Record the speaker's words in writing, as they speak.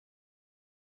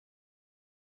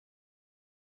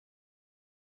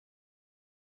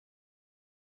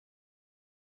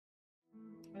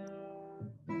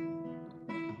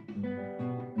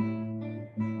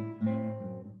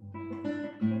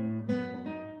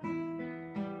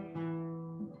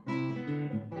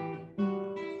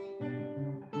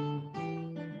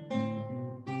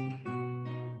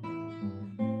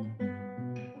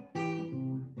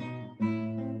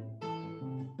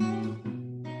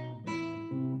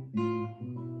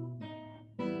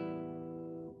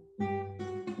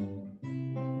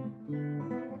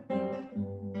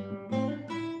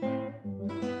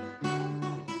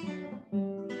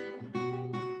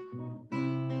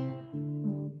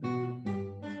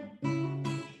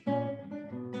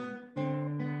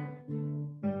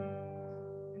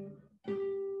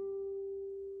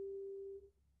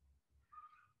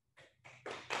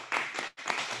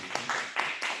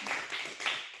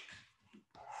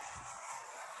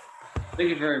Thank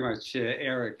you very much,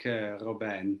 Eric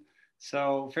Robijn.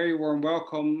 So very warm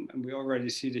welcome. And we already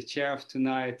see the chair of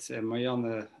tonight,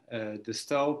 Marianne de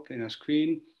Stoop, in our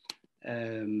screen.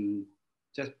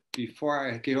 Just before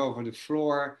I give over the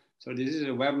floor, so this is a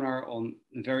webinar on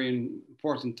a very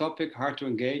important topic, hard to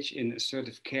engage in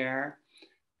assertive care.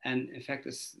 And in fact,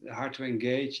 hard to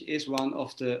engage is one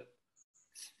of the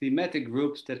thematic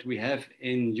groups that we have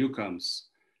in EUCOMS.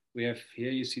 We have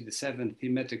here, you see the 7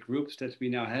 thematic groups that we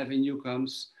now have in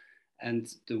EUCOMS, and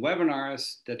the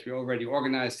webinars that we already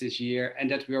organized this year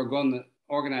and that we are going to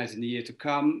organize in the year to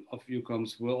come of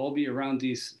EUCOMS will all be around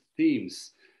these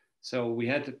themes. So we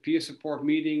had the peer support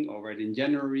meeting already in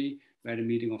January. We had a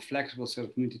meeting on flexible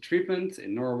self-community treatment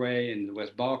in Norway, in the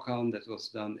West Balkan, that was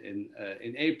done in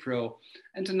April.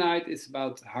 And tonight it's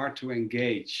about hard to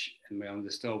engage, and Marianne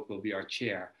de Stoop will be our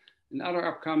chair. And other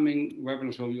upcoming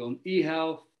webinars will be on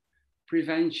e-health,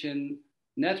 prevention,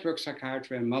 network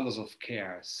psychiatry, and models of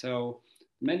care. So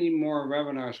many more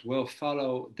webinars will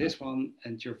follow this one,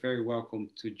 and you're very welcome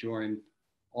to join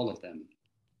all of them.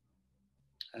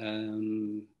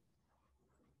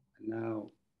 Now,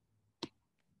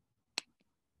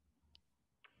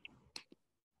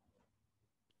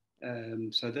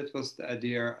 so that was the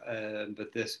idea,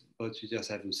 but what you just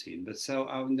haven't seen. But so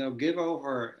I'll now give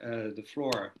over the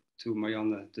floor to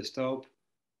Marianne de Stoop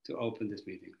to open this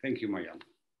meeting. Thank you, Marianne.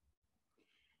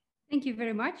 Thank you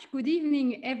very much. Good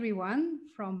evening, everyone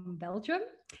from Belgium,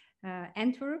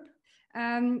 Antwerp.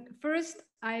 First,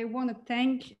 I want to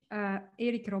thank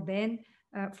Eric Robijn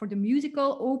for the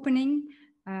musical opening.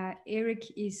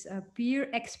 Eric is a peer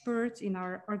expert in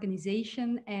our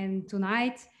organization, and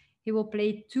tonight he will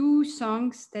play 2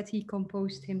 songs that he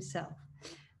composed himself.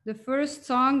 The first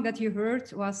song that you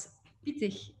heard was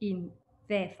Pittig in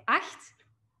 5/8.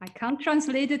 I can't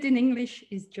translate it in English,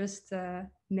 it's just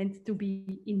meant to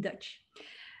be in Dutch.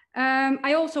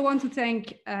 I also want to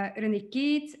thank René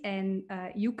Keet and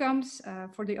EUCOMS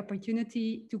for the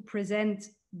opportunity to present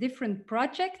different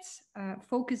projects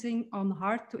focusing on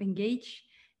hard to engage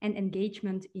and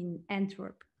engagement in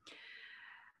Antwerp.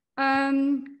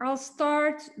 I'll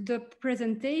start the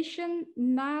presentation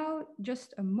now,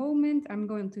 just a moment. I'm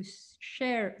going to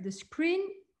share the screen.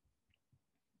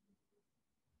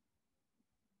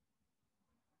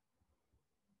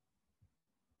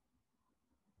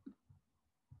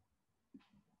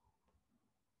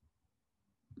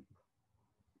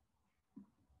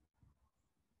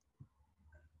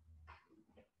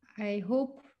 I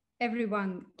hope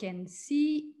everyone can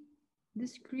see the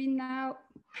screen now.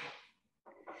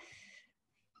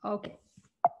 Okay.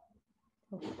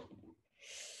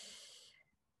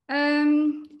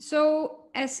 So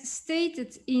as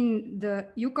stated in the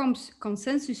EUCOMS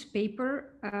consensus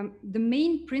paper, the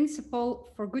main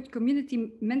principle for good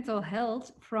community mental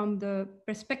health from the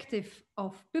perspective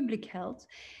of public health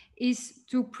is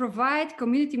to provide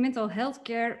community mental health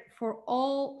care for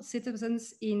all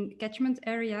citizens in catchment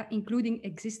area, including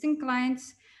existing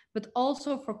clients, but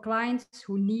also for clients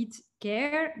who need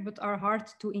care but are hard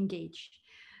to engage.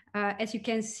 As you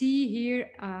can see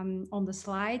here on the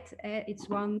slide, it's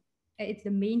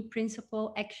the main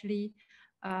principle actually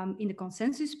in the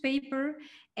consensus paper.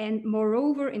 And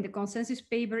moreover, in the consensus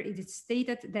paper, it is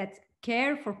stated that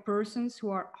care for persons who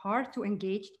are hard to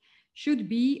engage should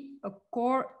be a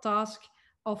core task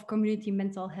of community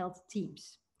mental health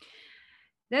teams.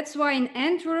 That's why in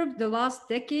Antwerp, the last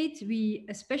decade, we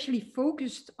especially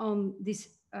focused on this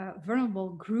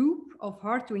vulnerable group of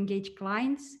hard to engage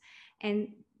clients. And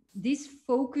this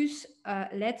focus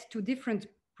led to different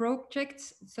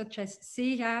projects such as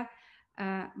SEGA,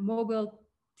 mobile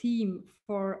team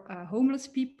for homeless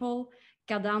people,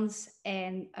 Cadence,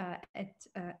 and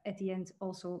at the end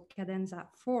also Cadenza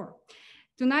 4.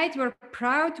 Tonight, we're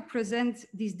proud to present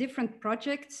these different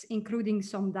projects, including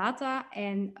some data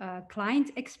and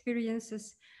client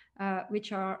experiences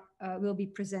which will be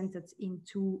presented in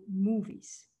 2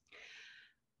 movies.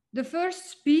 The first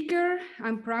speaker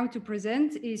I'm proud to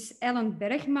present is Ellen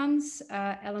Bergmans.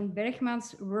 Ellen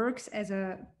Bergmans works as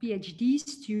a PhD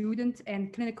student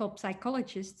and clinical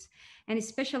psychologist and is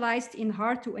specialized in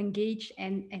hard to engage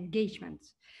and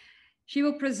engagement. She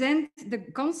will present the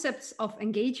concepts of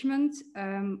engagement,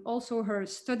 also her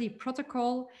study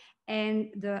protocol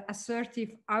and the assertive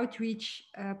outreach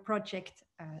project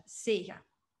SEGA.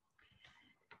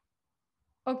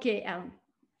 Okay, Ellen,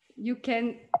 you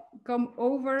can come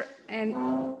over and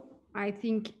I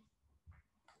think,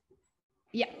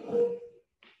 yeah.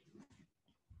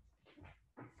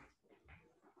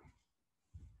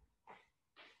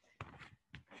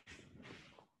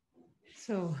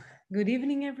 So, good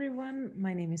evening, everyone.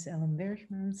 My name is Ellen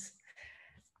Bergmans,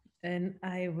 and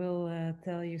I will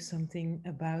tell you something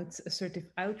about assertive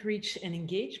outreach and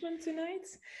engagement tonight.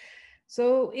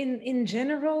 So, in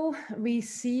general, we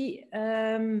see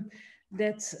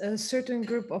that a certain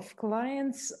group of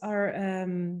clients are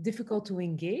difficult to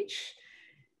engage.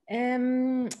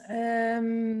 And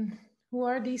who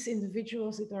are these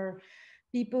individuals? It are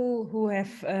people who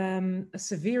have a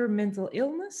severe mental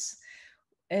illness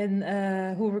and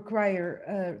who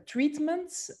require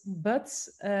treatments, but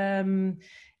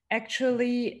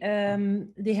actually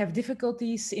they have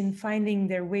difficulties in finding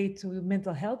their way to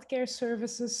mental health care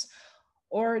services,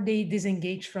 or they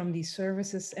disengage from these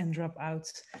services and drop out.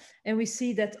 And we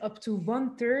see that up to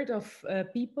 1/3 of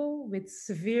people with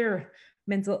severe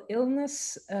mental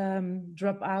illness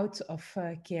drop out of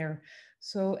care.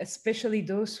 So especially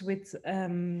those with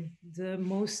the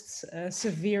most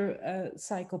severe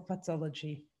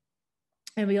psychopathology.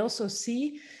 And we also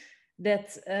see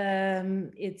that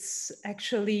it's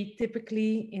actually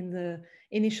typically in the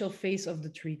initial phase of the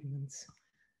treatment.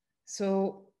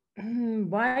 So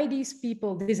why these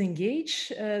people disengage?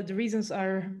 The reasons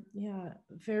are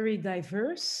very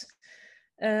diverse.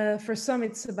 For some,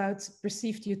 it's about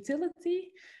perceived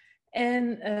utility.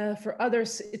 And for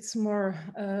others, it's more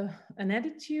an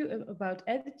attitude, about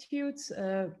attitudes.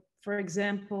 For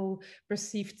example,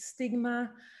 perceived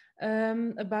stigma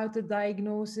about the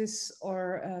diagnosis,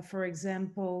 or for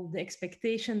example, the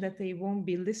expectation that they won't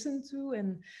be listened to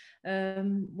and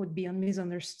would be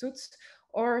misunderstood.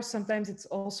 Or sometimes it's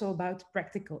also about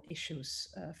practical issues.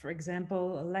 For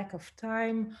example, a lack of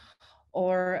time,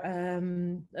 or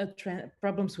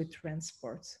problems with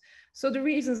transport. So the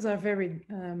reasons are very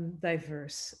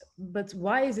diverse. But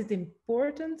why is it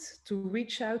important to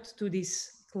reach out to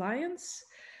these clients?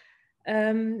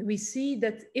 We see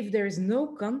that if there is no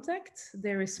contact,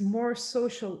 there is more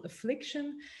social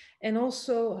affliction and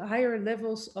also higher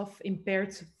levels of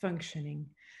impaired functioning.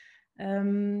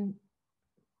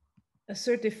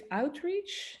 Assertive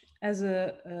outreach as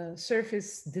a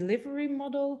service delivery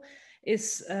model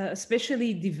is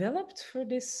especially developed for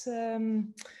this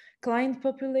client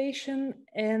population,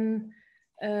 and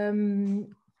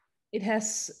it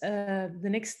has the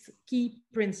next key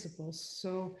principles.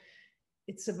 So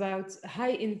it's about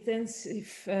high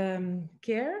intensive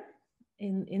care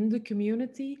in the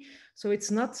community. So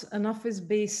it's not an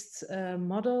office-based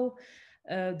model.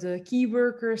 The key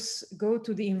workers go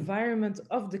to the environment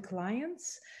of the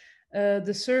clients.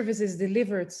 The service is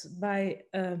delivered by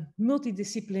a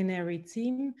multidisciplinary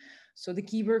team. So the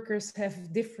key workers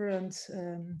have different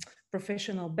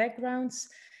professional backgrounds,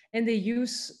 and they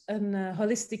use a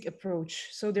holistic approach.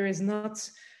 So there is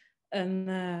not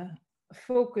a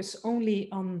focus only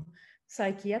on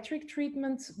psychiatric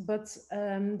treatment, but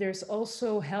there's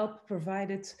also help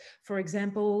provided, for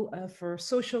example, for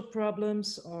social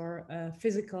problems or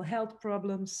physical health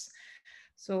problems.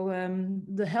 So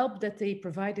the help that they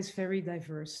provide is very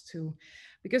diverse too,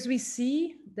 because we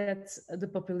see that the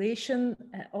population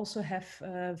also have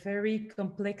very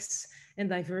complex and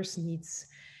diverse needs.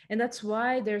 And that's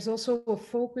why there's also a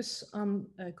focus on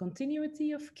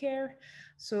continuity of care,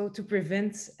 so to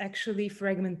prevent actually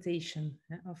fragmentation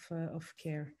of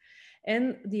care.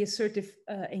 And the assertive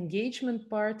engagement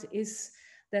part is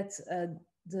that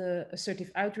the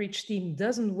assertive outreach team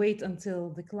doesn't wait until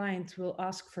the client will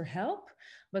ask for help,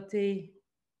 but they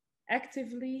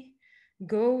actively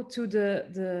go to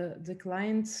the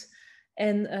clients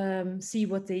and see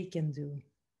what they can do.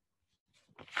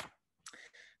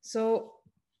 So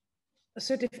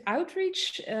assertive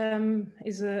outreach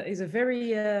is a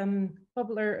very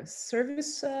popular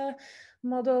service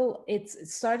model. It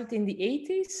started in the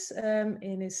 80s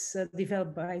and is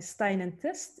developed by Stein and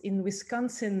Test in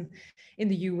Wisconsin in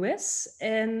the US.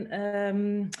 And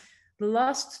the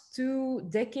last 2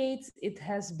 decades, it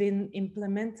has been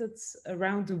implemented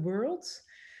around the world.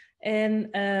 And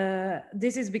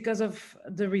this is because of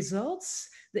the results.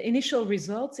 The initial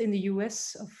results in the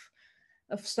US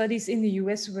of studies in the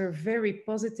US were very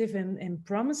positive and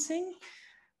promising.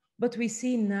 But we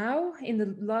see now in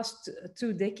the last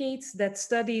 2 decades that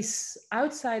studies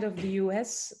outside of the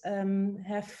US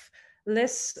have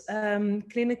less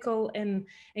clinical and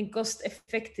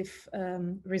cost-effective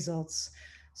results.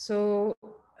 So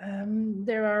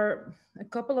there are a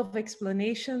couple of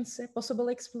explanations, possible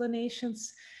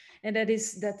explanations, and that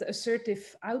is that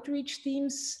assertive outreach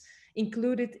teams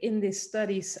included in these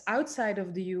studies outside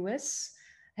of the US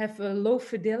have a low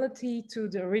fidelity to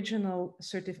the original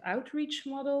assertive outreach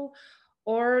model,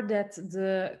 or that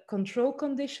the control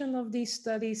condition of these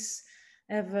studies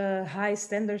have a high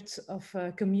standards of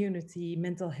community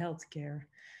mental health care.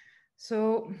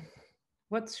 So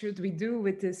what should we do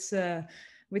with this,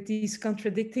 with these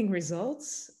contradicting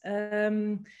results?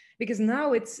 Because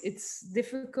now it's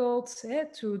difficult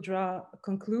to draw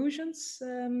conclusions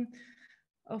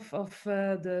of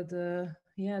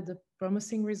the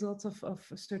promising results of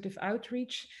assertive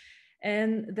outreach.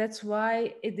 And that's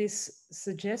why it is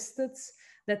suggested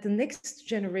that the next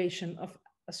generation of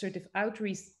assertive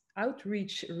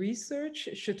outreach research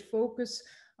should focus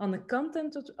on the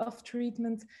content of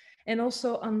treatment and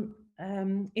also on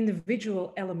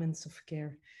individual elements of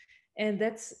care. And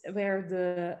that's where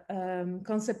the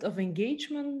concept of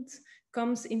engagement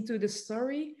comes into the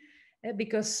story,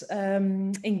 because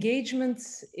engagement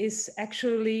is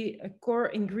actually a core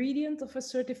ingredient of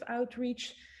assertive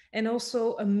outreach and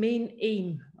also a main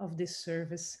aim of this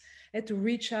service, to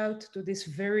reach out to this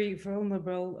very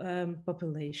vulnerable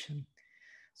population.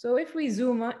 So if we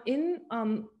zoom in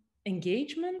on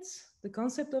engagement, the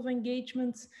concept of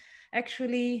engagement,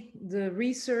 actually the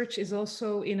research is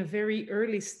also in a very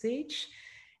early stage,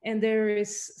 and there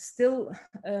is still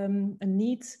a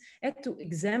need to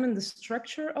examine the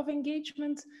structure of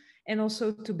engagement and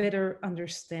also to better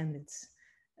understand it.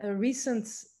 A recent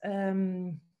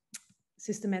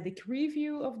systematic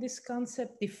review of this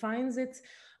concept defines it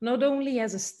not only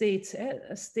as a state.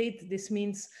 This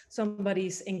means somebody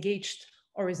is engaged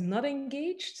or is not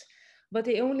engaged, but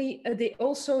they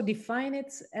also define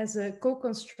it as a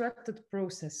co-constructed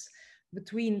process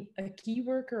between a key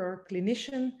worker or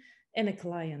clinician and a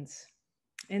client.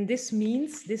 And this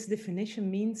definition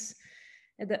means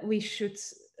that we should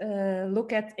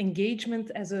look at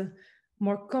engagement as a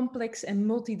more complex and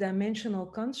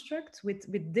multidimensional construct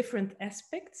with different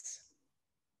aspects.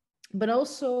 But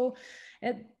also,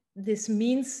 this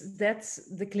means that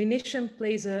the clinician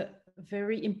plays a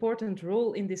very important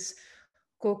role in this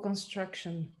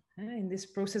co-construction, in this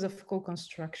process of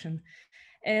co-construction.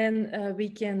 And we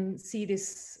can see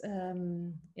this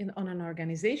on an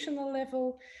organizational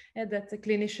level, that the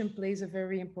clinician plays a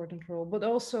very important role, but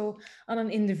also on an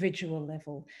individual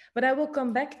level. But I will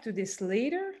come back to this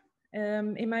later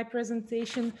in my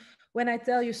presentation when I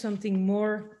tell you something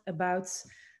more about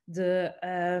the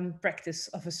practice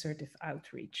of assertive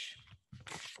outreach.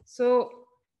 So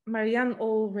Marianne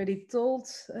already told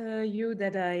you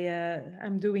that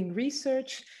I'm doing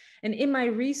research, and in my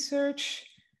research,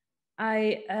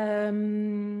 I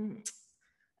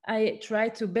try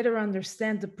to better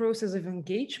understand the process of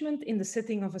engagement in the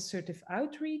setting of assertive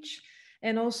outreach,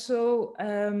 and also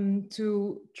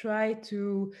to try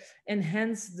to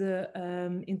enhance the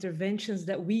interventions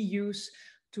that we use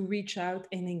to reach out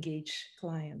and engage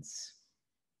clients.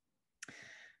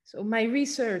 So my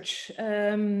research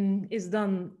is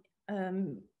done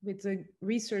with the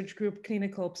research group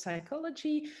Clinical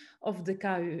Psychology of the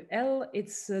KUL.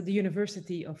 It's the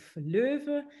University of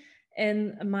Leuven.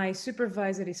 And my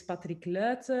supervisor is Patrick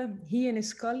Luiten. He and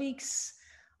his colleagues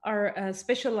are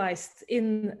specialized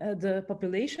in the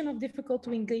population of difficult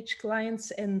to engage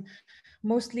clients, and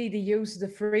mostly they use the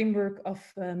framework of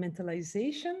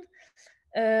mentalization.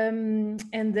 And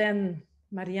then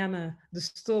Marianne de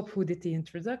Stoop, who did the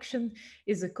introduction,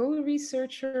 is a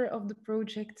co-researcher of the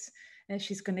project.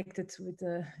 She's connected with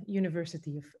the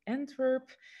University of Antwerp.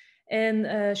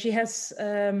 And she has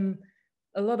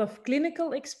a lot of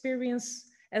clinical experience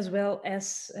as well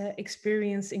as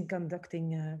experience in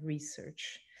conducting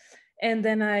research. And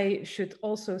then I should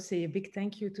also say a big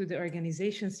thank you to the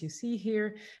organizations you see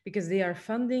here, because they are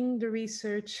funding the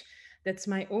research. That's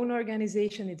my own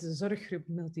organization. It's a Zorggroep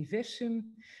Multiversum,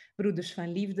 Broeders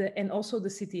van Liefde, and also the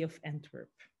city of Antwerp.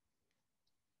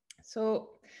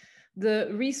 So the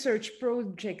research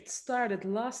project started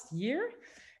last year,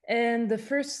 and the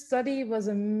first study was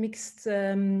a mixed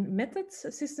method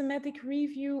systematic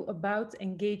review about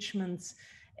engagement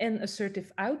and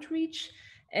assertive outreach.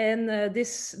 And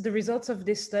the results of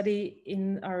this study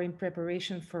are in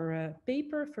preparation for a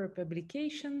paper, for a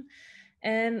publication.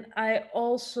 And I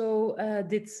also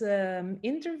did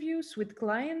interviews with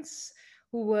clients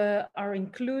who are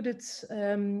included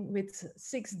with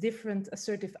 6 different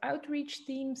assertive outreach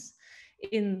teams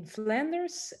in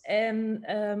Flanders. And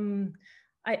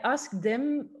I asked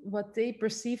them what they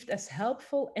perceived as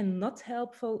helpful and not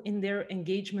helpful in their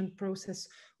engagement process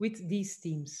with these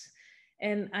teams.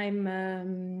 And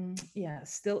I'm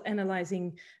still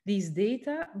analyzing these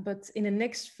data, but in the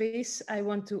next phase, I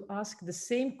want to ask the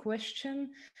same question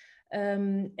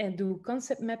and do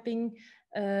concept mapping.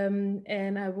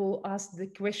 And I will ask the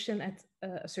question at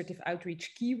assertive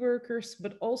outreach key workers,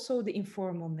 but also the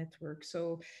informal network.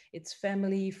 So it's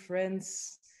family,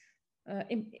 friends,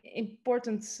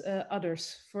 important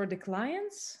others for the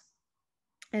clients.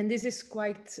 And this is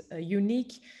quite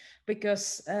unique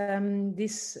because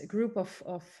this group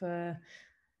of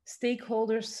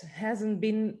stakeholders hasn't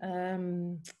been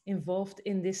involved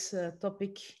in this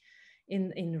topic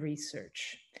in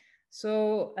research.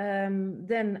 So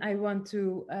then I want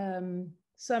to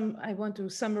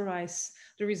summarize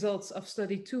the results of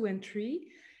study 2 and 3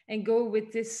 and go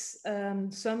with this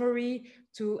summary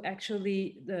to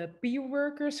actually the peer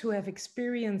workers who have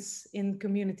experience in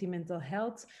community mental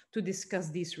health to discuss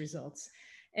these results.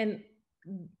 And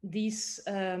these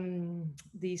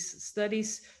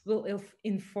studies will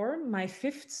inform my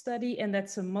 5th study, and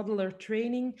that's a modular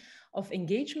training of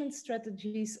engagement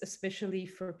strategies, especially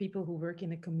for people who work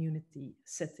in a community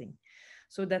setting.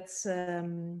 So that's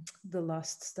the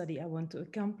last study I want to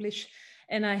accomplish.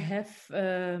 And I have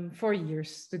 4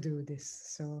 years to do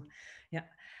this. So yeah,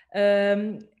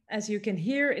 as you can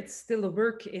hear, it's still a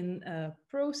work in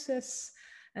process,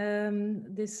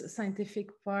 this scientific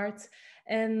part.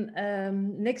 And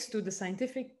next to the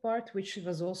scientific part, which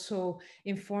was also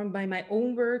informed by my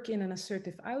own work in an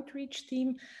assertive outreach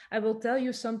team, I will tell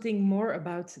you something more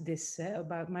about this,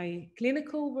 about my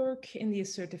clinical work in the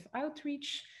assertive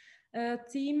outreach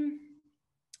team.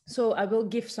 So I will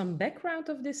give some background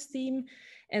of this team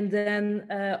and then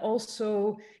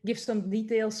also give some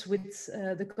details with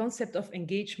the concept of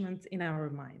engagement in our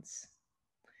minds.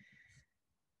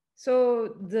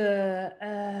 So the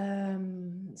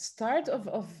start of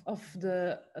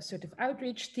the assertive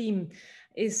outreach team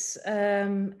is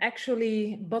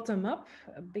actually bottom up,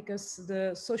 because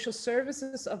the social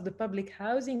services of the public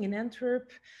housing in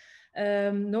Antwerp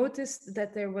noticed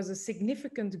that there was a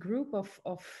significant group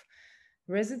of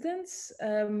residents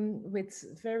with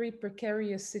very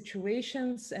precarious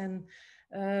situations and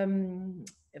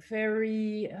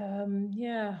very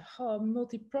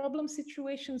multi-problem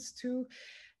situations too.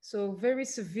 So very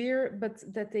severe, but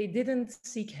that they didn't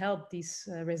seek help, these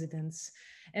residents.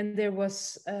 And there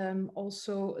was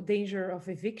also danger of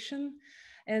eviction.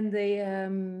 And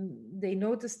they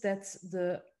noticed that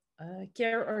the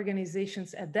care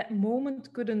organizations at that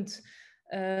moment couldn't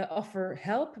offer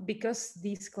help because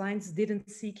these clients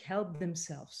didn't seek help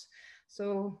themselves.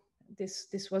 So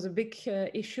this was a big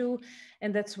issue,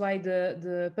 and that's why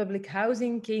the public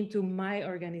housing came to my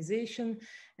organization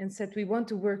and said, we want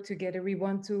to work together. We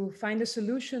want to find a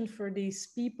solution for these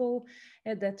people,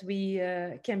 that we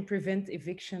can prevent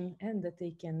eviction and that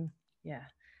they can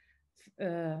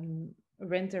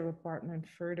rent their apartment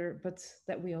further, but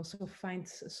that we also find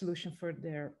a solution for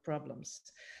their problems.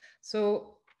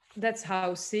 So that's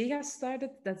how SEGA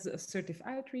started. That's the assertive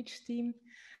outreach team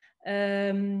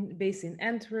based in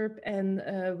Antwerp. And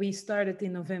we started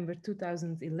in November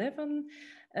 2011.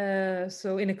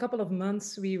 So in a couple of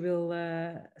months, we will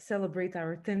celebrate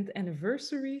our 10th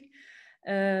anniversary.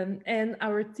 And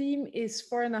our team is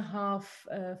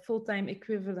 4.5 full-time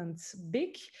equivalents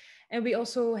big. And we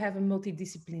also have a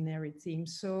multidisciplinary team.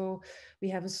 So we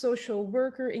have a social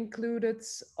worker included,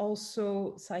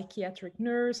 also psychiatric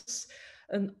nurse,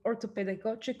 an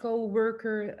orthopedagogical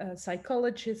worker, a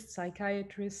psychologist,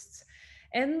 psychiatrists.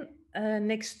 And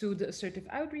next to the assertive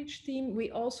outreach team,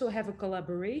 we also have a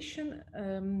collaboration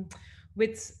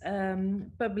with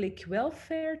public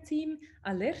welfare team,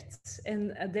 Alert.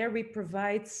 And there we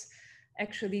provide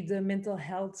actually the mental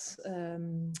health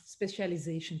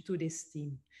specialization to this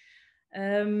team.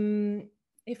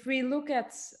 If we look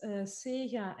at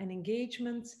SEGA and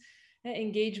engagement,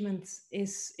 engagement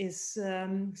is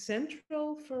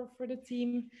central for the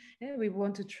team. We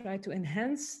want to try to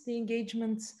enhance the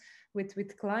engagement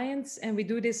with clients, and we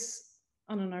do this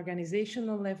on an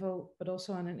organizational level, but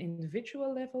also on an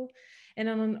individual level. And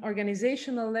on an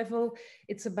organizational level,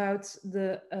 it's about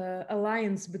the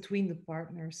alliance between the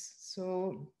partners.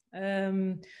 So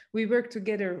we work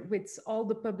together with all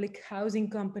the public housing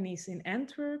companies in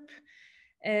Antwerp,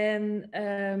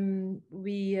 And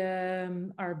we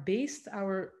are based,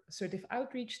 our assertive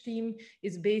outreach team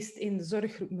is based in the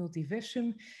Zorggroep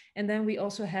Multiversum. And then we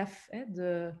also have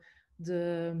the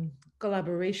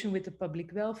collaboration with the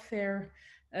public welfare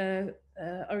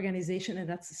organization, and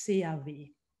that's CAW.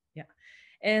 Yeah.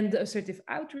 And the assertive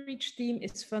outreach team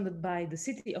is funded by the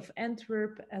city of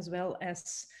Antwerp as well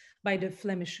as by the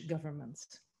Flemish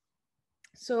government.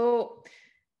 So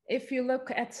if you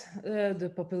look at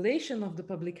the population of the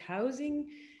public housing,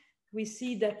 we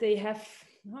see that they have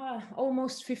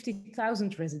almost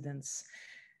 50,000 residents.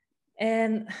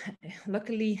 And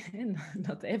luckily,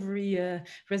 not every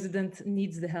resident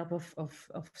needs the help of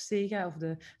SEGA, of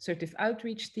the assertive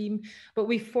outreach team, but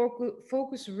we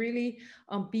focus really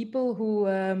on people who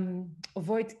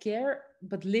avoid care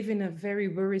but live in a very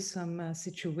worrisome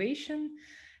situation.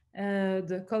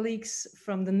 The colleagues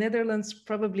from the Netherlands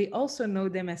probably also know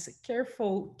them as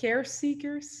careful care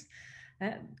seekers.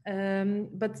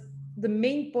 But the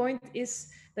main point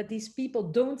is that these people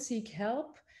don't seek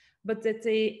help, but that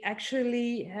they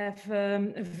actually have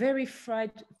a very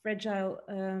fragile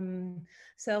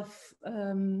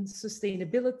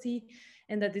self-sustainability,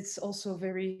 and that it's also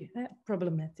very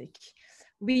problematic.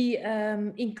 We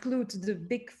include the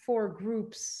big 4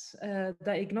 groups,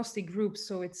 diagnostic groups.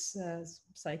 So it's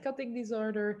psychotic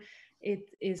disorder,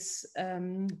 it is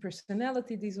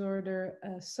personality disorder,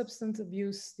 substance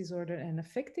abuse disorder, and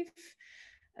affective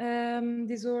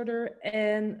disorder.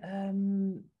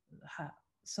 And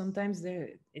sometimes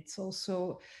it's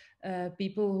also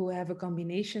people who have a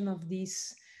combination of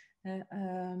these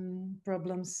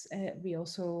problems. We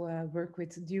also work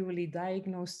with dually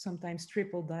diagnosed, sometimes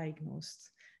triple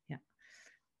diagnosed. Yeah,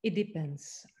 it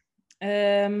depends.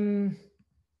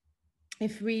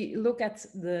 If we look at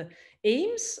the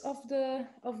aims of the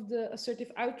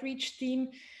assertive outreach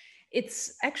team,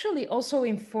 it's actually also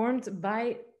informed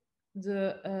by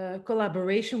the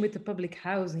collaboration with the public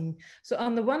housing. So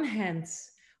on the one hand,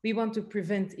 we want to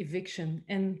prevent eviction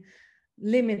and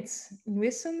limit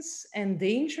nuisance and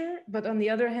danger, but on the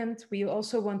other hand, we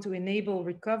also want to enable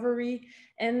recovery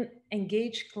and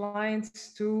engage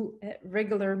clients to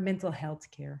regular mental health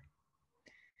care,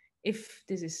 if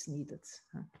this is needed.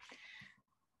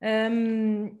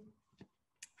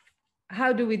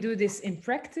 How do we do this in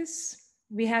practice?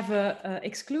 We have an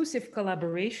exclusive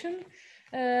collaboration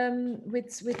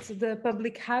with the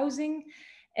public housing,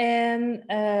 and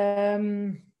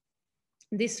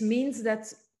this means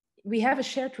that we have a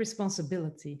shared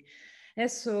responsibility.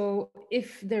 So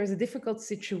if there is a difficult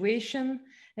situation,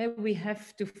 we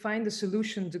have to find a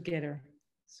solution together.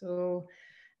 So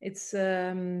it's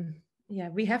yeah,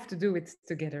 we have to do it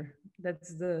together.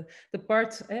 That's the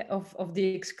part of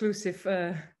the exclusive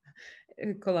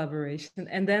collaboration.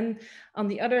 And then on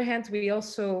the other hand, we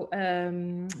also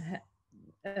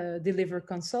deliver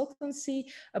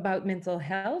consultancy about mental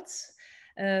health.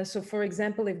 So for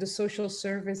example, if the social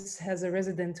service has a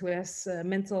resident who has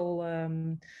mental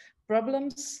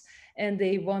problems and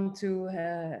they want to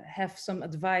have some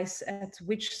advice at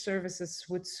which services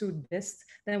would suit best,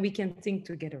 then we can think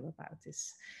together about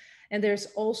this. And there's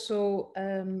also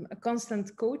a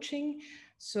constant coaching.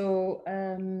 So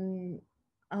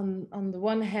on the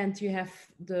one hand, you have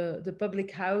the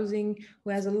public housing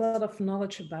who has a lot of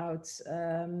knowledge about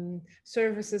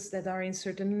services that are in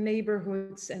certain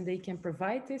neighborhoods, and they can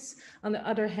provide this. On the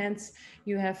other hand,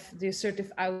 you have the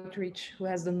assertive outreach who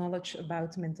has the knowledge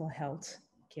about mental health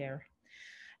care.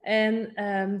 And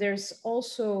there's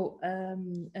also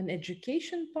an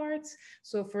education part.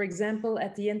 So for example,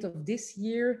 at the end of this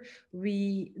year,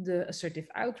 the assertive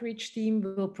outreach team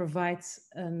will provide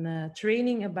a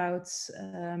training about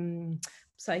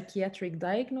psychiatric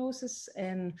diagnosis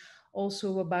and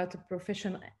also about the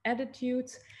professional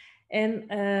attitude. And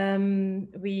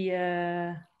we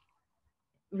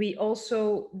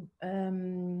also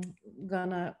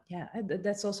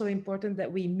that's also important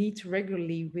that we meet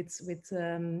regularly with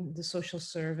the social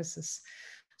services,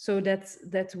 so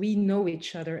that we know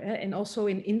each other, and also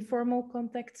in informal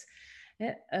contact.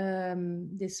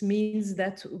 This means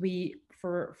that we,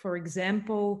 for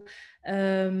example,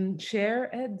 share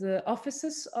the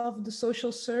offices of the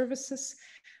social services,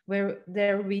 where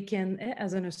there we can,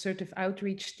 as an assertive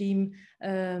outreach team,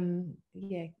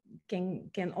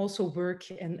 can also work,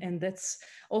 and that's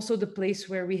also the place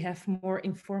where we have more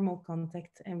informal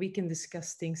contact and we can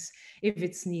discuss things if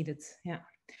it's needed. Yeah.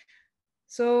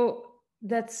 So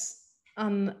that's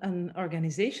on an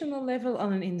organizational level.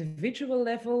 On an individual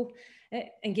level,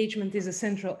 engagement is a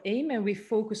central aim, and we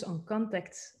focus on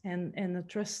contact and a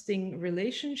trusting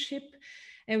relationship.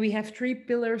 And we have 3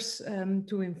 pillars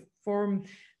to inform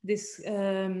this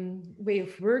way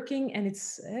of working, and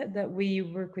it's that we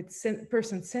work with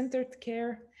person-centered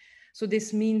care. So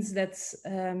this means that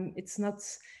it's not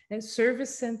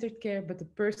service-centered care, but the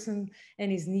person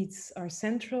and his needs are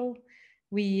central.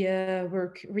 We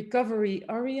work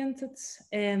recovery-oriented,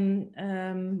 and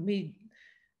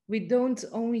we don't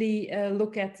only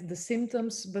look at the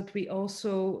symptoms, but we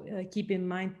also keep in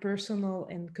mind personal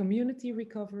and community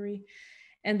recovery.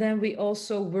 And then we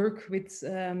also work with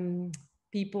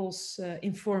people's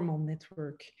informal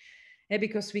network.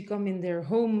 Because we come in their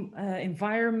home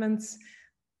environments,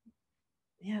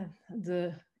 yeah,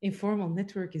 the informal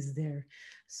network is there.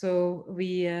 So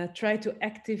we try to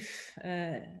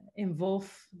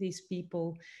involve these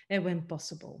people when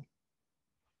possible.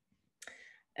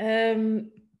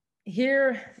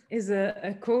 Here is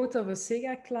a quote of a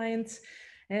Sega client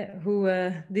who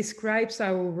describes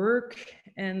our work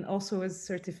and also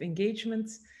assertive engagement.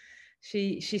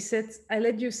 She said, "I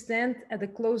let you stand at a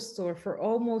closed door for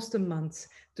almost a month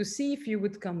to see if you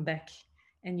would come back.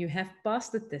 And you have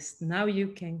passed the test. Now you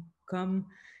can come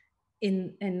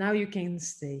in, and now you can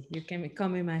stay. You can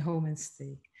come in my home and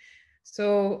stay."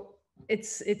 So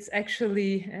it's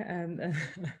actually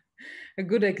a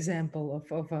good example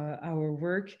of our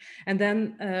work. And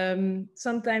then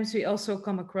sometimes we also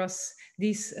come across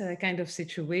these kind of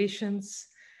situations.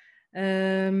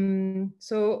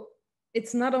 So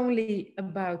it's not only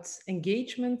about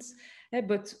engagement,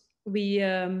 but we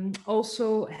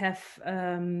also have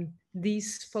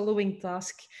these following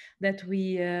tasks that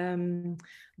we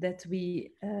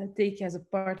take as a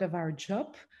part of our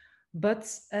job, but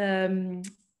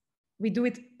we do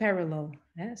it parallel.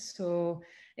 So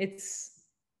it's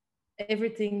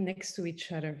everything next to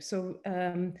each other. So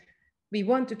we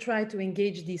want to try to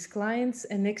engage these clients,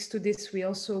 and next to this, we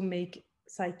also make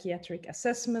psychiatric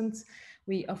assessments.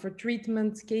 We offer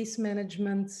treatment, case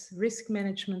management, risk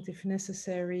management if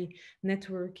necessary,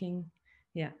 networking.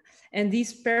 Yeah, and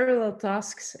these parallel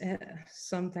tasks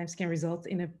sometimes can result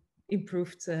in an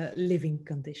improved living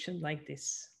condition like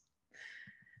this.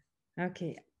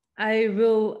 Okay, I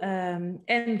will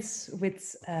end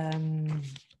with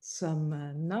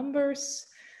some numbers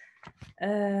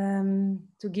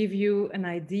to give you an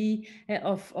idea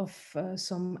of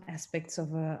some aspects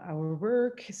of our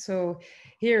work. So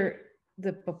here,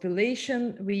 the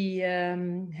population, we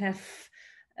have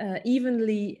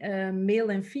evenly male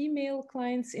and female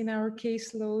clients in our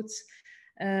caseloads.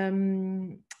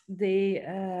 They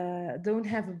don't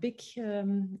have a big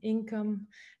income,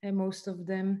 most of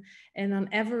them. And on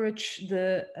average,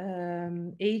 the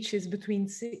age is between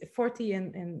 40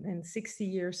 and 60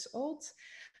 years old.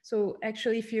 So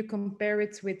actually, if you compare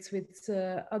it with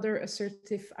other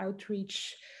assertive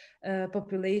outreach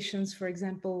populations, for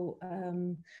example,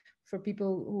 for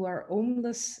people who are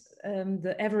homeless,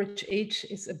 the average age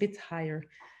is a bit higher.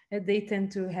 They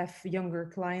tend to have younger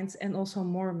clients and also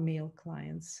more male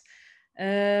clients.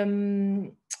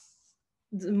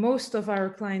 Most of our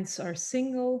clients are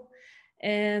single,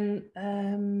 and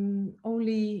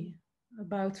only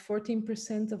about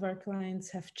 14% of our clients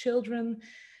have children,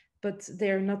 but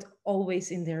they're not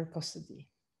always in their custody.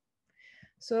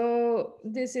 So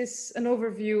this is an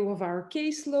overview of our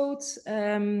caseloads.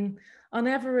 On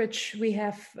average, we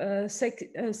have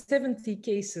 70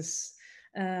 cases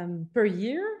per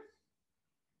year,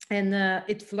 and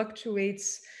it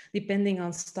fluctuates depending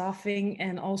on staffing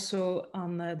and also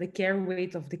on the care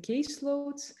weight of the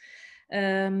caseloads.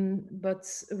 But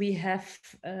we have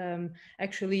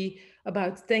actually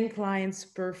about 10 clients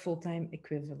per full-time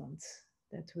equivalent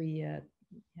that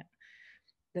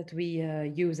we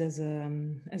use as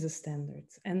a standard.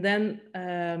 And then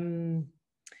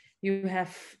you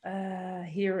have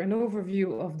here an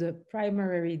overview of the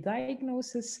primary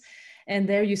diagnosis, and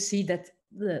there you see that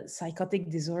the psychotic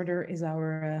disorder is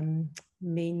our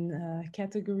main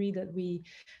category that we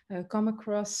come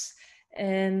across.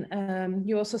 And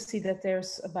you also see that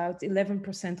there's about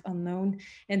 11% unknown,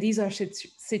 and these are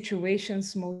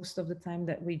situations most of the time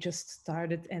that we just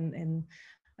started, and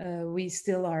we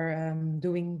still are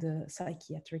doing the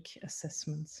psychiatric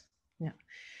assessments. Yeah.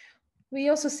 We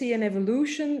also see an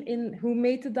evolution in who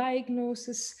made the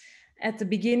diagnosis. At the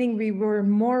beginning, we were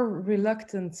more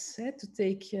reluctant to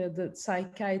take the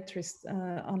psychiatrist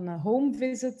on home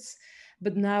visits,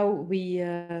 but now we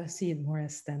see it more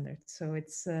as standard. So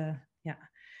it's the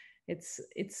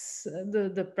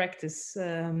practice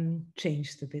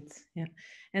changed a bit. Yeah.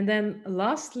 And then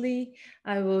lastly,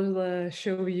 I will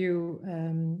show you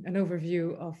an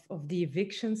overview of the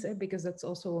evictions, because that's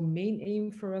also a main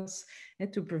aim for us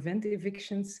to prevent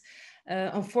evictions.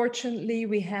 Unfortunately,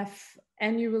 we have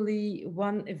annually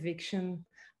one eviction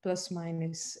plus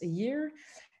minus a year.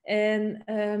 And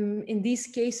in these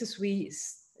cases, we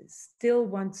still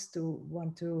want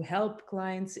to help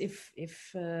clients if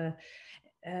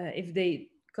they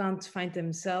can't find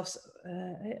themselves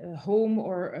a home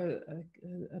or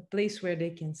a place where they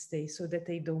can stay, so that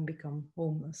they don't become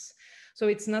homeless. So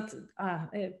it's not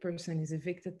a person is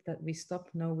evicted that we stop.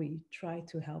 No, we try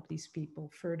to help these people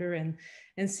further and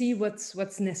see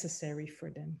what's necessary for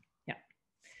them. Yeah.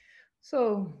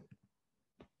 So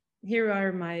here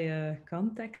are my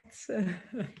contacts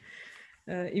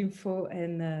info,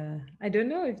 and I don't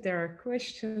know if there are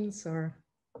questions or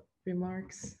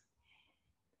remarks.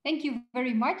 Thank you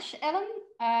very much, Ellen.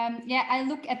 Yeah, I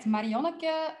look at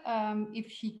Marionneke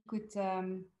if she could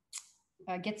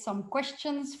get some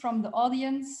questions from the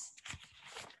audience.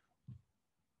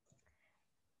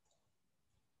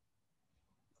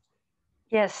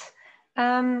 Yes.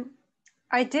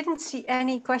 I didn't see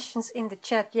any questions in the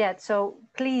chat yet, so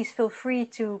please feel free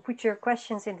to put your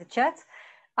questions in the chat.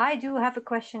 I do have a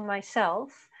question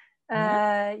myself.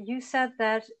 Yeah. You said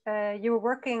that you were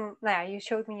working, you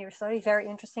showed me your study, very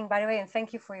interesting, by the way, and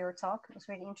thank you for your talk. It was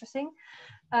really interesting.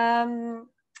 That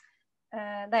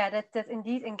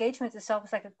indeed engagement itself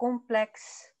is like a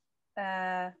complex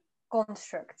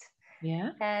construct.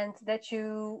 Yeah. And that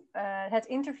you had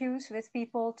interviews with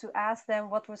people to ask them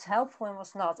what was helpful and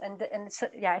was not. And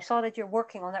I saw that you're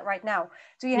working on that right now.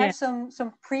 Do you have some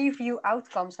preview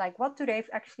outcomes? Like, what do they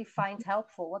actually find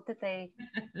helpful? What did they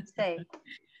say?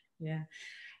 Yeah,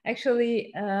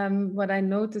 actually, what I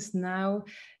noticed now,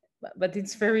 but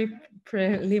it's very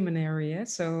preliminary, yeah?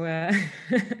 So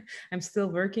I'm still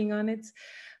working on it.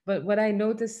 But what I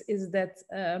noticed is that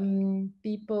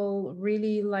people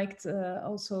really liked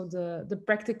also the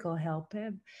practical help,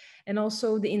 and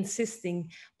also the insisting,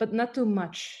 but not too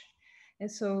much. And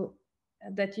so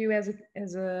that you as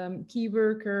a key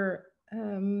worker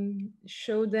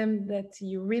show them that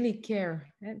you really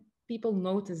care. And people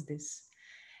notice this.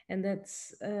 And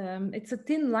that's it's a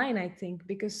thin line, I think,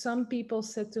 because some people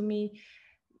said to me,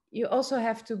 you also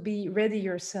have to be ready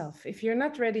yourself. If you're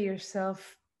not ready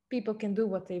yourself, people can do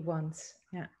what they want.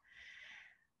 Yeah.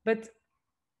 But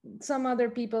some other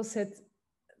people said,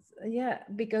 yeah,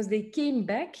 because they came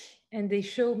back and they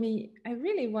showed me, I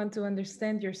really want to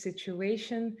understand your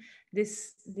situation.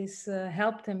 This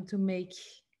helped them to make,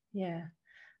 yeah,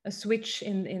 a switch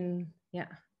in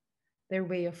their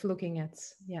way of looking at,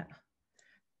 yeah.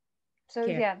 So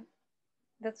care. yeah,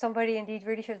 that somebody indeed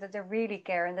really shows that they really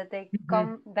care and that they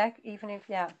come back even if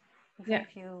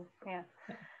if you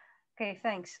Okay,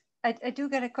 thanks. I do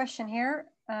get a question here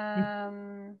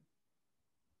from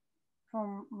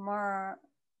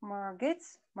Margit.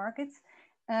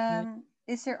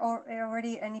 Is there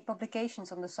already any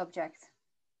publications on the subject?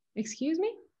 Excuse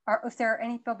me? If there are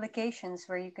any publications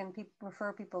where you can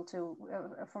refer people to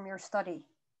from your study?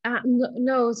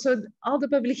 No, so all the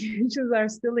publications are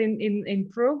still in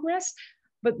progress,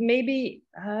 but maybe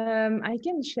I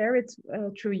can share it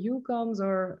through EUCOMS,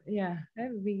 or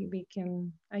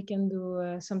I can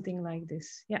do something like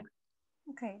this. Yeah.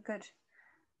 Okay, good.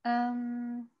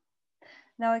 Now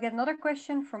I get another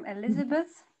question from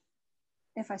Elizabeth,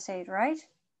 if I say it right.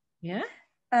 Yeah.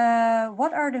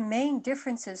 What are the main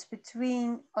differences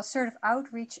between assertive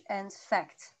outreach and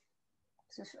FACT?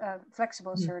 So,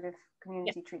 flexible assertive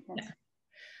community treatment. Yeah.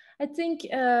 I think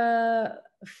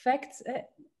FACT,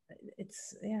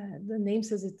 it's the name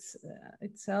says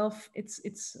itself.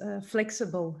 It's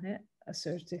flexible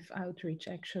assertive outreach,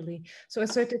 actually. So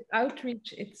assertive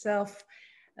outreach itself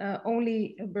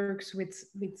only works with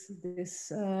this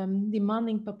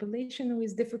demanding population who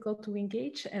is difficult to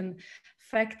engage, and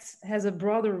FACT has a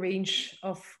broader range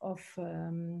of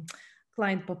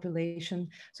client population.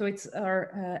 So it's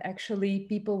actually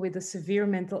people with a severe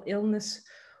mental illness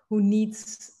who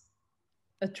needs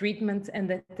a treatment, and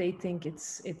that they think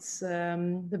it's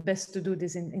the best to do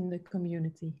this in the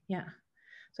community. Yeah.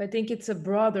 So I think it's a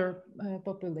broader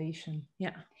population.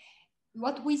 Yeah.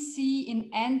 What we see in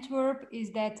Antwerp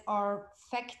is that our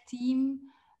FACT team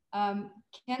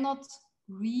cannot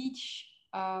reach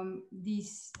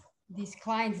these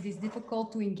clients, these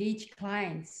difficult to engage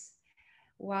clients,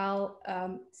 while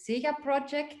SEGA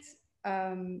project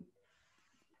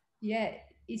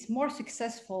is more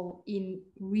successful in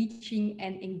reaching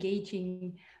and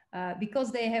engaging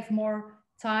because they have more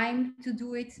time to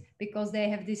do it, because they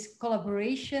have this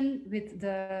collaboration with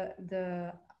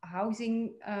the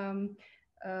housing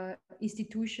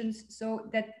institutions. So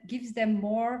that gives them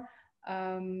more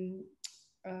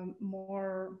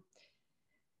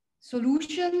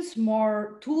solutions,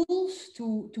 more tools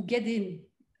to get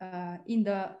in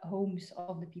the homes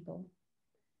of the people.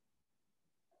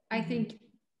 I think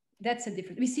that's a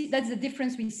difference. We see that's the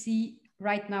difference we see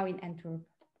right now in Antwerp.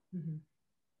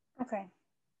 Okay.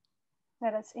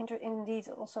 Yeah, that's indeed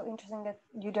also interesting that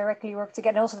you directly work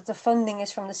together. Also, that the funding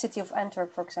is from the city of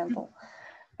Antwerp, for example.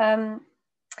 I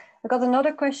got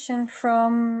another question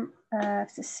from, I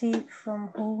have to see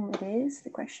from whom it is, the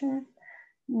question.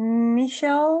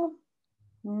 Michel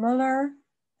Mulder,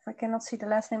 if I cannot see the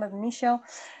last name of Michel.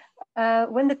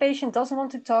 When the patient doesn't want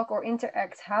to talk or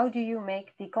interact, how do you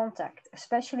make the contact,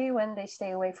 especially when they stay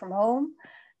away from home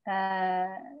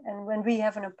and when we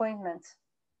have an appointment?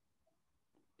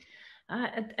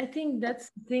 I think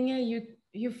that's the thing.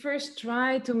 You first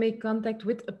try to make contact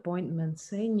with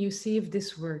appointments, and you see if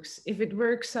this works. If it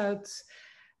works out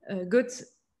good,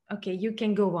 okay, you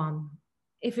can go on.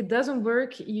 If it doesn't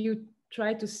work, you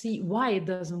try to see why it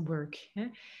doesn't work.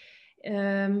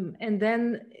 And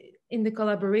then in the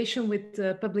collaboration with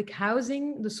public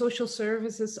housing, the social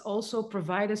services also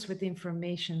provide us with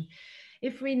information.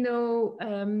 If we know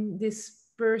this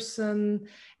person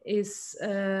is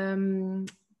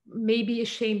maybe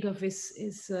ashamed of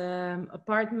his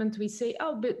apartment, we say,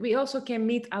 oh, but we also can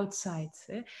meet outside.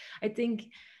 I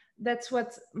think that's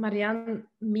what Marianne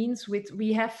means with,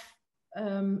 we have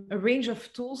a range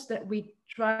of tools that we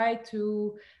try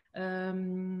to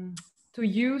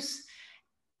use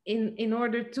in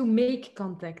order to make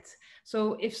contact.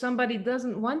 So if somebody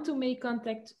doesn't want to make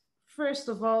contact, first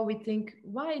of all, we think,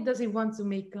 why doesn't he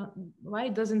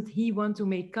want to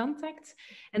make contact?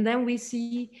 And then we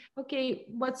see, okay,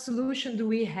 what solution do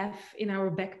we have in our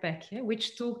backpack? Yeah?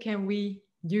 Which tool can we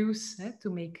use to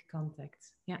make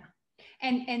contact? Yeah.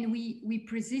 And we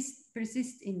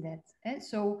persist in that.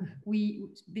 So we,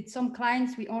 with some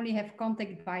clients, we only have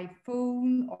contact by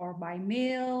phone or by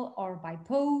mail or by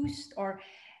post, or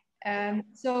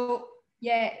so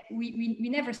yeah, we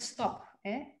never stop.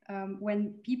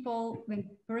 When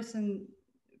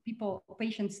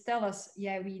patients tell us,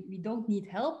 yeah, we don't need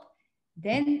help,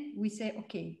 then we say,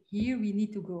 okay, here we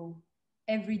need to go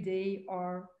every day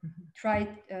or try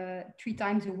 3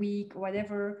 times a week, or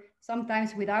whatever,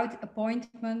 sometimes without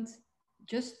appointment,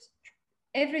 just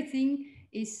everything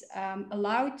is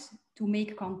allowed to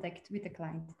make contact with the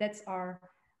client. That's our,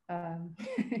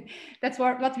 that's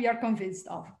what we are convinced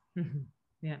of.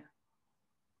 Yeah.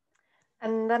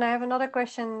 And then I have another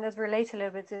question that relates a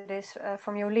little bit to this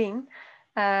from Jolien.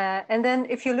 And then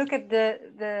if you look at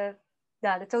the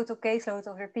total caseload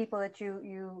of your people that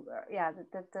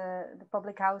the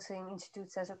public housing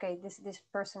institute says, okay, this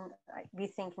person we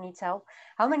think needs help.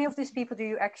 How many of these people do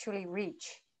you actually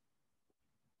reach?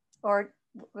 Or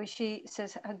she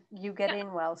says you get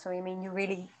in well, so you mean you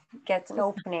really get an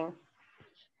opening?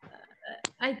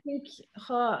 I think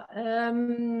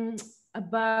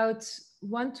about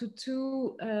 1 to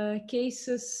 2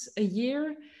 cases a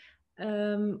year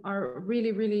are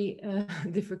really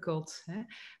difficult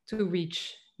to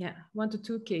reach. Yeah, 1 to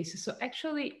 2 cases. So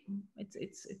actually,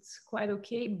 it's quite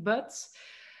okay. But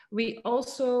we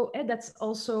also, and that's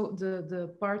also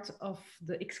the part of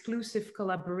the exclusive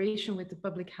collaboration with the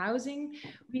public housing.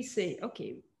 We say,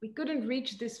 okay, we couldn't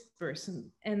reach this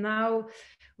person, and now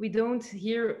we don't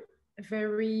hear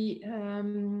very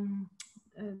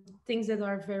things that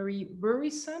are very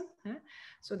worrisome.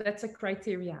 So that's a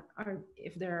criteria.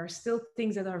 If there are still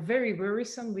things that are very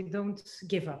worrisome, we don't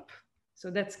give up. So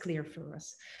that's clear for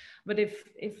us. But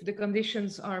if the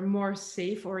conditions are more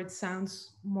safe, or it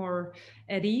sounds more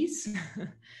at ease,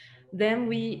 then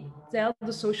we tell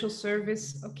the social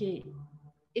service, okay,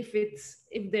 if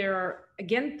there are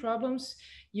again problems,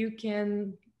 you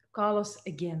can call us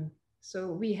again.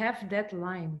 So we have that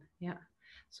line. Yeah.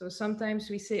 So sometimes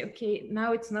we say, okay,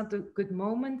 now it's not a good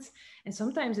moment, and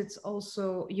sometimes it's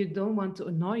also you don't want to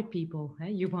annoy people.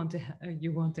 You want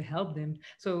to help them.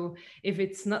 So if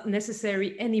it's not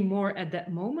necessary anymore at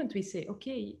that moment, we say,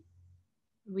 okay,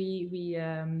 we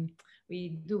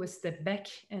do a step back,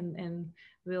 and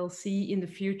we'll see in the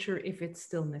future if it's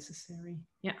still necessary.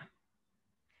 Yeah.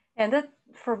 And that,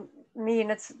 for me, and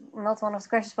that's not one of the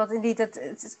questions, but indeed that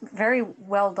it's very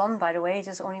well done, by the way.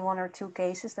 Just only 1 or 2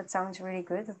 cases. That sounds really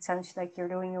good. That sounds like you're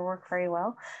doing your work very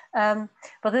well.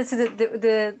 But it's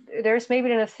there's maybe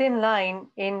then a thin line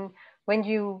in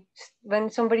when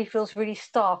somebody feels really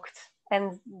stalked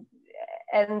and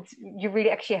you're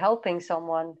really actually helping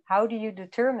someone. How do you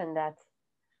determine that?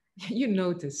 You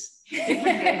notice.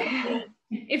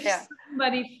 If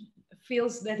somebody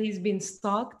feels that he's been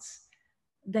stalked,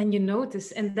 then you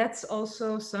notice, and that's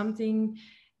also something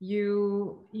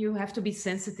you have to be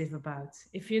sensitive about.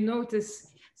 If you notice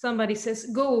somebody says,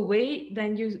 go away,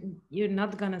 then you're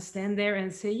not going to stand there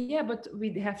and say, yeah, but we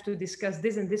have to discuss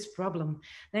this and this problem.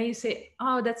 Then you say,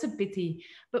 oh, that's a pity,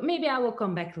 but maybe I will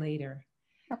come back later.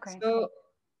 Okay. So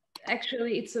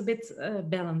actually, it's a bit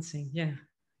balancing.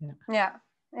 Yeah.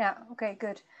 Okay,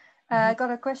 good. I got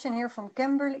a question here from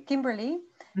Kimberly.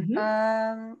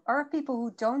 Are people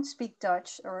who don't speak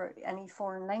Dutch or any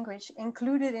foreign language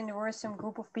included in the worrisome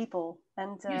group of people?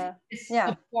 And yes,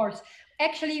 of course.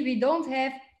 Actually, we don't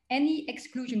have any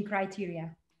exclusion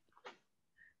criteria.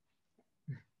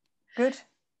 Good.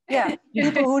 Yeah,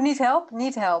 people who need help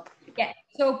need help. Yeah,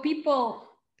 so people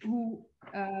who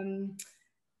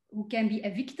can be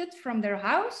evicted from their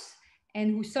house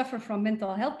and who suffer from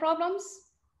mental health problems,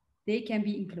 they can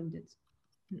be included.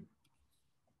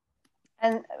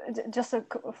 And just a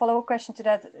follow-up question to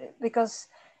that, because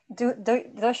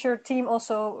does your team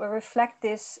also reflect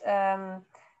this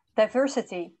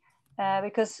diversity?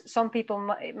 Because some people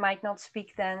might not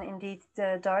speak then indeed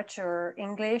Dutch or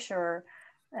English, or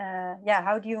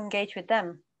how do you engage with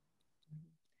them?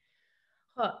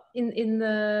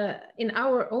 In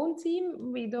our own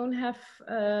team, we don't have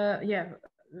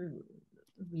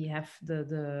we have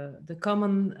the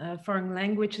common foreign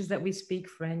languages that we speak: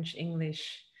 French,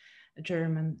 English,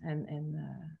 German,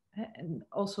 and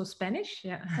also Spanish.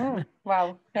 Yeah.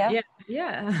 Wow.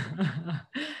 Yeah.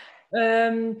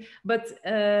 But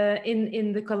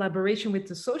in the collaboration with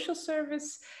the social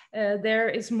service, there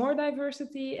is more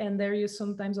diversity, and there you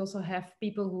sometimes also have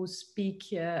people who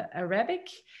speak Arabic,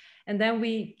 and then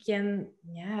we can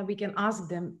ask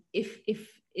them if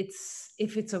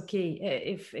it's okay,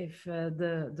 if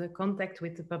the contact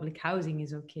with the public housing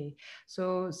is okay.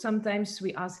 So sometimes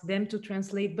we ask them to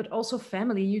translate, but also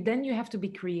family. Then you have to be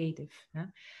creative. Huh?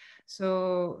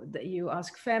 So you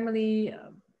ask family,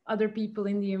 other people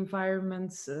in the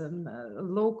environment,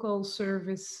 local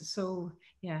service. So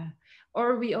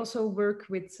or we also work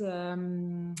with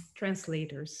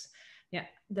translators,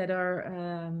 that are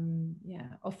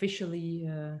officially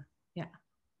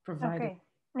provided. Okay.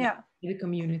 Yeah. To the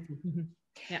community.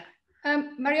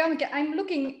 Marianneke, I'm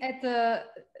looking at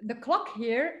the clock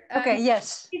here. Okay.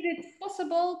 Yes. Is it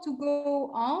possible to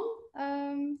go on,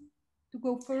 to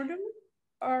go further,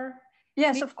 or?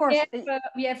 Yes, of course.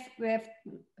 We have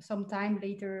some time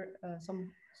later.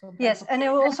 Some yes, and I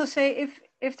will also say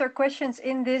if there are questions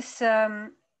in this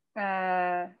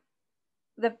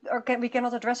we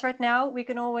cannot address right now, we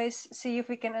can always see if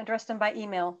we can address them by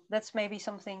email. That's maybe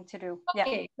something to do.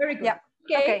 Okay, very good. Yeah.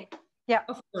 Okay. Yeah.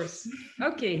 Of course.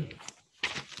 Okay.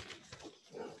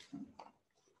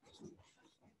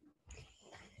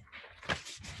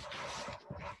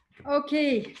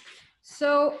 Okay.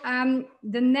 So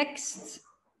the next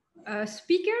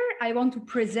speaker I want to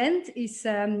present is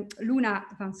Luna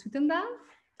van Soetendaal.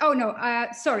 Oh no,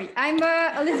 sorry, I'm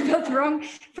a little bit wrong.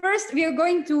 First, we are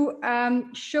going to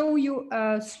show you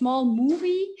a small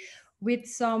movie with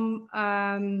some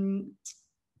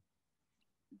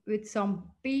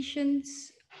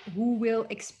patients who will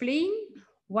explain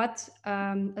what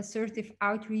assertive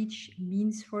outreach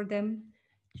means for them.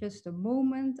 Just a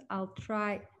moment, I'll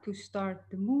try to start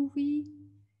the movie.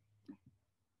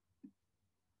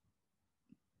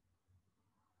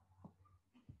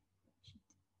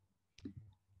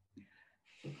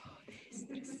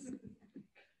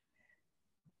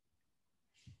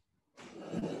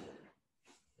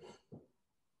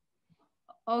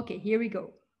 Okay, here we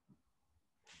go.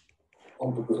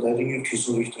 Onder begeleiding heeft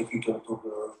gezorgd dat ik dat toch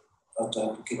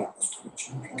uiteindelijk in afstand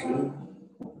heb gekregen.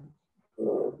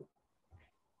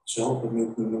 Ze helpen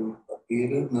met mijn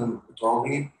papieren, mijn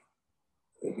betalingen.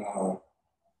 En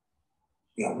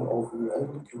maar over u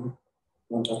eigenlijk.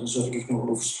 Want dan zorg ik nog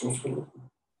over slot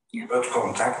gelopen. Het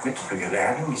contact met de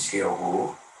begeleiding is heel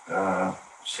hoog.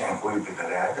 Zijn goede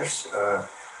begeleiders.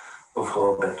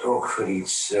 Bijvoorbeeld ook voor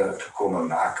iets te komen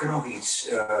maken of iets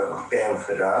bij een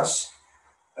verhuis.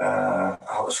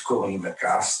 Alles komen in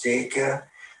elkaar steken,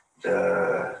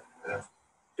 de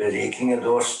berekeningen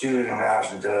doorsturen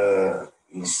naar de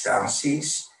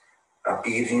instanties,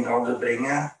 papier in orde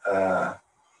brengen,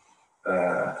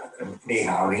 mee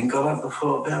gaan winkelen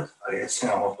bijvoorbeeld. Het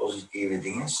zijn allemaal positieve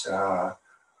dingen.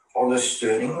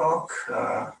 Ondersteuning ook.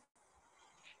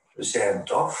 We zijn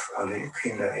tof. Ik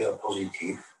vind dat heel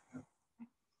positief.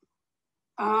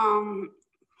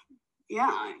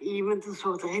 Je bent een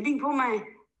soort redding voor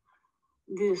mij.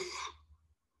 Dus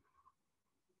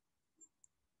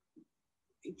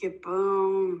ik heb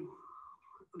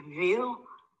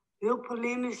veel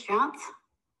problemen gehad.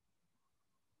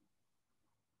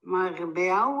 Maar bij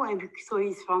jou heb ik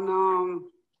zoiets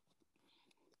van,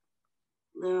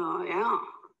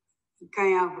 ik kan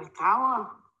jou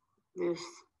vertrouwen.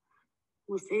 Dus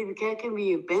moest even kijken wie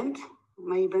je bent.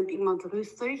 Maar je bent iemand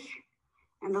rustig.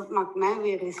 En dat maakt mij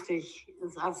weer rustig.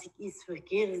 Dus als ik iets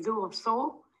verkeerds doe of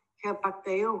zo, jij pakt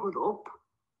dat heel goed op.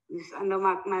 Dus, en dat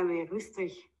maakt mij weer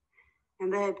rustig. En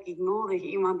dat heb ik nodig.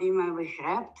 Iemand die mij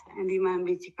begrijpt en die mij een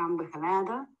beetje kan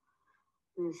begeleiden.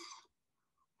 Dus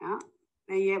ja.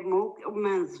 En je hebt me ook op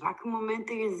mijn zwakke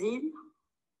momenten gezien.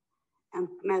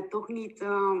 En mij toch niet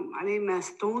alleen mij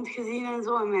stoned gezien en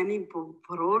zo. En mij niet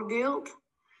veroordeeld.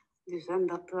 Dus en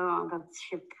dat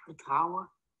schept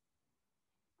vertrouwen.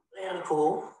 Heel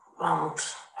goed.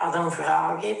 Want als je een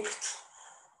vraag hebt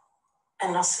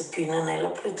en als ze kunnen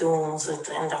helpen, doen ze het.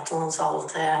 En dat doen ze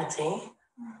altijd. Hè.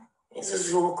 Ze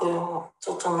zoeken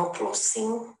tot een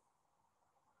oplossing.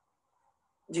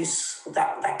 Dus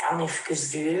dat kan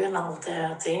even duren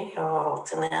altijd. Hè.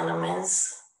 De ene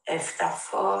mens heeft dat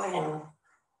voor en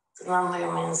de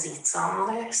andere mens iets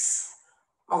anders.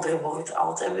 Maar er wordt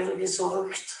altijd wel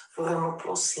gezorgd voor een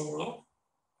oplossing. Hè.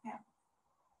 Ja.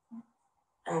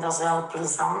 En dat is wel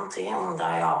plezant, hè, omdat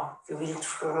je wilt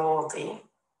vergroten. Hè.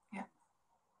 Ja.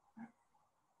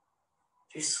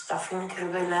 Dus dat vind ik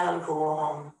er wel heel goed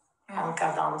aan. Aan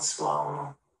cadans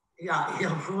wonen. Ja,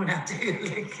 heel goed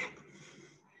natuurlijk.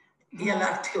 Heel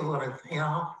hard geworden,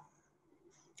 ja.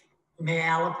 Mij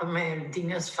helpen met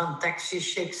dingen van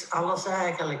taxichecks, alles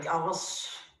eigenlijk. Alles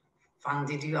van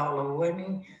de ideale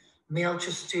woning.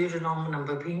 Mailtjes sturen om een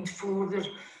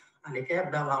bewindvoerder. En ik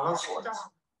heb dat alles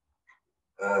gedaan.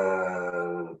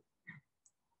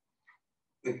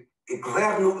 Ik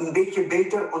werd nog een beetje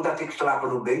beter, omdat ik slaap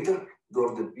nog beter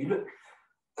door de pillen.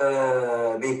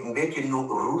 Ben ik een beetje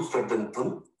nog roester dan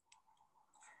toen.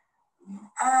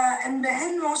 In het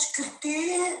begin was ik er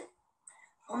tegen,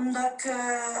 omdat ik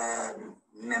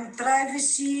mijn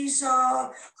privacy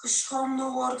zou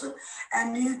geschonden worden.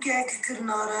 En nu kijk ik er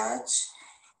naar uit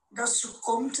dat ze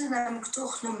komt en dan heb ik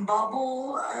toch een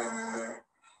babbel.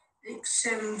 Ik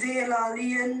ben veel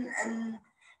alleen en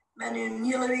ben nu een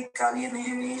hele week alleen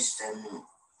geweest. En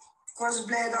ik was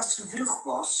blij dat ze vroeg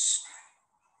was.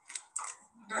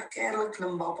 Dat ik eigenlijk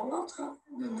een babbel had,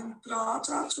 een praat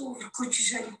had over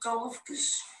koetjes en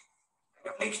kalfjes.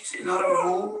 Het ligt enorm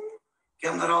goed. Ik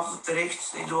kan er altijd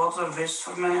terecht. Die doet er best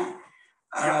voor mij.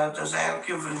 Het is eigenlijk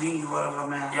een verdiening geworden van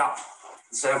mij. Ja,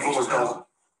 zij volgt al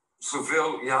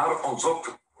zoveel jaren ons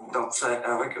op dat zij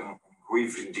eigenlijk een goede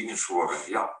vriendin is geworden.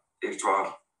 Ja, echt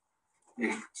waar.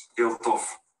 Echt heel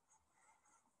tof.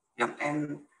 Ja.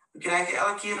 En we krijgen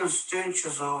elke keer een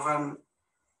steuntje zo van...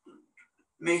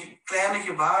 Met kleine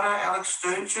gebaren, elk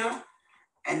steuntje.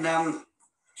 En dan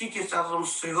kikken ze dat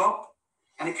ons terug op.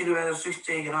 En dan kunnen wij er terug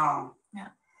tegenaan.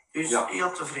 Ja. Dus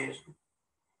heel tevreden.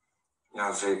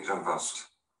 Ja, zeker en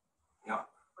vast. Ja.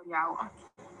 Voor jou.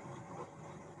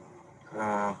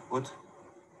 Goed.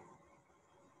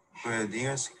 Goeie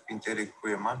dingen. Ik vind Erik een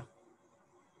goede man.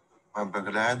 Mijn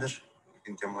begeleider, ik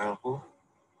vind hem heel goed.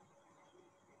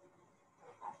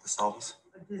 Dat is alles.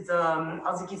 Dus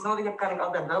als ik iets nodig heb, kan ik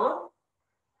altijd bellen.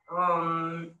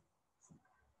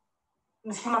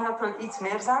 Misschien mag dat wel iets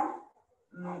meer zijn,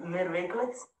 meer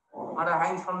wekelijks. Maar dat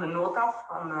hangt van de nood af,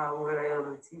 van hoe we dat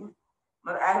willen zien.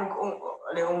 Maar eigenlijk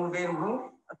ongeveer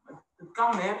hoe. Het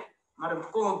kan meer, maar het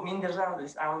kon ook minder zijn,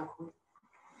 dus eigenlijk goed.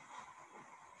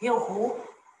 Heel goed.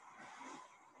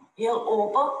 Heel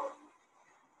open.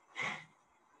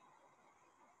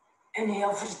 En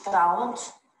heel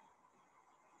vertrouwend.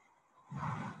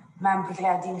 Mijn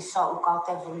begeleiding staat ook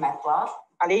altijd voor mij klaar.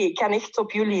 Allee, ik kan echt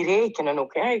op jullie rekenen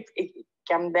ook. Hè. Ik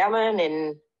kan bellen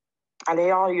en... Allee,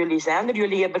 ja, jullie zijn er.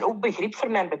 Jullie hebben ook begrip voor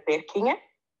mijn beperkingen.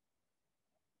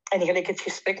 En gelijk het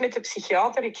gesprek met de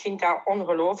psychiater, ik vind dat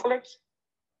ongelooflijk.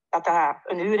 Dat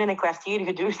een uur en een kwartier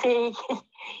geduurd heeft.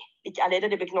 Dat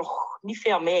heb ik nog niet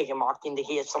veel meegemaakt in de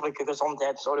geestelijke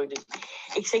gezondheidszorg. Dus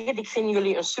ik zeg het, ik vind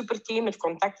jullie een superteam. Het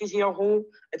contact is heel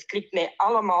goed. Het klikt mij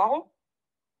allemaal.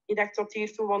 Die dat ik tot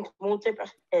hiertoe ontmoet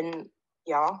heb. En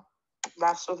ja,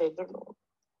 daar zo verder nog.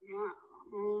 Ja.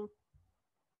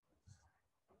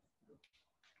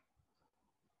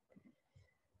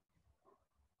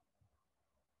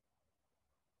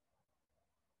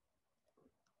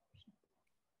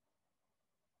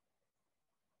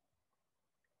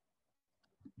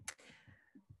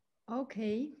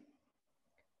 Okay.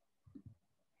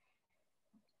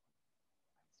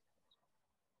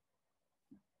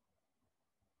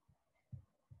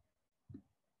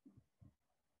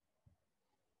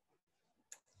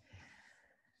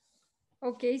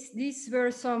 Okay, these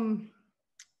were some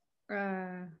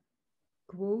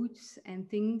quotes and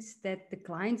things that the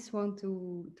clients want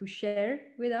to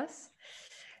share with us.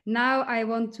 Now I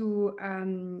want to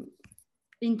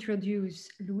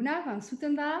introduce Luna van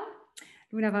Soetendaal.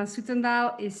 Luna van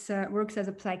Soetendaal works as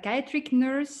a psychiatric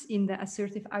nurse in the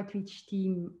Assertive outreach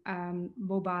team,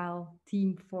 mobile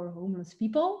team for homeless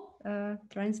people,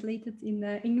 translated in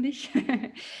English.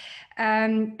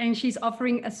 And she's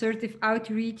offering assertive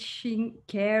outreaching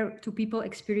care to people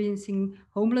experiencing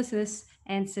homelessness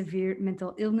and severe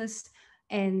mental illness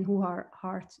and who are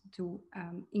hard to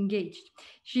engage.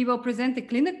 She will present the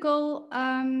clinical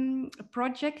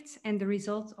project and the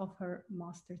results of her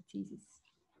master thesis.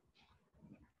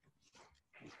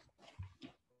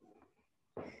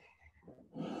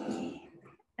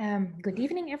 Good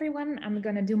evening, everyone. I'm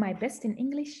going to do my best in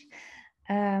English.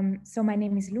 So my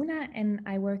name is Luna and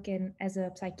I work as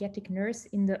a psychiatric nurse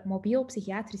in the mobiel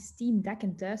psychiatrisch team dak-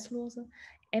 en thuislozen.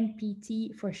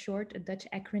 MPT for short, a Dutch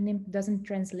acronym, doesn't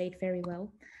translate very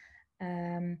well.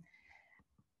 I'm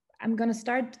going to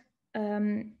start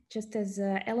just as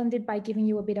Ellen did by giving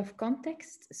you a bit of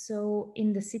context. So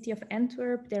in the city of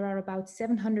Antwerp, there are about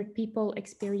 700 people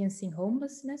experiencing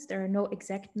homelessness. There are no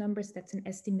exact numbers, that's an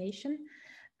estimation.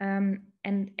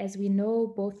 And as we know,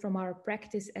 both from our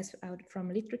practice as out from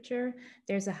literature,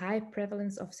 there's a high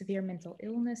prevalence of severe mental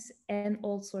illness and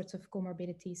all sorts of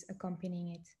comorbidities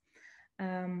accompanying it.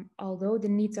 Although the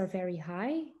needs are very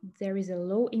high, there is a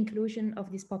low inclusion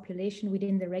of this population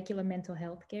within the regular mental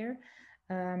health care.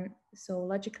 So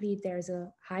logically, there's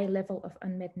a high level of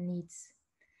unmet needs.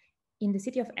 In the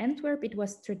city of Antwerp, it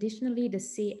was traditionally the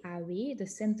CAW, the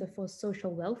Center for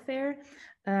Social Welfare,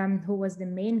 who was the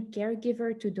main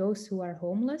caregiver to those who are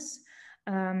homeless.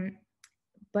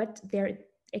 But their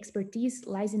expertise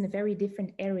lies in a very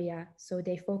different area. So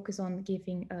they focus on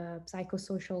giving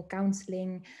psychosocial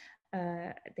counseling,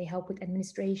 they help with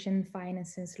administration,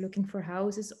 finances, looking for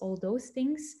houses, all those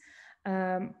things.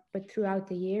 But throughout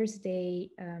the years, they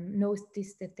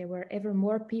noticed that there were ever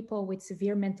more people with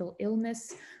severe mental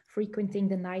illness frequenting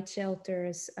the night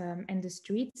shelters and the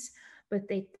streets, but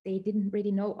they didn't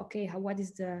really know, okay,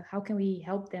 how can we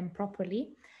help them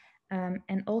properly?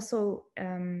 And also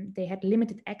they had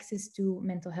limited access to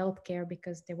mental health care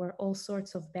because there were all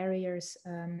sorts of barriers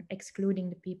excluding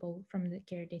the people from the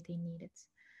care that they needed.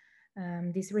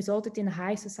 This resulted in a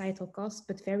high societal cost,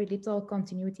 but very little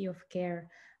continuity of care.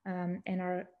 And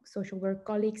our social work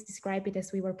colleagues describe it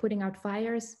as we were putting out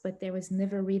fires, but there was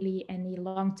never really any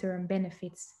long-term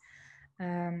benefits.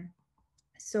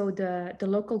 So the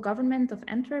local government of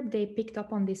Antwerp, they picked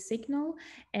up on this signal,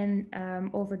 and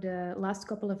over the last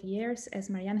couple of years, as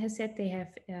Marianne has said, they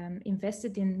have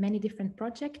invested in many different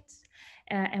projects,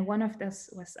 and one of those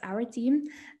was our team.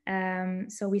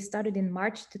 So we started in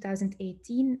March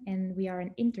 2018, and we are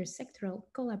an intersectoral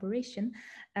collaboration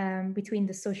between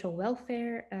the social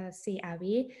welfare,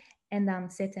 CAW, and then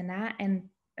ZNA and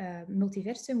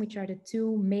Multiversum, which are the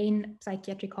two main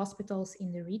psychiatric hospitals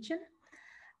in the region.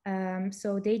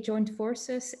 So they joined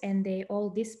forces and they all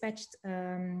dispatched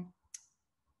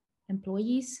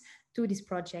employees to this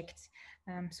project.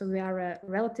 So we are a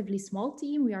relatively small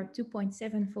team. We are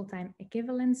 2.7 full-time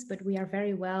equivalents, but we are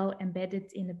very well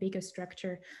embedded in a bigger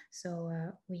structure. So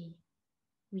we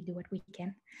do what we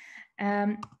can.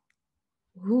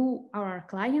 Who are our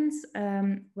clients?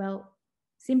 Well,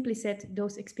 simply said,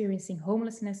 those experiencing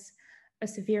homelessness, a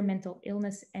severe mental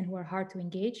illness, and who are hard to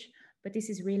engage. But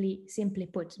this is really simply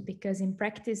put, because in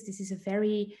practice, this is a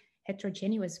very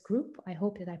heterogeneous group. I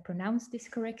hope that I pronounced this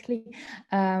correctly.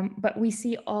 But we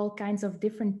see all kinds of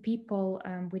different people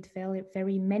with very,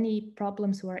 very many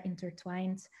problems who are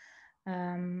intertwined.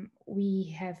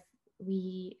 We have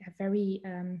very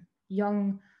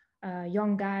young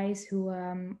guys who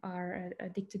are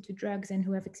addicted to drugs and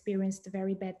who have experienced a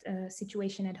very bad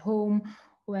situation at home,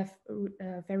 who have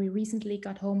very recently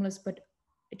got homeless, but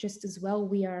just as well,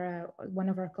 we are one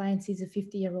of our clients is a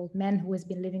 50-year-old man who has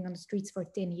been living on the streets for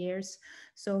 10 years.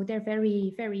 So they're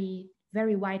very, very,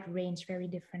 very wide range, very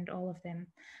different, all of them.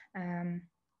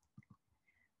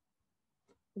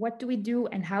 What do we do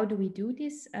and how do we do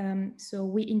this? So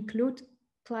we include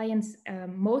clients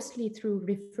mostly through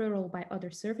referral by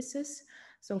other services.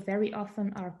 So very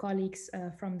often our colleagues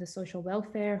from the social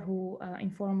welfare who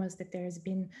inform us that there has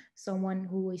been someone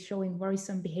who is showing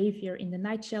worrisome behavior in the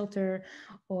night shelter,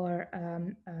 or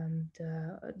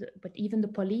but even the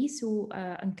police who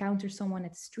encounter someone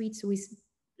at the streets who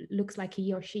looks like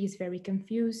he or she is very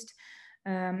confused.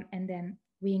 And then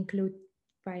we include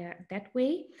via that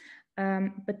way.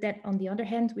 But that on the other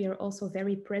hand, we are also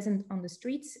very present on the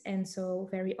streets. And so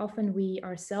very often we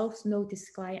ourselves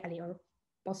notice or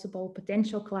possible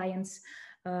potential clients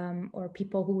or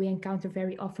people who we encounter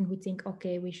very often who think,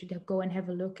 okay, we should go and have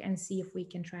a look and see if we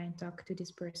can try and talk to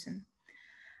this person.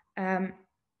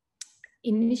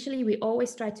 Initially, we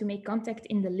always try to make contact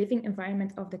in the living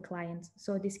environment of the client.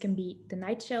 So this can be the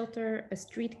night shelter, a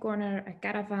street corner, a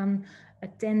caravan, a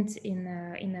tent in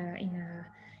a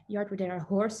yard where there are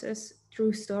horses.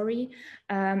 True story.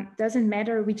 Doesn't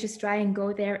matter. We just try and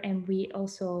go there, and we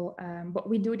also, but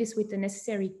we do this with the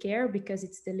necessary care because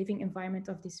it's the living environment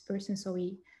of this person. So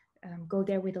we go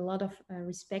there with a lot of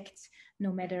respect,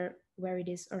 no matter where it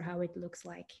is or how it looks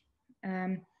like.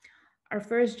 Our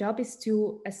first job is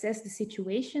to assess the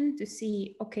situation to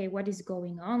see, okay, what is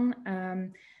going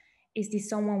on? Is this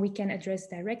someone we can address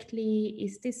directly?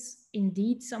 Is this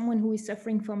indeed someone who is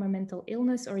suffering from a mental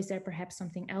illness, or is there perhaps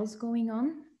something else going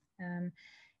on?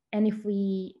 And if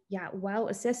we, while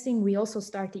assessing, we also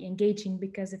start the engaging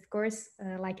because, of course,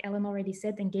 like Ellen already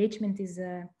said, engagement is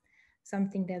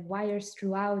something that wires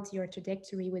throughout your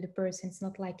trajectory with a person. It's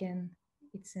not like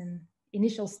it's an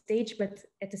initial stage, but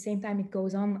at the same time, it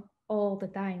goes on all the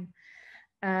time.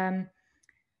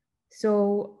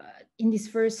 So in this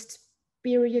first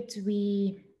period,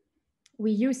 we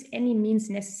use any means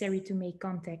necessary to make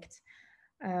contact.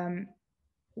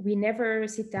 We never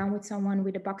sit down with someone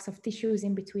with a box of tissues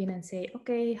in between and say,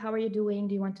 okay, how are you doing?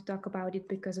 Do you want to talk about it?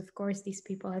 Because of course, these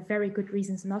people have very good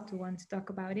reasons not to want to talk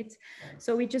about it.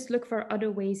 So we just look for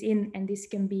other ways in, and this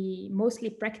can be mostly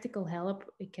practical help.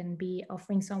 It can be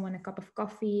offering someone a cup of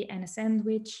coffee and a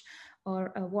sandwich,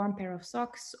 or a warm pair of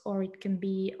socks, or it can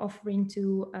be offering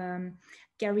to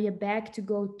carry a bag to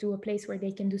go to a place where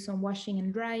they can do some washing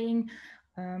and drying,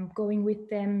 going with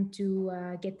them to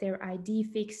get their ID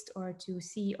fixed, or to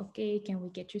see, okay, can we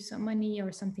get you some money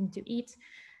or something to eat?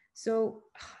 So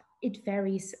it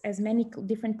varies. As many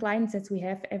different clients as we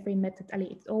have, every method,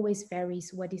 it always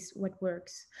varies what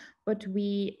works. But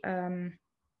we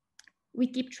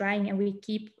keep trying and we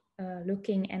keep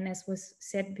looking, and as was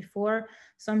said before,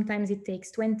 sometimes it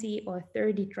takes 20 or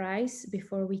 30 tries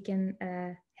before we can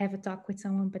have a talk with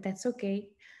someone, but that's okay.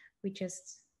 We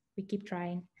keep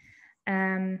trying.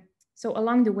 So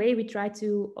along the way, we try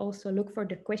to also look for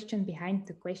the question behind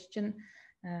the question,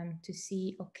 to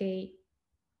see, okay,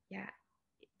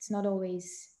 it's not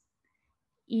always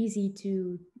easy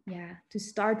to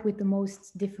start with the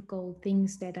most difficult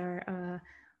things that are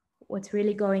what's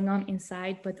really going on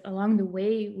inside, but along the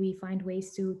way we find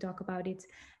ways to talk about it.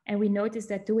 And we notice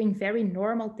that doing very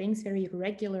normal things, very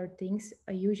regular things,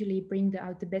 usually bring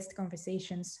out the best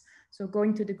conversations. So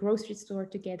going to the grocery store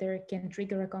together can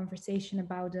trigger a conversation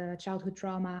about childhood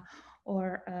trauma,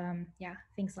 or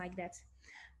things like that.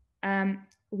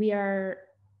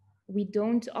 We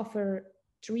don't offer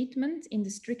treatment in the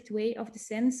strict way of the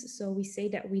sense. So we say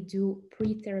that we do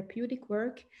pre-therapeutic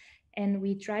work, and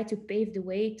we try to pave the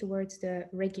way towards the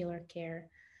regular care.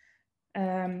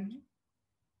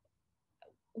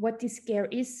 What this care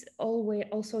is always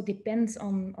also depends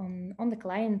on the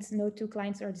client. No two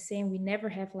clients are the same. We never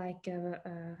have like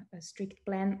a strict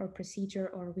plan or procedure,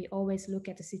 or we always look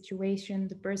at the situation,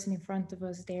 the person in front of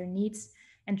us, their needs,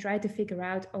 and try to figure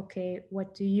out, okay,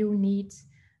 what do you need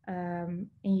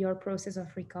in your process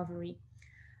of recovery?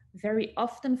 Very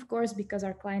often, of course, because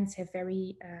our clients have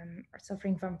are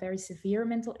suffering from very severe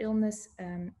mental illness,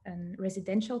 and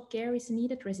residential care is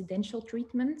needed, residential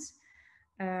treatments.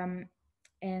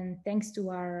 And thanks to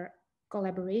our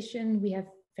collaboration, we have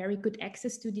very good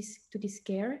access to this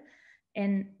care.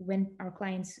 And when our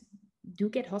clients do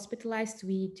get hospitalized,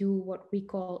 we do what we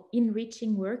call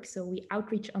in-reaching work. So we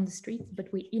outreach on the street,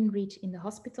 but we in-reach in the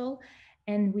hospital,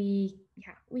 and we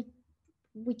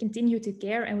continue to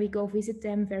care, and we go visit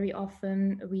them very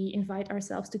often. We invite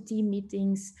ourselves to team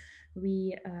meetings.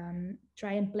 We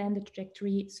try and plan the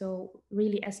trajectory. So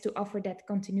really as to offer that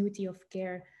continuity of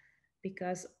care,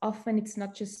 because often it's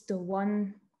not just the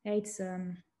one, it's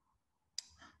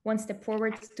one step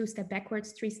forward, 2 steps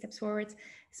backwards, 3 steps forward.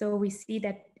 So we see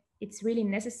that it's really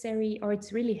necessary, or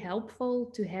it's really helpful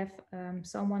to have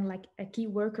someone like a key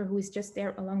worker who is just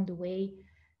there along the way,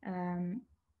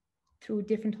 through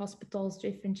different hospitals,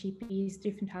 different GPs,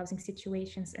 different housing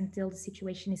situations, until the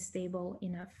situation is stable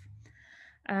enough.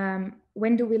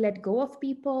 When do we let go of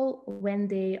people? When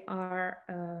they are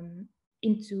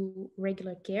into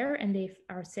regular care and they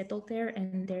are settled there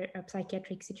and their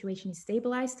psychiatric situation is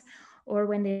stabilized, or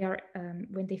when they are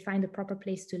when they find a proper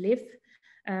place to live.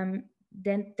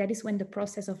 Then that is when the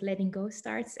process of letting go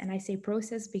starts. And I say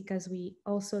process because we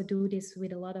also do this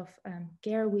with a lot of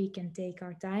care. We can take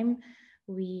our time.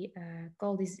 We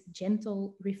call this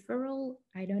gentle referral.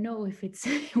 I don't know if it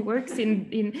works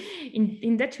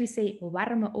in Dutch. We say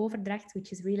warme overdracht,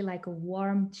 which is really like a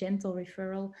warm, gentle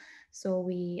referral. So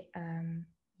we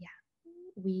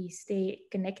we stay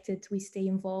connected, we stay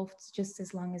involved just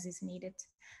as long as is needed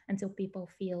until people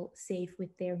feel safe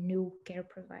with their new care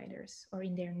providers or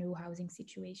in their new housing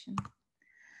situation.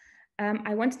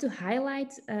 I wanted to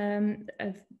highlight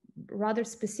a rather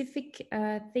specific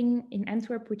thing in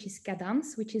Antwerp, which is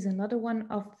Cadans, which is another one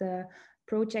of the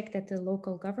project that the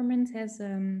local government has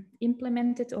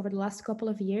implemented over the last couple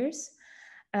of years,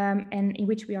 and in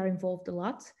which we are involved a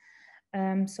lot.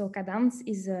 So Cadans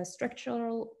is a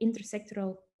structural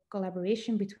intersectoral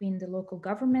collaboration between the local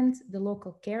government, the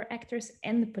local care actors,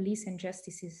 and the police and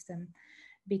justice system.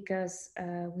 Because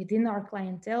within our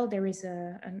clientele, there is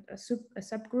a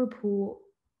subgroup who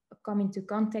come into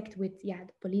contact with the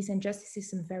police and justice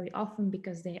system very often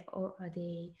because they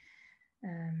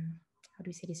how do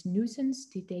we say this, nuisance?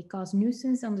 Did they cause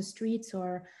nuisance on the streets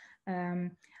or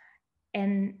and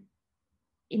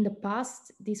in the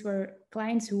past, these were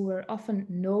clients who were often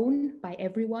known by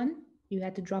everyone. You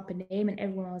had to drop a name and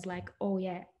everyone was like, oh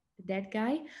yeah, that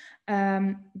guy.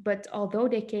 But although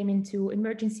they came into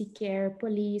emergency care,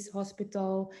 police,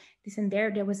 hospital, this and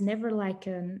there was never like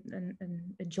a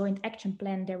joint action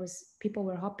plan. People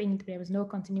were hopping, there was no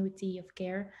continuity of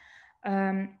care.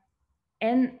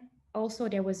 And also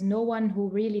there was no one who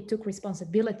really took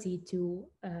responsibility to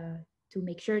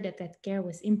make sure that that care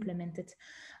was implemented.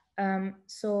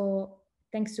 So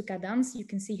thanks to Cadans, you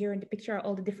can see here in the picture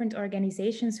all the different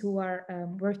organizations who are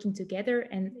working together,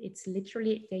 and it's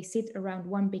literally, they sit around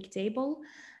one big table.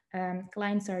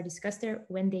 Clients are discussed there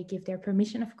when they give their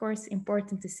permission, of course.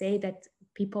 Important to say that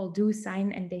people do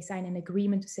sign, and they sign an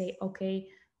agreement to say, okay,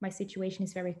 my situation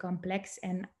is very complex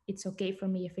and it's okay for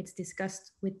me if it's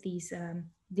discussed with these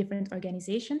different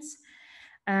organizations.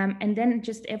 And then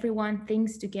just everyone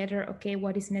thinks together, okay,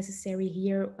 what is necessary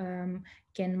here?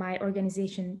 Can my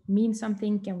organization mean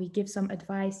something? Can we give some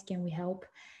advice? Can we help?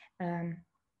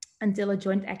 Until a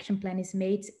joint action plan is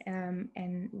made,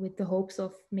 and with the hopes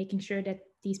of making sure that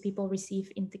these people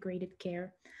receive integrated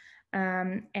care.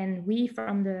 And we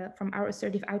from our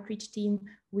assertive outreach team,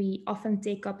 we often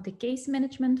take up the case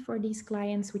management for these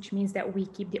clients, which means that we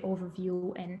keep the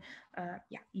overview and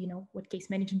you know what case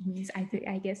management means,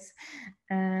 I guess.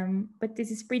 But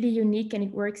this is pretty unique and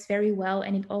it works very well,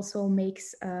 and it also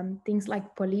makes things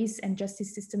like police and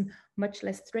justice system much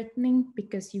less threatening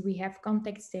because we have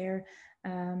contacts there,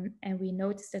 and we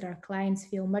notice that our clients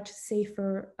feel much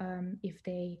safer if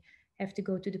they have to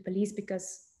go to the police,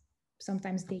 because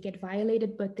sometimes they get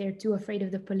violated, but they're too afraid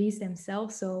of the police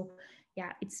themselves. So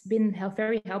yeah, it's been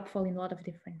very helpful in a lot of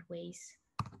different ways.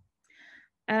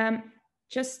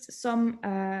 Just some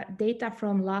data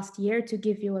from last year to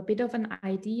give you a bit of an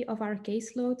idea of our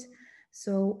caseload.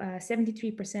 So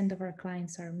 73% of our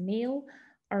clients are male.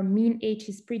 Our mean age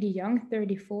is pretty young,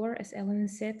 34, as Ellen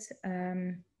said.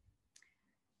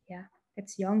 Yeah,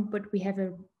 that's young, but we have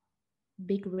a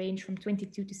big range from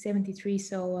 22 to 73,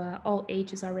 so all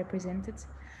ages are represented.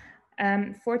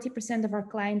 40% of our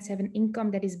clients have an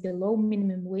income that is below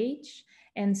minimum wage,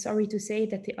 and sorry to say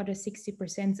that the other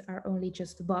 60% are only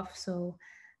just above, so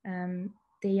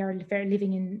they are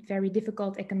living in very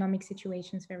difficult economic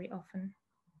situations very often.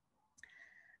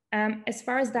 As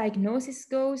far as diagnosis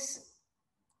goes,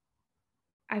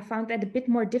 I found that a bit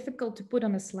more difficult to put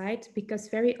on a slide, because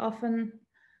very often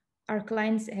our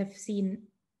clients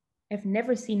have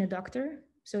never seen a doctor,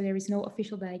 so there is no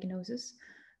official diagnosis.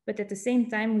 But at the same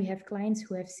time, we have clients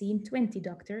who have seen 20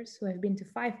 doctors, who have been to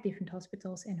 5 different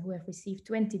hospitals, and who have received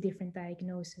 20 different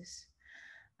diagnoses.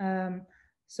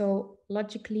 So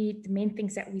logically, the main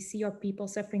things that we see are people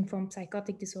suffering from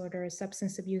psychotic disorder,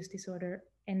 substance abuse disorder,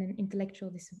 and an intellectual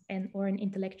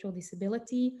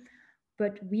disability.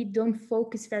 But we don't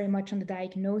focus very much on the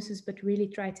diagnosis, but really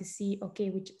try to see, okay,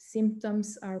 which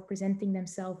symptoms are presenting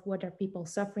themselves, what are people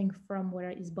suffering from,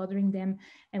 what is bothering them,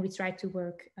 and we try to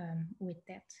work with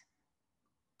that.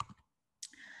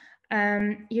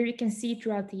 Here you can see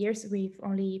throughout the years, we've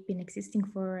only been existing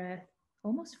for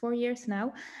almost 4 years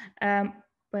now,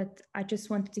 but I just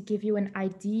wanted to give you an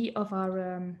idea of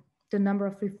our the number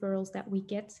of referrals that we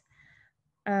get.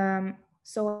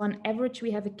 So on average,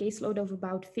 we have a caseload of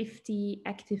about 50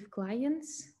 active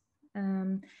clients.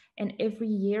 And every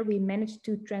year we manage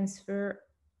to transfer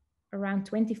around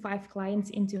 25 clients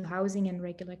into housing and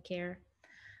regular care.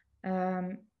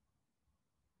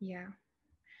 Yeah,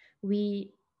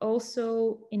 we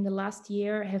also in the last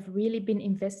year have really been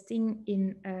investing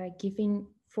in giving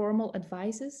formal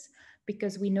advices,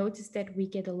 because we noticed that we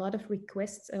get a lot of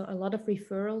requests, a lot of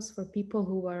referrals for people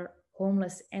who are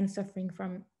homeless and suffering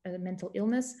from mental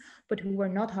illness, but who were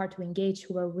not hard to engage,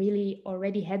 who were really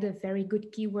already had a very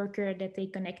good key worker that they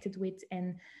connected with,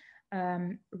 and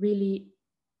really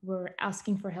were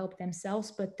asking for help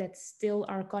themselves, but that still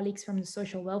our colleagues from the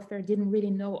social welfare didn't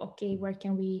really know, okay, where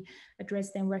can we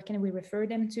address them, where can we refer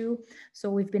them to?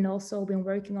 So we've been also been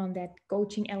working on that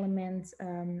coaching element,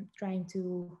 trying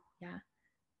to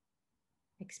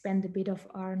expand a bit of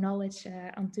our knowledge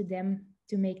onto them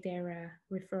to make their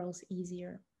referrals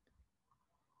easier.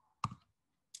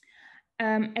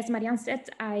 As Marianne said,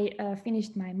 I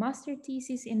finished my master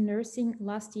thesis in nursing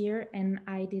last year, and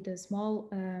I did a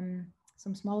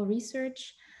some small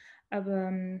research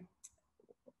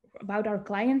about our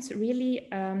clients. Really,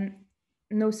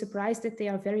 no surprise that they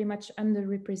are very much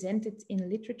underrepresented in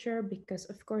literature, because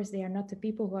of course they are not the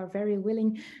people who are very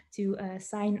willing to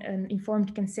sign an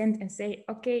informed consent and say,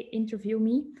 okay, interview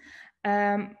me.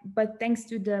 But thanks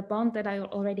to the bond that I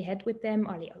already had with them,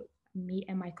 me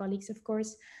and my colleagues, of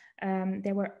course,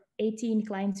 there were 18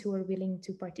 clients who were willing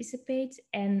to participate.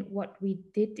 And what we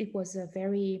did, it was a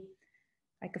very,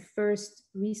 like a first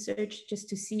research just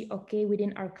to see, okay,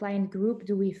 within our client group,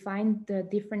 do we find the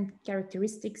different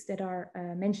characteristics that are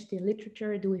mentioned in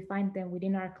literature? Do we find them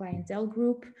within our clientele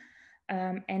group?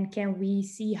 And can we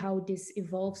see how this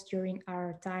evolves during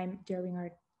our time, during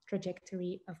our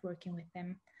trajectory of working with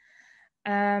them?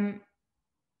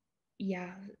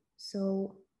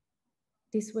 So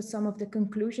this was some of the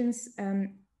conclusions.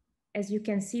 As you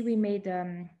can see, we made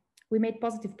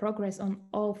positive progress on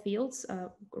all fields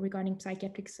regarding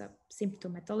psychiatric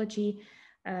symptomatology,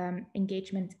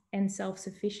 engagement, and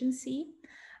self-sufficiency.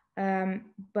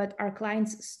 But our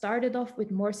clients started off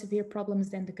with more severe problems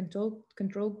than the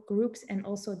control groups, and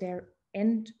also their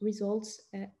end results,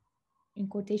 in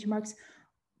quotation marks,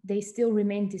 they still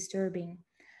remain disturbing.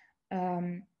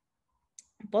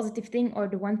 Positive thing, or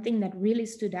the one thing that really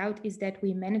stood out, is that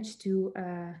we managed to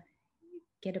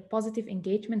get a positive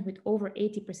engagement with over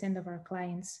 80% of our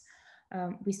clients.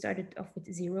 We started off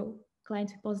with 0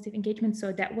 clients with positive engagement.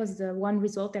 So that was the one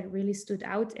result that really stood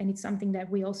out. And it's something that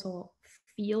we also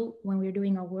feel when we're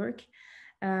doing our work.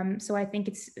 So I think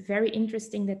it's very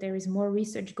interesting that there is more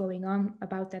research going on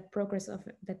about that process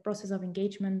of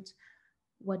engagement.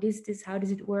 What is this? How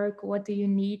does it work? What do you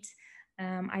need?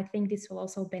 I think this will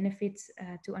also benefit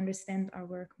to understand our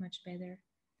work much better.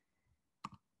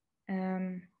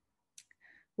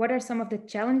 What are some of the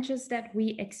challenges that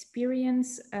we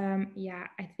experience?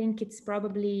 I think it's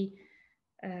probably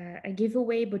a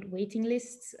giveaway, but waiting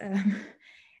lists.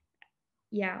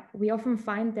 We often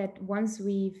find that once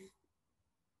we've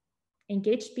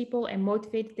engaged people and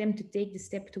motivated them to take the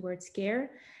step towards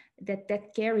care,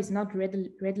 that care is not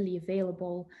readily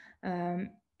available,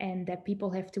 and that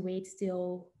people have to wait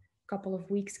still a couple of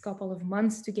weeks, couple of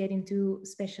months to get into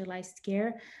specialized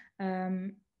care,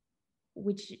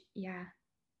 which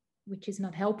is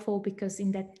not helpful, because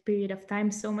in that period of time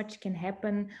so much can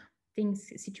happen.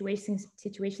 Situations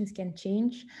can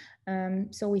change.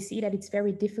 So we see that it's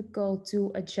very difficult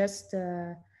to adjust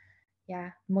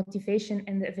motivation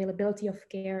and the availability of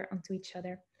care onto each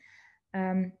other.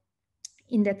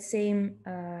 In that same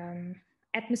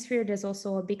atmosphere, there's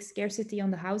also a big scarcity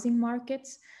on the housing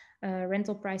markets.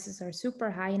 Rental prices are super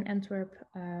high in Antwerp.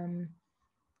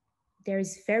 There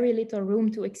is very little room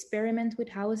to experiment with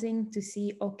housing, to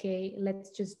see, okay,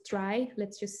 let's just try,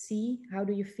 let's just see, how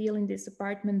do you feel in this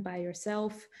apartment by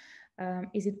yourself?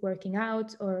 Is it working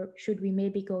out, or should we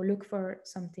maybe go look for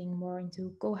something more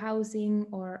into co-housing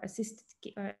or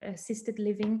assisted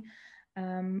living?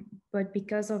 But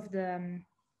because of the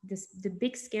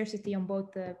big scarcity on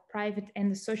both the private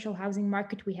and the social housing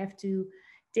market, we have to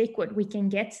take what we can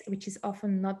get, which is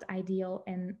often not ideal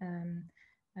and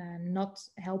not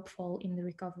helpful in the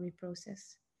recovery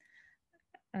process.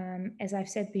 As I've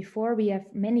said before, we have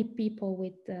many people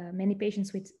with many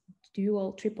patients with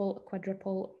dual, triple,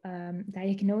 quadruple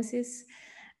diagnosis,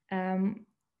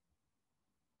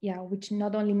 which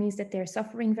not only means that they're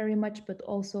suffering very much, but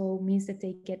also means that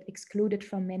they get excluded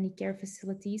from many care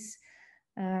facilities.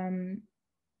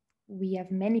 We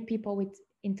have many people with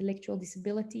intellectual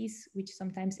disabilities, which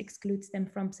sometimes excludes them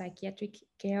from psychiatric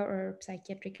care or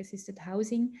psychiatric assisted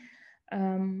housing.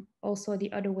 Also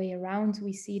the other way around,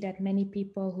 we see that many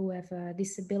people who have a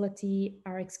disability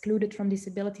are excluded from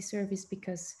disability service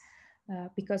because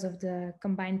of the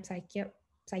combined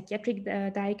psychiatric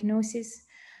diagnosis.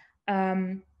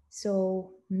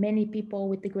 So many people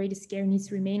with the greatest care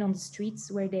needs remain on the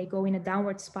streets, where they go in a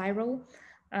downward spiral.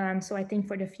 So I think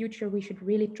for the future, we should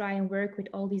really try and work with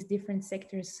all these different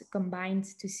sectors combined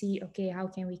to see, okay, how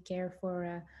can we care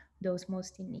for those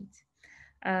most in need?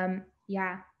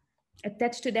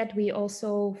 Attached to that, we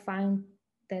also find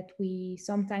that we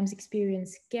sometimes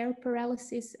experience care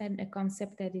paralysis, and a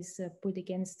concept that is put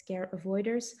against care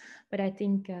avoiders. But I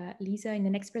think Lisa in the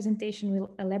next presentation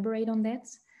will elaborate on that.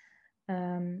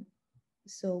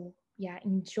 So yeah,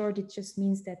 in short, it just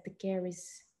means that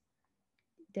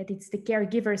it's the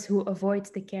caregivers who avoid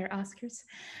the care askers.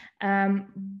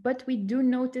 But we do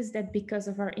notice that because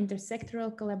of our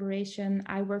intersectoral collaboration,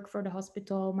 I work for the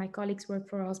hospital, my colleagues work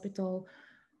for a hospital,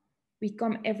 we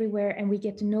come everywhere and we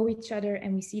get to know each other,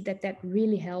 and we see that that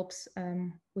really helps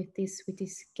with this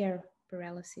care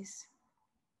paralysis.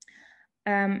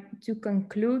 To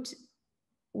conclude,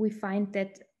 we find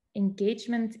that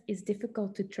engagement is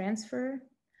difficult to transfer,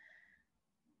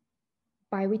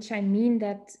 by which I mean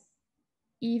that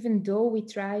even though we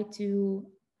try to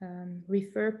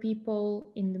refer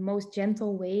people in the most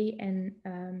gentle way, and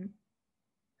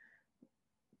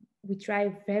we try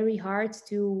very hard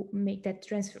to make that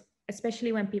transfer,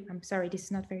 especially when people, I'm sorry, this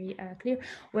is not very clear.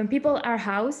 When people are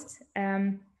housed,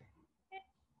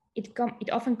 it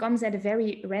often comes at a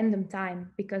very random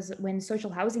time, because when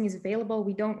social housing is available,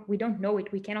 we don't know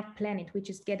it, we cannot plan it. We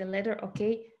just get a letter,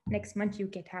 okay, next month you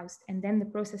get housed, and then the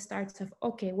process starts of,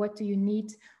 okay, what do you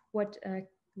need? What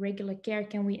regular care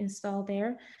can we install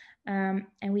there? And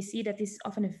we see that this is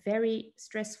often a very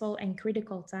stressful and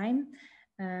critical time,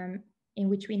 in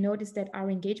which we notice that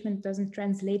our engagement doesn't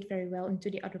translate very well into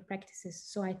the other practices.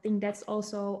 So I think that's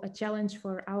also a challenge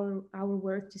for our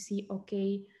work to see,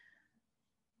 okay,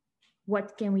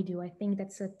 what can we do? I think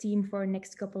that's a theme for the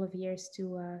next couple of years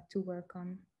to work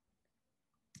on.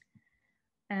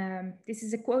 This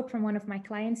is a quote from one of my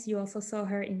clients. You also saw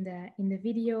her in the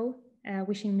video,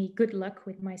 wishing me good luck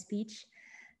with my speech.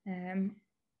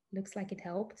 Looks like it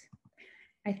helped.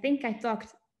 I think I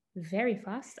talked very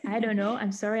fast. I don't know.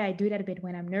 I'm sorry. I do that a bit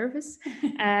when I'm nervous.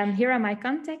 Here are my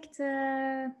contact,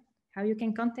 how you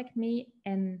can contact me.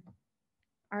 And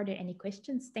are there any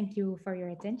questions? Thank you for your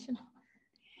attention.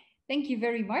 Thank you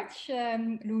very much,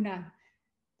 Luna.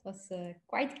 It was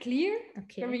quite clear,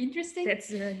 okay. Very interesting.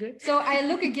 That's good. So I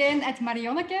look again at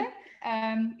Marionneke,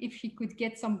 if she could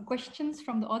get some questions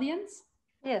from the audience.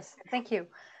 Yes, thank you.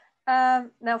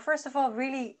 Now, first of all,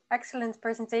 really excellent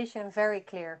presentation, very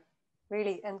clear,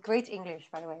 really, and great English,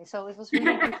 by the way. So it was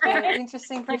really good,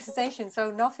 interesting presentation,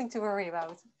 so nothing to worry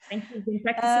about. Thank you. Been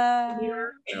practicing.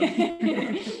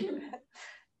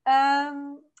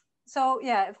 So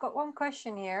yeah, I've got one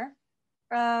question here.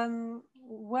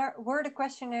 Were the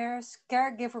questionnaires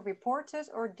caregiver reported,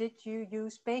 or did you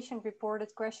use patient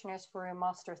reported questionnaires for your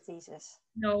master thesis?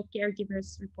 No,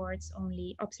 caregivers reports,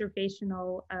 only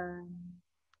observational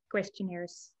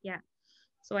questionnaires. Yeah,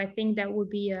 so I think that would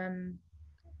be a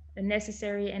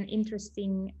necessary and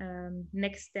interesting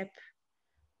next step,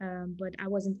 but I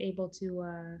wasn't able to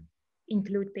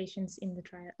include patients in the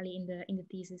trial, in the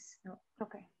thesis. No.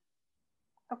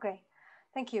 Okay,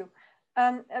 thank you.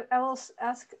 I will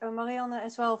ask Marianne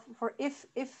as well for if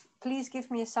please give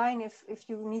me a sign if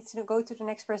you need to go to the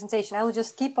next presentation. I will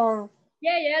just keep on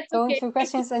going through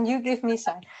questions and you give me a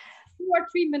sign. 2 or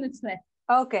 3 minutes left.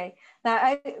 Okay. Now,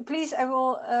 I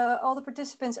will all the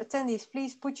participants, attendees,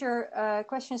 please put your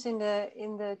questions in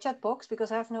the chat box,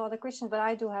 because I have no other questions, but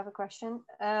I do have a question.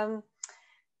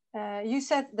 You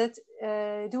said that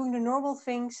doing the normal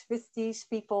things with these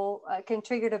people can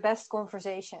trigger the best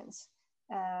conversations.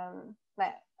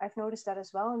 I've noticed that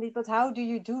as well, indeed. But how do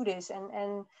you do this,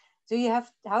 and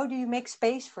how do you make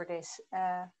space for this?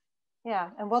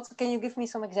 And what can you give me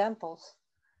some examples?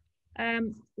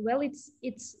 Well,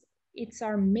 it's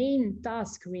our main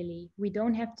task, really. We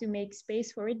don't have to make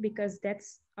space for it, because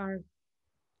that's our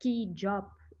key job,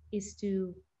 is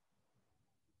to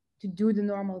do the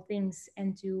normal things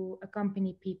and to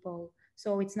accompany people.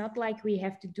 So it's not like we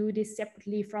have to do this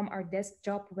separately from our desk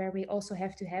job, where we also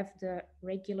have to have the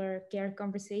regular care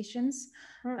conversations.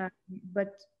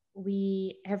 But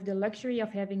we have the luxury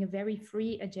of having a very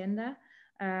free agenda,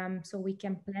 so we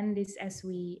can plan this as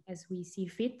we see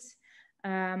fit.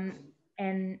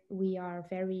 And we are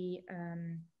very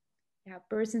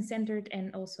person-centered,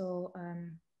 and also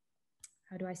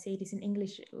how do I say this in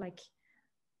English? Like,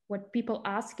 what people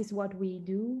ask is what we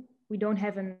do. We don't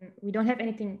have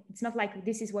anything. It's not like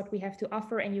this is what we have to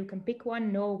offer and you can pick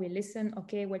one. No, we listen.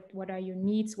 Okay, what are your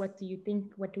needs? What do you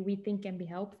think? What do we think can be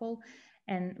helpful?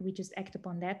 And we just act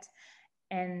upon that.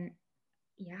 And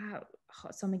yeah,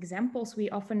 some examples. We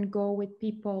often go with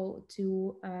people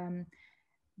to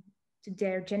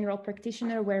their general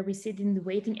practitioner, where we sit in the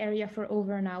waiting area for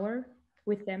over an hour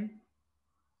with them,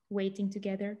 waiting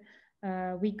together.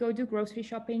 We go do grocery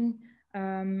shopping.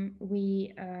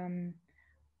 We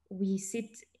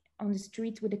sit on the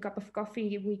street with a cup of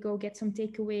coffee. We go get some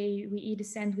takeaway. We eat a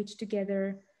sandwich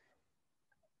together.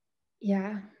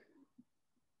 Yeah.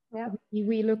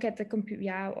 We look at the computer.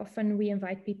 Yeah, often we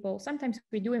invite people. Sometimes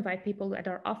we do invite people at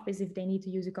our office if they need to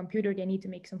use a computer. They need to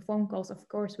make some phone calls. Of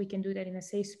course, we can do that in a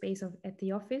safe space at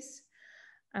the office.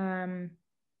 Yeah,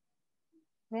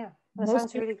 that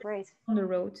sounds really great. On the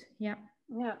road, yeah.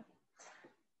 Yeah.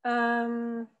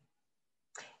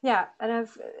 Yeah, and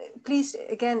I've please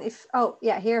again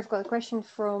here I've got a question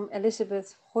from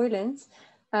Elizabeth Hoyland.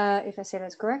 If I say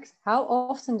that's correct, how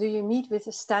often do you meet with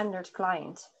a standard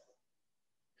client?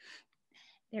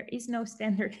 There is no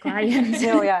standard client.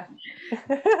 No, yeah.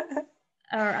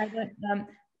 Or I don't.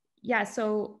 Yeah,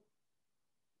 so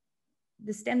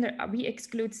the standard, we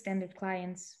exclude standard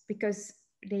clients because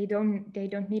they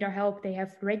don't need our help. They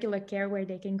have regular care where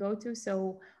they can go to.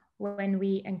 So when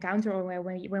we encounter or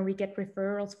when we get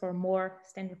referrals for more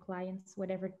standard clients,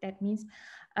 whatever that means,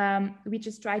 we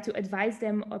just try to advise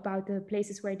them about the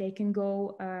places where they can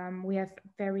go. We have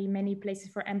very many places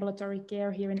for ambulatory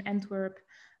care here in Antwerp.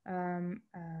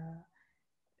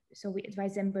 So we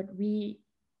advise them, but we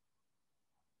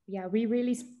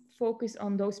really focus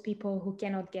on those people who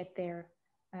cannot get there,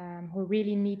 who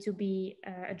really need to be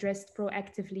addressed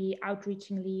proactively,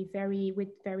 outreachingly, with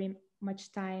very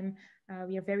much time.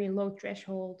 We are very low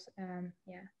threshold.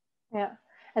 Yeah,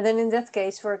 and then in that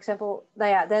case, for example,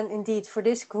 then indeed for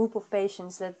this group of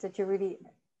patients that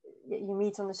you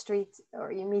meet on the street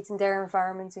or you meet in their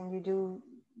environment and you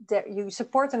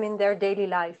support them in their daily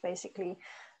life, basically.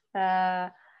 Yeah,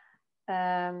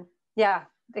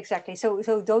 exactly.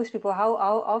 So those people, how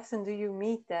often do you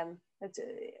meet them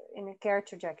in a care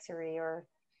trajectory or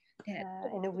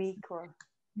in a week? Or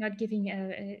not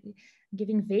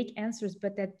giving vague answers,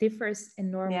 but that differs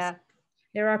enormously. Yeah.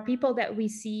 There are people that we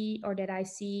see or that I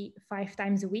see 5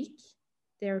 times a week.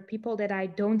 There are people that I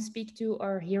don't speak to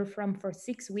or hear from for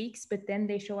 6 weeks, but then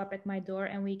they show up at my door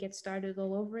and we get started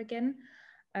all over again.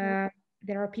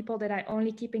 There are people that I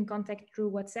only keep in contact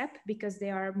through WhatsApp because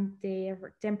they are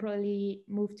temporarily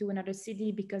moved to another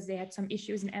city because they had some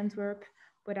issues in Antwerp,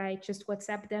 but I just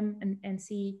WhatsApp them and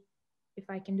see if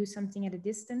I can do something at a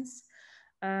distance.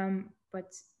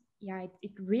 But yeah,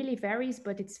 it really varies,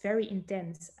 but it's very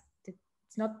intense.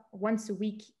 It's not once a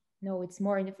week. No, it's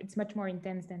much more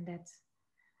intense than that.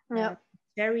 Yeah.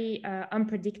 Very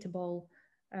unpredictable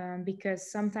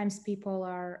because sometimes people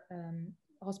are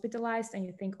hospitalized and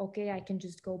you think, okay, I can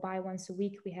just go by once a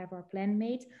week. We have our plan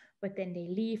made, but then they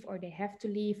leave or they have to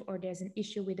leave or there's an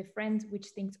issue with a friend which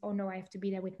thinks, oh no, I have to be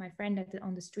there with my friend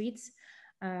on the streets.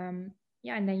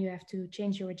 Yeah, and then you have to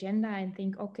change your agenda and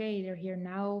think, okay, they're here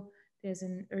now. There's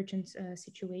an urgent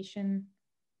situation.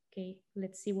 Okay,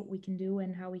 let's see what we can do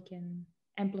and how we can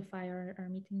amplify our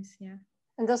meetings. Yeah.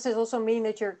 And does this also mean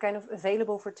that you're kind of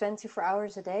available for 24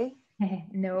 hours a day?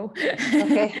 No.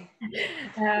 Okay.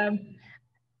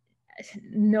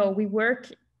 No, we work,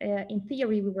 in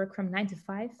theory, we work from 9 to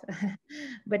 5,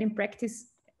 but in practice,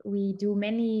 we do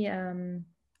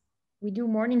we do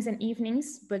mornings and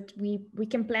evenings, but we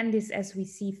can plan this as we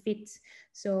see fit.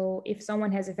 So if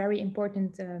someone has a very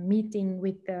important meeting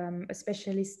with a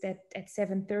specialist at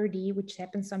 7:30, which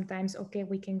happens sometimes, okay,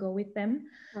 we can go with them.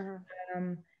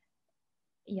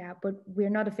 Yeah, but we're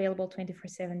not available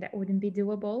 24/7. That wouldn't be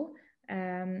doable.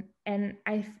 And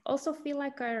I also feel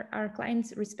like our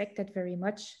clients respect that very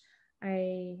much.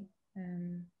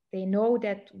 They know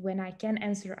that when I can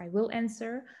answer, I will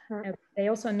answer. They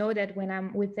also know that when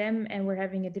I'm with them and we're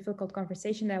having a difficult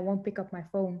conversation, I won't pick up my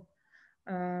phone.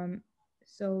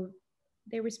 So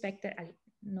they respect that.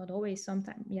 Not always,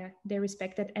 sometimes, yeah, they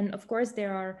respect that. And of course,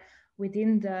 there are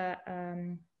within the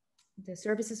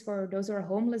services for those who are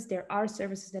homeless, there are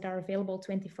services that are available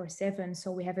 24/7.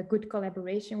 So we have a good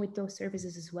collaboration with those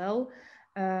services as well.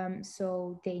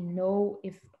 So they know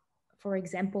if, for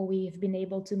example, we have been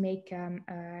able to make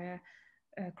a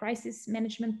crisis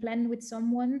management plan with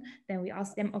someone, then we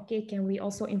ask them, okay, can we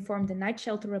also inform the night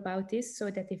shelter about this so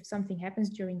that if something happens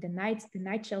during the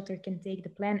night shelter can take the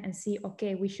plan and see,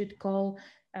 okay, we should call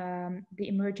the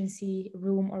emergency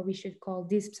room or we should call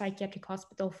this psychiatric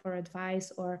hospital for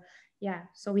advice or, yeah.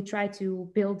 So we try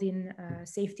to build in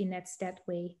safety nets that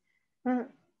way.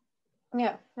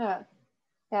 Yeah,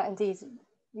 indeed.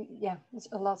 Yeah, it's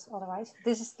a lot otherwise.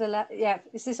 This is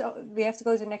we have to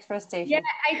go to the next presentation. Yeah,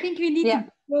 I think we need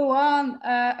to go on.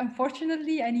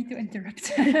 Unfortunately, I need to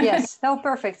interrupt. Yes, no,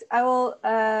 perfect. I will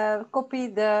copy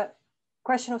the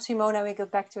question of Simona and we go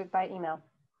back to it by email.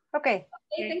 Okay.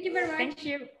 Thank you very much. Thank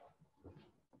you.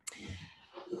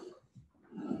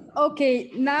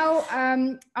 Okay, now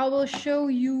I will show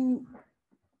you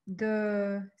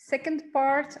the second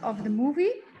part of the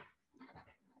movie.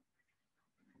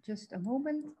 just a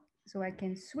moment so I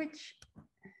can switch.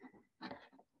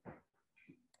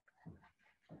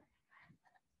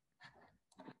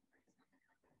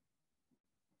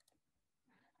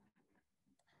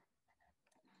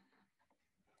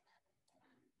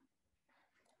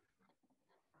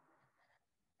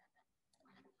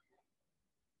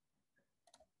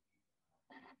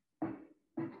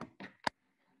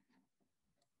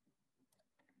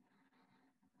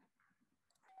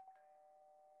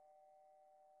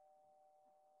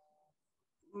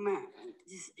 Maar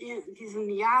het is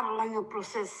een jarenlange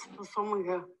proces voor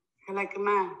sommigen, gelijk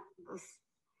mij. Dus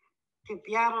ik heb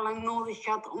jarenlang nodig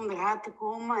gehad om eruit te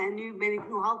komen en nu ben ik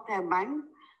nog altijd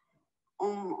bang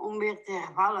om weer te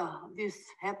hervallen.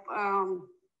 Dus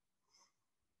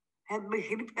heb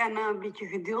begrip en een beetje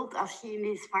geduld als je in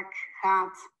dit vak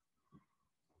gaat.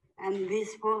 En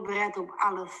wees voorbereid op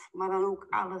alles, maar dan ook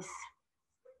alles.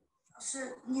 Als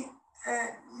ze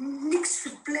niks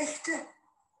verplichten,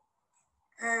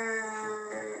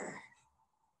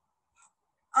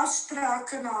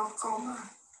 afspraken aankomen.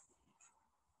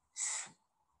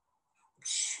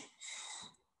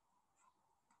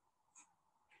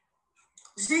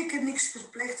 Zeker niks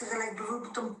verplichten, gelijk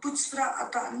bijvoorbeeld een poetsvrouw,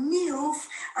 als dat niet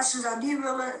hoeft, als ze dat niet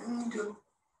willen, niet doen.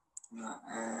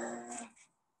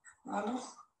 Maar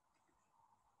nog?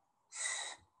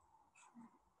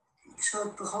 Ik zou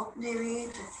het toch ook niet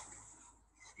weten.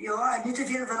 Ja, en niet te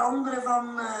veel veranderen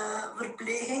van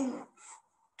verpleging.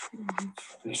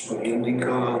 Er is maar één ding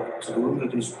te doen,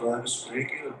 dat is blijven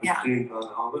spreken, bespreekbaar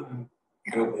houden.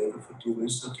 En proberen voor die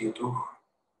mensen dat die toch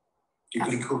die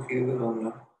druk op geven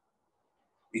van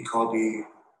ik ga die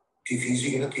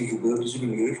visie dat die gebeurd is in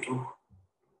mijn jeugd toch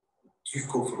terug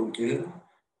confronteren.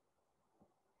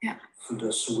 Ja.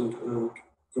 Voordat ze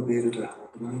proberen te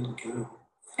helpen eigenlijk.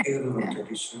 Want dat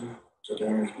is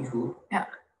uiteindelijk niet goed.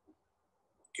 Ja.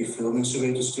 Ik heb veel mensen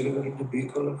weten sterven in de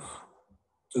B-kalf.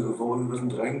 Ten gevolge van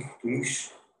drank,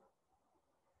 drugs,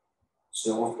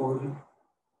 zelfmoorden.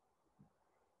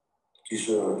 Het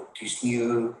is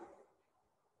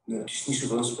niet zo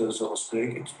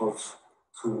vanzelfsprekend, maar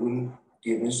gewoon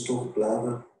die mensen toch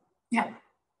blijven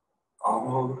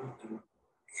aanhouden. En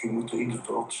je moet er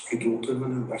inderdaad geduld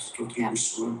hebben en wachten tot die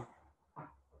persoon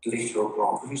er echt wel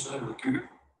klaar voor is eigenlijk.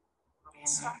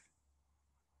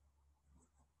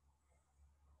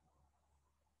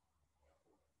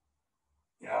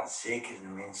 Ja, zeker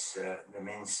de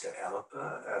mensen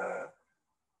helpen.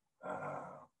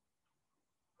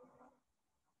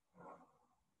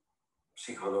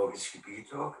 Psychologisch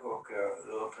gebied ook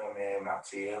hulp met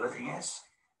materiële dingen.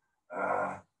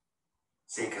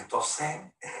 Zeker tof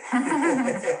zijn.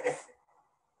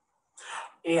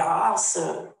 Ja, als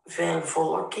er veel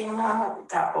volk in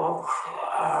dat ook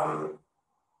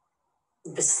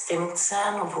bestemd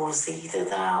zijn, of hoe zeg je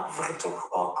dat, voor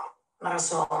toch ook naar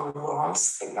zo'n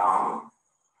woons te gaan,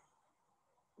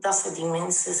 dat ze die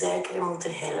mensen zeker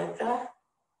moeten helpen.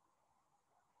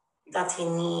 Dat die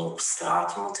niet op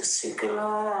straat moeten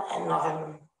sukkelen en naar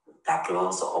een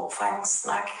dakloze opvang 's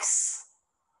nachts.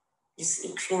 Dus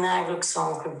ik vind eigenlijk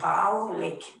zo'n gebouw,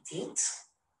 like dit,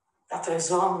 dat er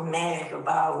zo meer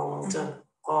gebouwen moeten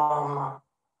komen.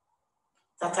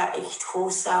 Dat echt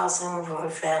goed zou zijn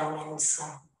voor veel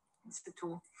mensen.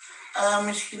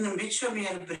 Misschien een beetje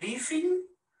meer briefing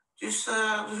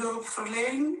tussen de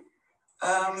hulpverlening.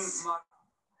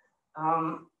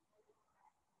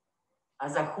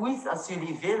 Als dat goed is, als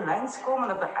jullie veel langskomen,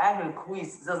 dat dat eigenlijk goed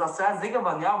is. Dus als zij zeggen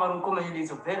van ja, waarom komen jullie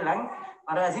zo veel lang?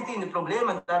 Maar wij zitten in de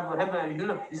problemen, daarvoor hebben we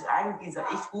hulp. Dus eigenlijk is dat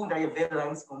echt goed dat je veel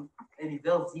langskomt. En je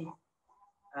veel ziet.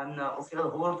 Of veel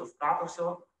hoort of praat of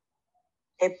zo.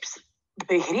 Heb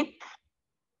begrip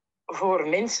voor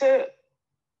mensen,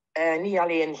 niet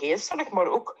alleen geestelijk, maar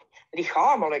ook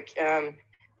lichamelijk.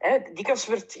 Dikwijls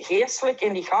wordt geestelijk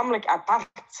en lichamelijk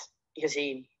apart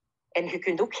gezien. En je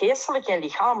kunt ook geestelijk en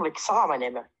lichamelijk samen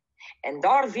hebben. En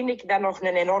daar vind ik dan nog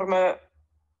een enorme...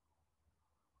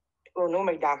 Hoe noem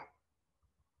ik dat?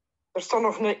 Er staat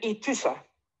nog iets tussen.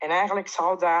 En eigenlijk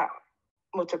zou dat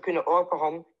moeten kunnen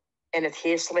opengaan en het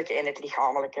geestelijke en het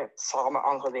lichamelijke samen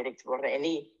aangewerkt worden. En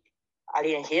niet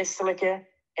alleen geestelijke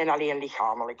en alleen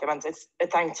lichamelijke. Want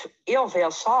het hangt heel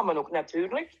veel samen ook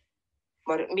natuurlijk.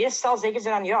 Maar meestal zeggen ze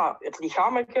dan, ja, het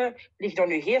lichamelijke ligt aan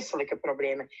je geestelijke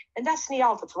problemen. En dat is niet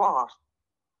altijd waar.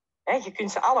 Je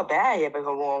kunt ze allebei hebben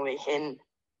gewoonweg. En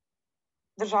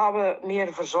daar zouden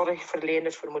meer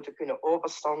verzorgverleners voor moeten kunnen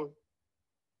openstaan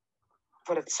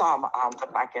voor het samen aan te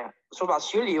pakken.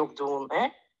 Zoals jullie ook doen.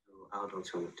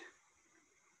 Adulthood.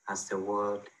 As the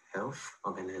World Health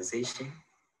Organization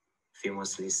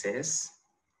famously says,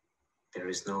 there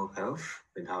is no health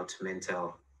without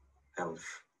mental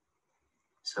health.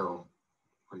 So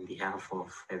on behalf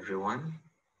of everyone,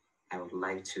 I would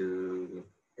like to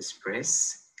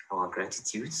express our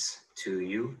gratitude to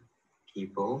you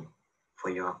people for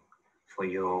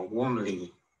your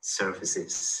warmly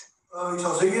services. Ik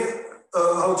zou zeggen,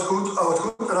 houd het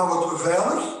goed en houd het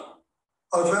veilig.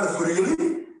 Houd het veilig voor jullie.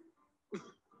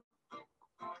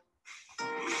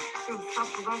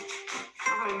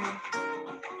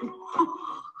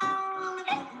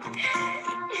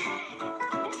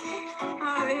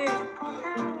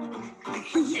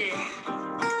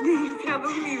 Nee, het gaat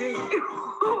ook niet weg.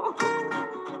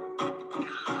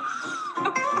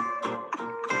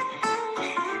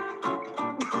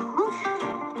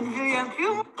 Wil je aan het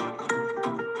filmen?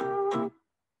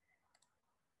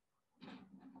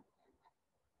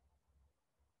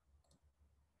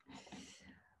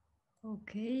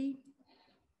 Okay.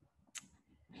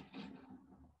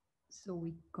 So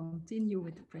we continue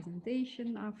with the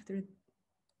presentation after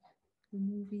the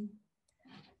movie.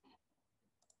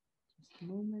 Just a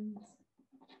moment.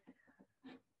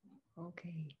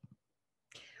 Okay.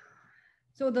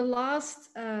 So the last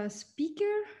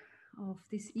speaker of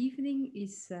this evening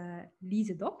is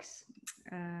Lise Dox.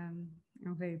 I'm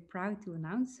very proud to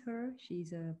announce her.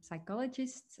 She's a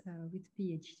psychologist with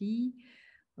PhD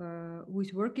who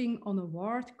is working on a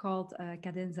ward called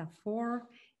Cadenza 4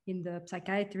 in the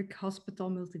psychiatric hospital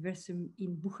Multiversum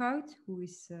in Boeghout, who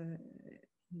is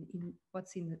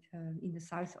in the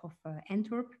south of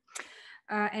Antwerp.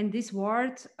 And this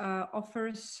ward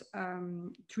offers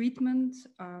treatment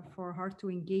for hard to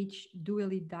engage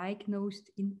dually diagnosed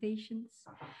inpatients.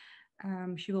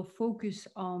 She will focus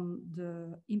on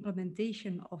the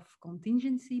implementation of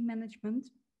contingency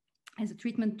management as a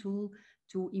treatment tool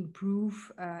to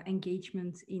improve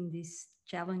engagement in this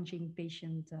challenging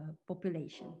patient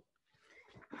population.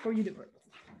 For you, the word.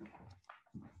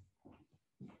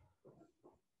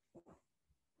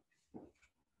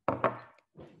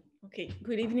 Okay,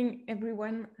 good evening,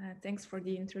 everyone. Thanks for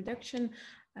the introduction.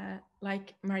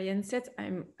 Like Marianne said,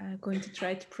 I'm going to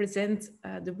try to present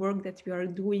the work that we are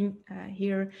doing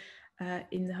here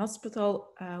in the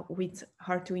hospital with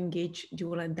hard to engage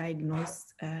dual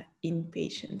undiagnosed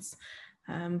inpatients.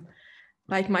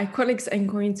 Like my colleagues, I'm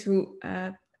going to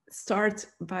start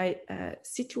by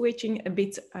situating a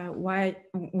bit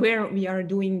where we are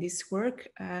doing this work.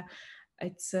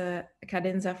 It's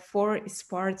Cadenza 4 is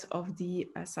part of the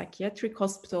psychiatric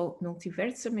hospital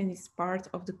Multiversum and is part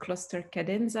of the cluster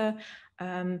Cadenza,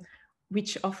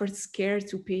 which offers care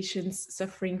to patients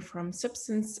suffering from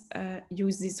substance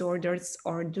use disorders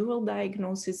or dual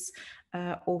diagnosis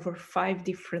over 5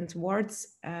 different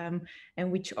wards, and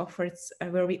which offers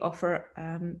where we offer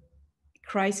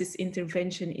crisis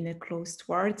intervention in a closed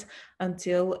ward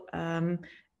until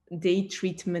day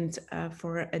treatment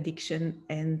for addiction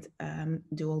and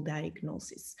dual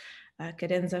diagnosis.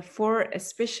 Cadenza 4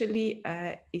 especially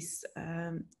is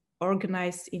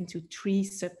organized into 3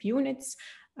 subunits.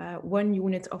 One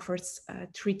unit offers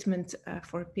treatment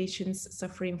for patients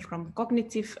suffering from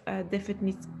cognitive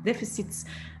deficits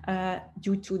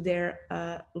due to their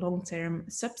long-term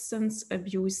substance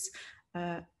abuse.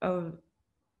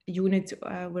 Unit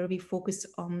where we focus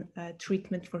on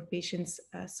treatment for patients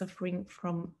suffering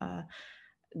from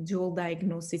dual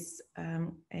diagnosis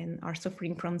and are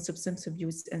suffering from substance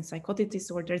abuse and psychotic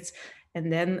disorders.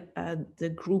 And then the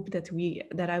group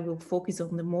that I will focus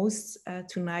on the most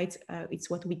tonight, it's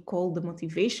what we call the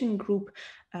motivation group,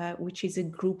 which is a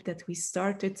group that we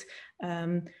started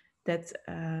that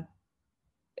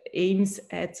aims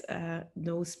at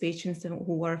those patients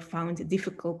who are found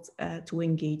difficult to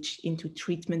engage into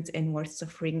treatment and who are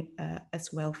suffering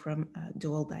as well from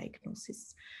dual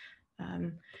diagnosis.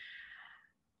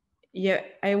 Yeah,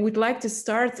 I would like to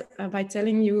start by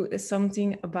telling you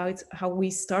something about how we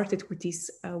started with this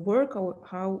work,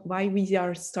 or why we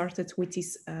are started with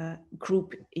this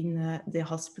group in the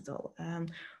hospital.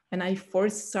 When I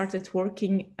first started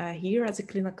working here as a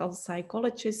clinical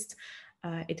psychologist,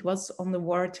 it was on the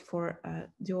ward for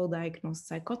dual diagnosed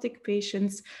psychotic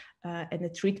patients, and the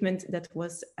treatment that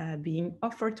was being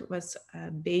offered was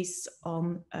based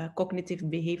on cognitive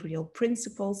behavioral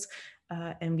principles,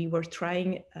 and we were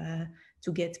trying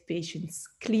to get patients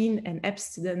clean and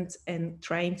abstinent and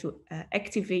trying to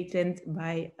activate them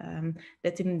by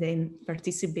letting them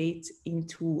participate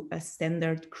into a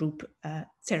standard group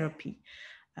therapy.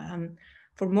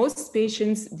 For most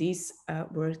patients, these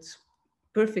worked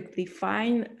perfectly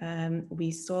fine.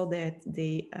 We saw that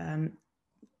they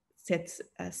set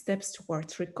steps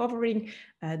towards recovering.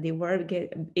 They were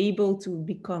able to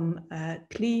become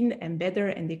clean and better,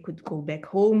 and they could go back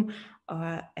home,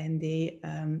 and they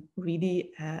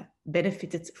really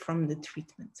benefited from the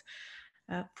treatment.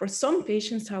 For some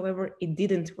patients, however, it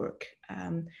didn't work.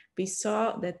 We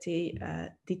saw that they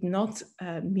did not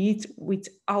meet with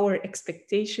our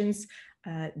expectations.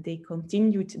 They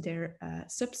continued their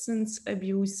substance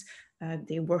abuse.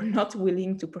 They were not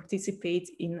willing to participate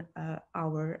in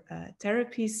our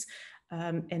therapies,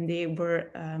 and they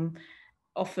were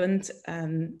often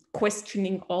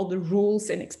questioning all the rules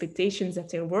and expectations that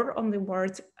there were on the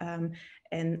ward.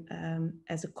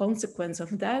 As a consequence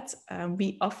of that,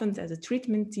 we often, as a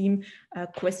treatment team,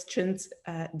 questioned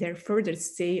their further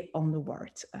stay on the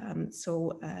ward.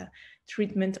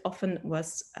 Treatment often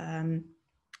was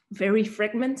very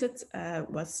fragmented,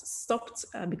 was stopped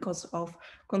because of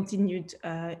continued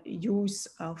use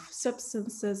of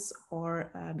substances,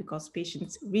 or because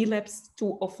patients relapsed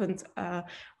too often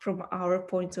from our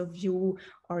point of view,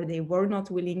 or they were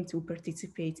not willing to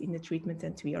participate in the treatment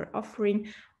that we are offering,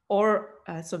 or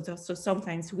so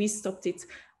sometimes we stopped it.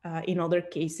 In other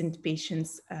cases,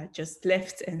 patients just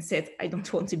left and said, I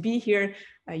don't want to be here,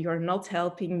 you're not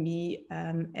helping me,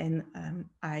 and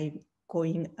I'm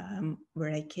going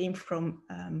where I came from,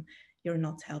 you're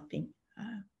not helping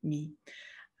me.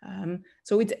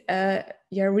 So it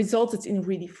resulted in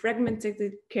really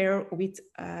fragmented care with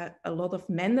a lot of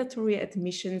mandatory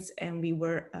admissions, and we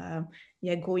were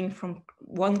going from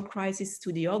one crisis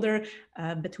to the other,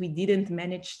 but we didn't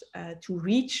manage to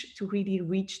really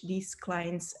reach these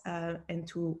clients and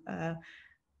to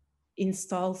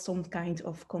install some kind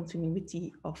of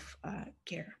continuity of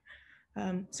care.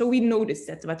 So we noticed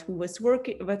that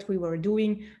what we were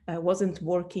doing wasn't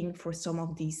working for some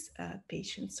of these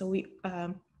patients. So we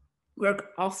were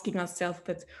asking ourselves,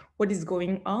 but what is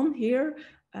going on here?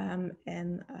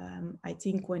 I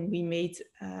think when we made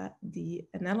the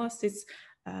analysis,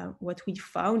 what we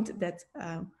found that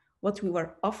what we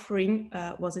were offering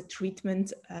was a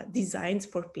treatment designed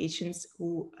for patients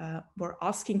who were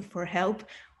asking for help,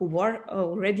 who were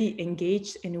already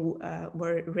engaged and who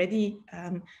were ready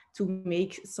to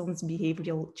make some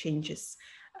behavioral changes.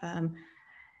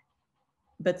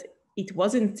 But it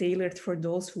wasn't tailored for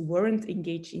those who weren't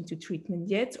engaged into treatment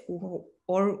yet, or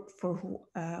for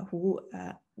who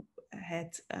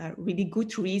had really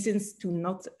good reasons to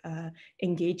not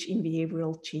engage in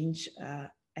behavioral change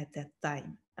at that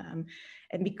time.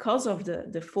 And because of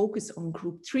the focus on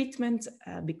group treatment,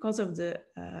 because of the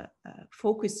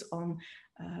focus on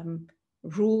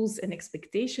rules and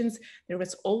expectations, there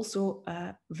was also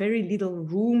very little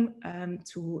room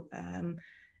to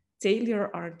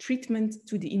tailor our treatment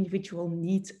to the individual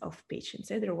needs of patients.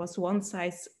 There was one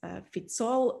size fits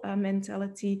all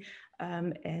mentality,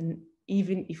 and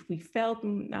even if we felt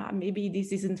maybe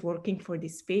this isn't working for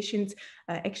this patient,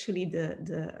 actually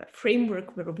the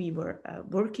framework where we were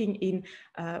working in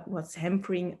was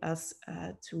hampering us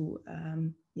to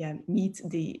meet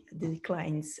the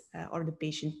client's or the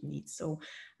patient needs. So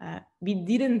we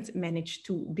didn't manage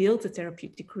to build a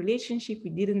therapeutic relationship.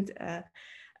 We didn't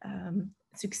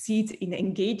succeed in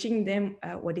engaging them,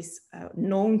 what is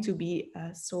known to be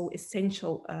so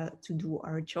essential to do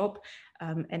our job.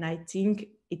 And I think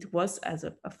it was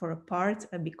for a part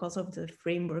because of the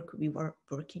framework we were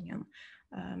working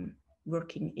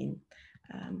in.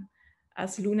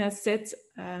 As Luna said,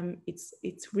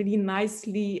 it's really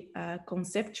nicely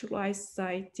conceptualized,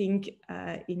 I think,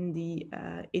 in the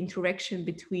interaction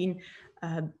between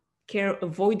care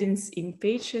avoidance in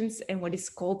patients and what is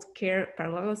called care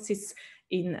paralysis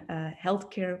in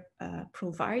healthcare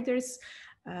providers,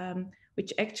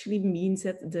 which actually means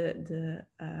that the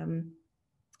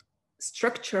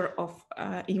structure of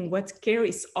in what care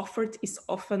is offered is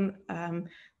often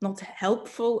not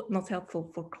helpful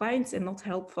for clients and not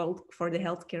helpful for the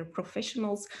healthcare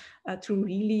professionals to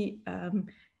really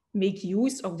make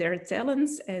use of their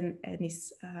talents, and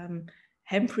is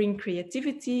hampering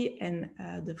creativity, and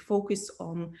the focus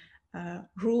on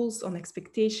rules, on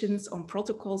expectations, on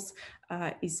protocols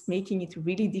is making it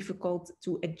really difficult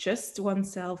to adjust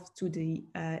oneself to the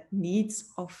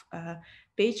needs of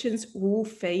patients who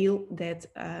feel that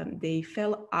they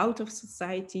fell out of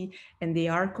society, and they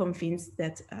are convinced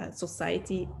that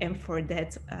society, and for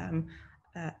that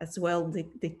as well,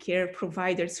 the care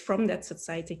providers from that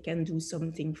society can do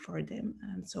something for them.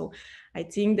 And so I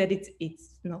think that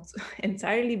it's not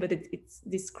entirely, but it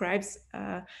describes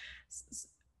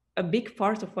a big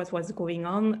part of what was going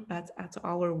on at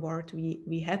our ward.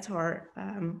 We had our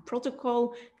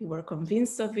protocol, we were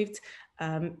convinced of it,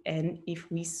 and if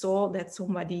we saw that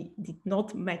somebody did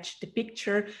not match the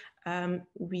picture,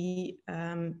 we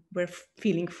were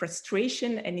feeling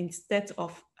frustration, and instead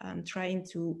of trying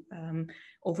to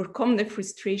overcome the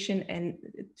frustration and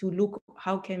to look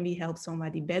how can we help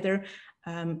somebody better,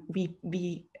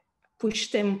 we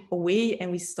pushed them away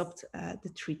and we stopped the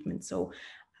treatment. So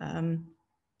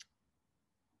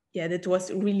yeah, that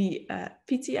was really a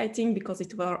pity, I think, because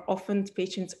it were often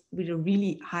patients with a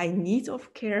really high need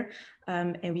of care,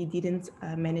 and we didn't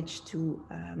manage to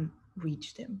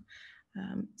reach them.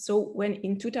 So when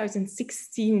in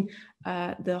 2016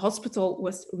 the hospital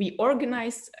was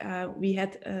reorganized, we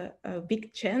had a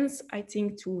big chance, I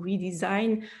think, to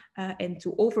redesign and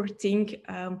to overthink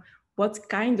what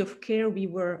kind of care we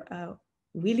were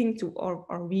willing to,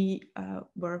 or we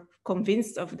were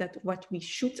convinced of that what we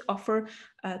should offer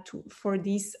for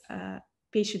this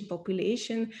patient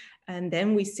population. And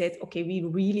then we said, okay, we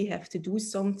really have to do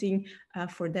something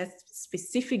for that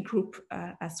specific group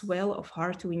as well of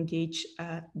hard to engage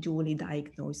dually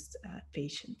diagnosed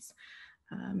patients.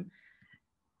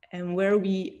 And where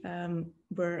we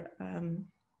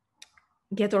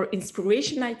get our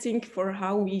inspiration, I think, for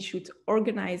how we should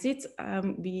organize it,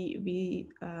 we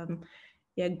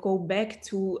go back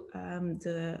to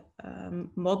the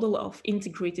model of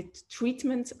integrated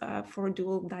treatment for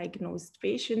dual diagnosed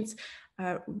patients,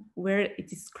 where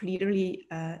it is clearly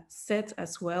said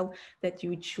as well that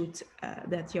you should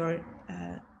that your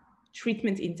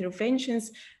treatment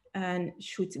interventions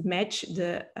should match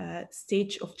the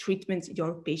stage of treatment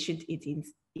your patient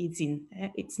is in.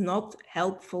 It's not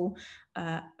helpful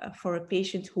for a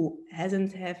patient who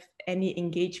hasn't have any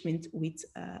engagement with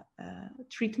a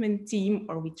treatment team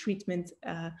or with treatment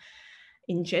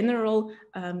in general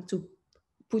to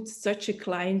put such a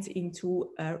client into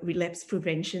relapse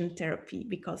prevention therapy,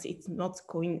 because it's not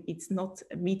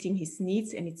meeting his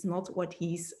needs, and it's not what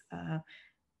he's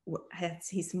has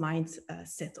his mind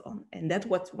set on. And that's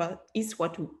what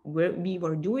we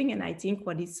were doing, and I think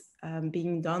what is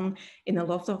being done in a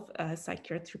lot of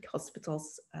psychiatric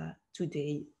hospitals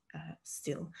today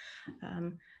still.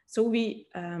 So we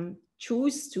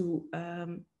choose to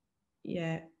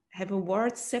have a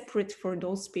ward separate for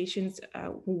those patients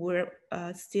who were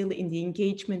still in the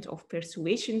engagement of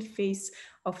persuasion phase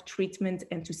of treatment,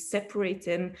 and to separate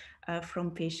them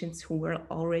from patients who were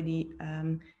already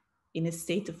in a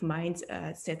state of mind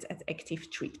set at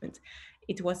active treatment.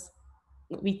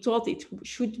 We thought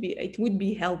it would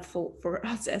be helpful for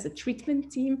us as a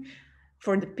treatment team,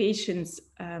 for the patients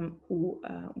who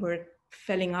were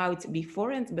falling out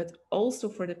beforehand, but also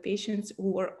for the patients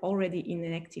who were already in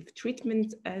an active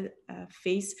treatment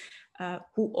phase,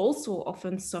 who also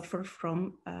often suffer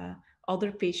from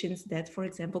other patients that, for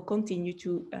example, continue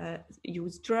to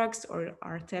use drugs, or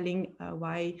are telling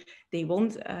why they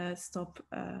won't stop,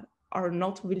 are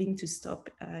not willing to stop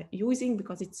using,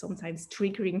 because it's sometimes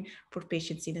triggering for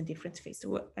patients in a different phase.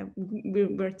 So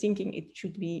we're thinking it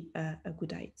should be a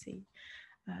good idea.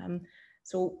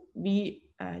 So we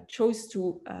chose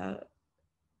to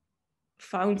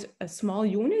found a small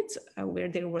unit where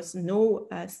there was no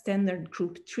standard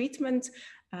group treatment,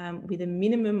 with a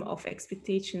minimum of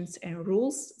expectations and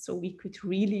rules. So we could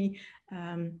really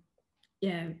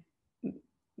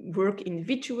work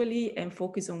individually and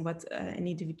focus on what an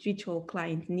individual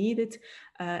client needed.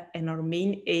 And our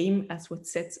main aim, as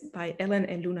was said by Ellen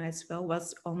and Luna as well,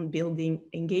 was on building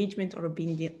engagement, or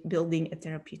building a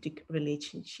therapeutic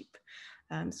relationship.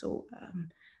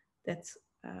 That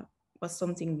was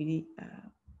something we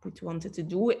wanted to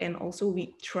do. And also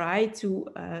we try to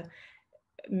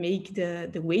make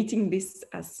the waiting list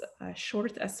as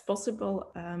short as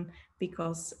possible,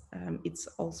 because it's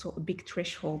also a big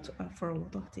threshold for a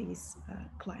lot of these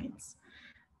clients.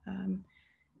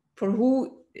 For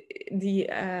who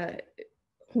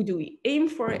do we aim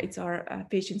for? It's our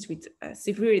patients with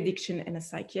severe addiction and a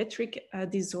psychiatric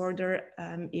disorder.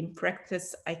 In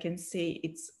practice, I can say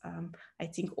it's, I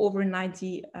think, over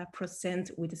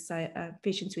 90% with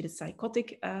patients with a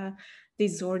psychotic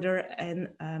disorder.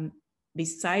 And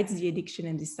besides the addiction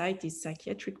and besides these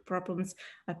psychiatric problems,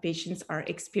 patients are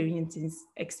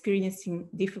experiencing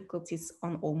difficulties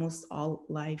on almost all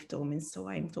life domains. So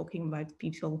I'm talking about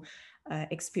people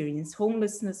experience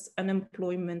homelessness,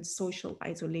 unemployment, social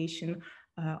isolation,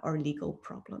 or legal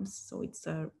problems. So it's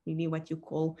really what you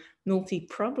call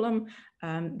multi-problem.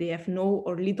 They have no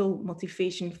or little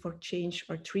motivation for change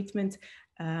or treatment,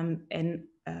 and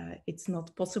it's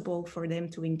not possible for them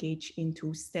to engage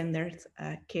into standard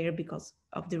care because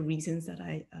of the reasons that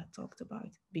I talked about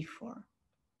before.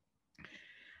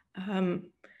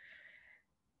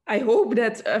 I hope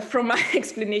that from my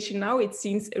explanation now, it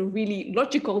seems a really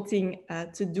logical thing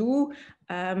to do.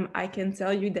 I can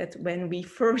tell you that when we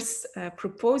first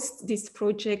proposed this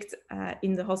project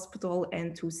in the hospital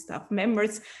and to staff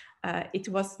members, it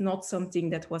was not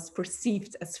something that was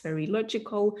perceived as very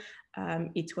logical.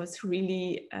 It was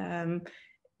really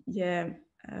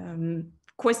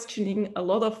questioning a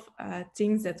lot of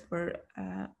things that were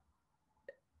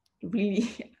really,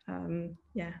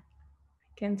 yeah,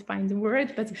 I can't find the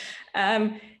word, but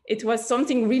it was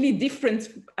something really different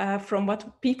from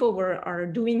what people are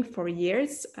doing for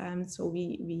years. So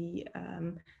we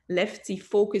left the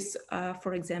focus,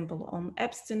 for example, on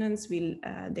abstinence.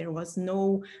 There was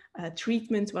no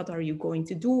treatment. What are you going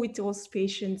to do with those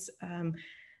patients?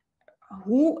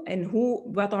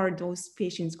 What are those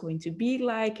patients going to be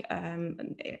like?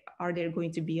 Are there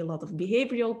going to be a lot of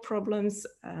behavioral problems?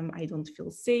 I don't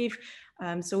feel safe.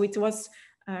 So it was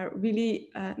really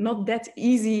not that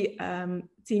easy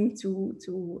thing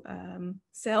to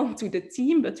sell to the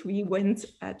team, but we went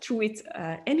through it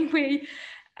anyway.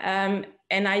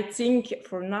 And I think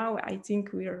for now, I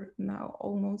think we're now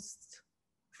almost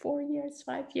 4 years,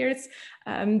 5 years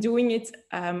doing it.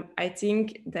 I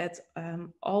think that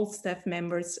all staff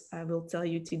members will tell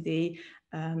you today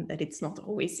that it's not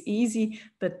always easy,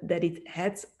 but that it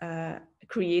has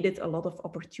created a lot of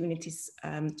opportunities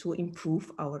to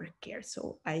improve our care.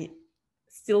 So I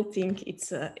still think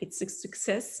it's a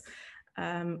success.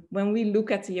 When we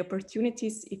look at the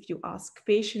opportunities, if you ask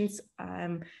patients,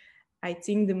 I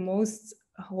think the most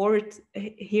heard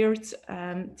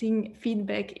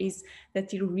feedback is that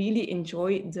they really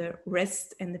enjoy the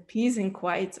rest and the peace and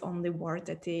quiet on the ward,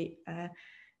 that they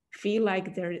feel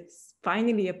like there's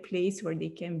finally a place where they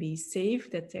can be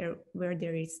safe, that where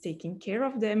there is taking care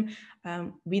of them,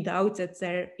 without that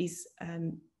there is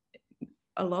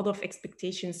a lot of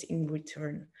expectations in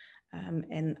return.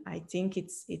 And I think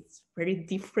it's very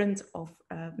different of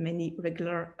many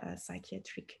regular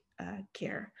psychiatric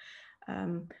care.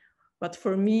 But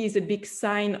for me, is a big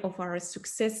sign of our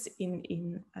success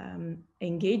in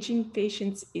engaging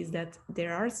patients is that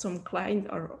there are some clients,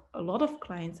 or a lot of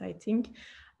clients, I think,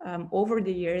 over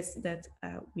the years that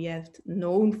we have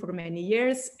known for many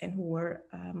years and who were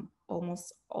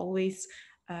almost always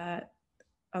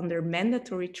under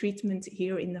mandatory treatment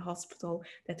here in the hospital,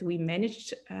 that we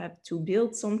managed to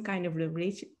build some kind of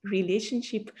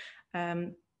relationship,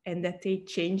 and that they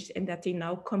changed and that they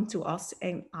now come to us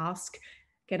and ask,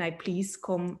 can I please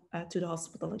come to the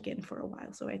hospital again for a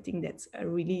while? So I think that's a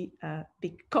really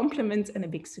big compliment and a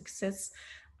big success,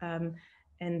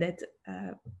 and that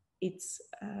it's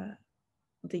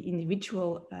the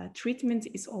individual treatment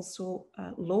is also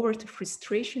lowered the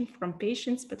frustration from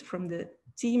patients, but from the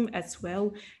team as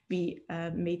well. We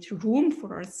made room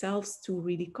for ourselves to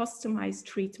really customize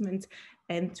treatment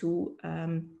and to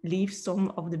leave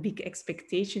some of the big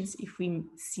expectations if we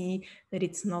see that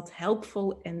it's not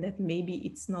helpful and that maybe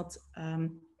it's not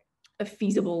a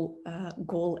feasible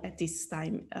goal at this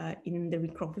time in the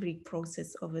recovery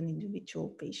process of an individual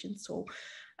patient. So,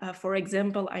 for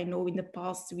example, I know in the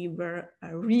past we were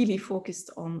really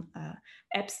focused on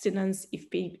abstinence. If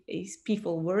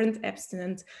people weren't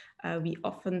abstinent, we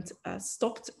often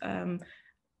stopped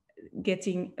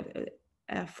getting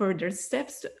further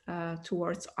steps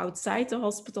towards outside the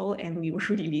hospital, and we were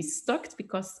really stuck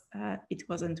because it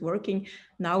wasn't working.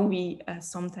 Now we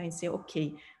sometimes say,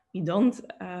 okay,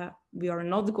 we are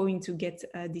not going to get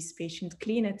this patient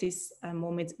clean at this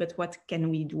moment, but what can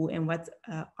we do, and what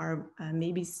are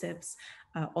maybe steps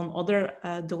on other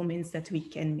domains that we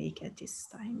can make at this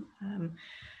time.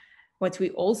 What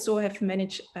we also have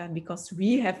managed, because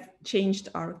we have changed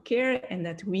our care and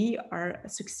that we are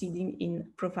succeeding in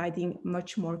providing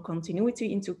much more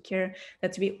continuity into care,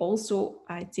 that we also,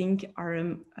 I think, are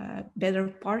a better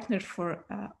partner for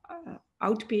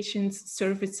outpatient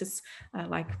services,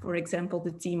 like, for example,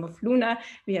 the team of Luna.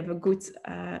 We have a good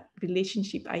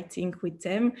relationship, I think, with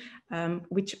them,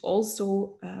 which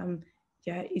also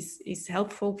is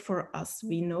helpful for us.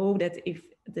 We know that if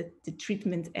the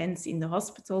treatment ends in the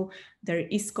hospital, there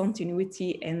is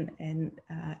continuity and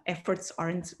efforts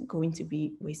aren't going to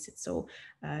be wasted. So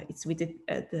it's with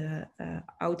the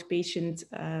outpatient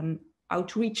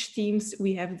outreach teams,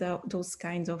 we have those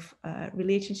kinds of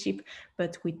relationship,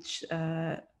 but which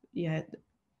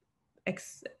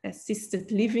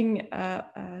assisted living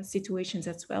situations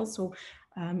as well. So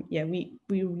we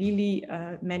really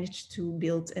managed to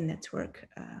build a network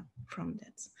from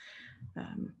that.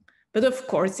 But of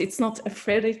course, it's not a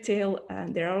fairy tale.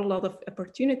 There are a lot of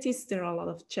opportunities, there are a lot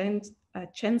of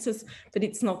chances, but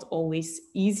it's not always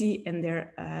easy, and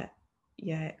there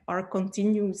are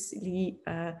continuously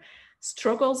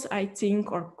struggles, I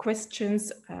think, or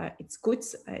questions. It's good,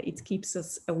 it keeps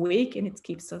us awake and it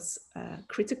keeps us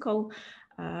critical.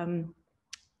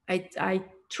 I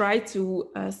try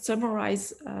to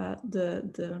summarize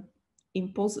the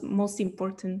most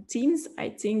important themes, I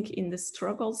think, in the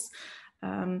struggles.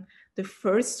 The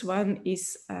first one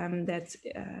is that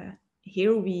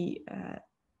here we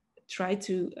try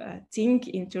to think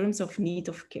in terms of need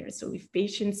of care. So if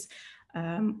patients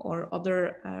or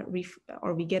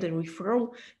we get a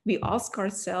referral, we ask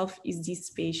ourselves, is this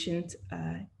patient,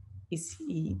 is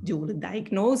he duly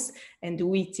diagnosed, and do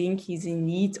we think he's in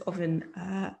need of an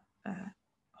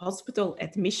hospital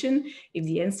admission? If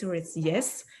the answer is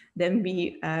yes, then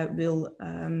we will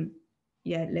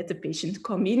let the patient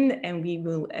come in and we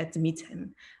will admit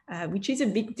him, which is a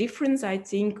big difference, I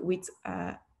think, with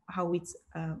how it's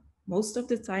most of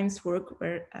the times work,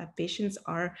 where patients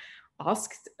are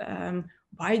asked,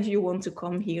 why do you want to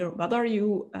come here? What are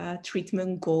your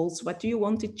treatment goals? What do you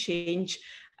want to change?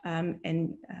 That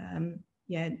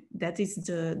is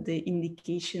the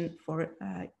indication for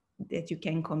that you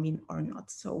can come in or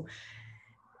not. So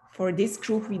for this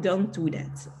group, we don't do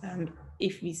that.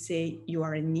 If we say you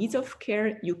are in need of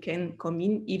care, you can come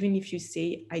in, even if you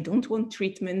say, I don't want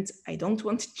treatment, I don't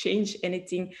want to change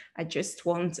anything, I just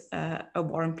want a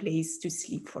warm place to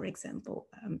sleep, for example.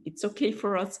 It's okay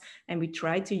for us, and we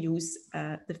try to use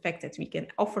the fact that we can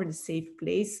offer the safe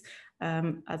place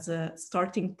as a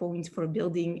starting point for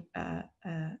building a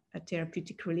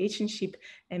therapeutic relationship,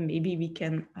 and maybe we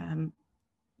can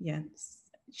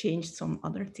change some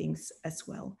other things as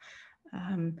well.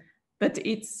 But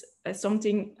it's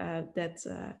something that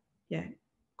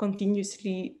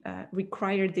continuously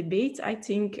require debate, I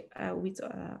think, with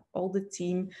all the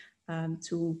team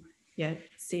to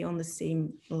stay on the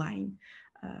same line.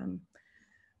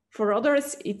 For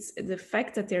others, it's the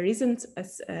fact that there isn't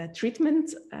a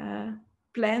treatment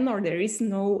plan, or there is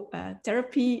no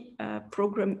therapy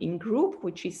program in group,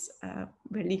 which is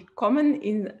very common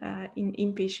in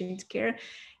inpatient care.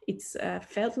 It's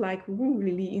felt like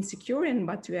really insecure, and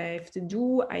what do I have to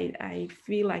do? I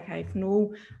feel like I have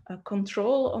no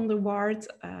control on the ward.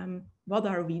 What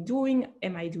are we doing?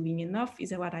 Am I doing enough?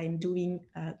 Is what I'm doing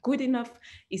good enough?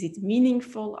 Is it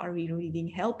meaningful? Are we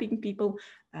really helping people?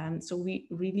 So we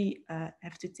really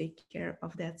have to take care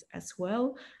of that as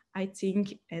well, I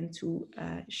think, and to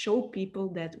show people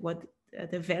that what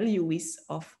the value is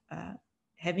of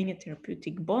having a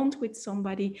therapeutic bond with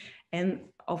somebody, and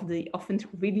of the often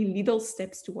really little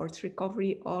steps towards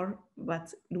recovery, or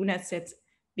what Luna said,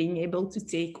 being able to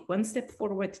take 1 step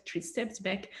forward, 3 steps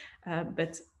back,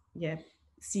 but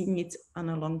seeing it on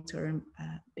a long-term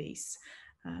base.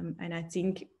 And I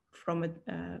think from a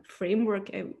framework,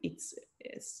 it's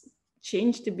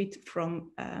changed a bit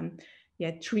from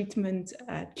treatment,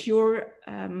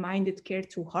 cure-minded care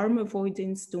to harm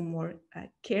avoidance, to more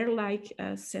care-like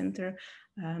center.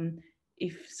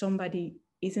 If somebody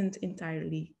isn't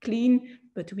entirely clean,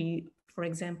 but we, for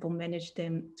example, manage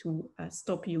them to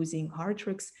stop using hard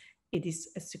drugs, it is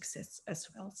a success as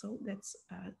well. So that's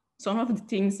some of the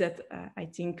things that I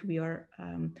think we are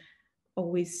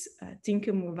always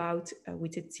thinking about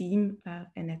with a team,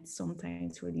 and it's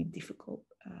sometimes really difficult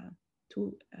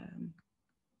to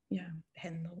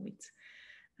handle it.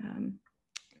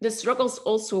 The struggles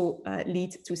also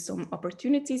lead to some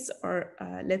opportunities, or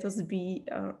let us be,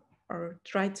 or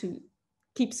try to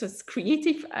keep us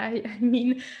creative, I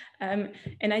mean.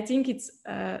 And I think it's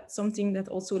something that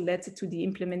also led to the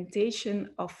implementation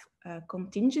of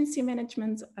contingency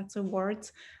management at the ward,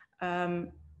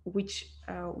 which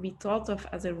we thought of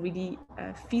as a really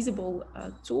feasible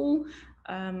tool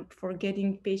for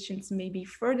getting patients maybe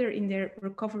further in their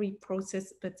recovery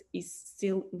process, but is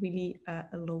still really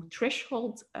a low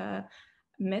threshold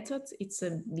method. It's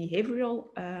a behavioral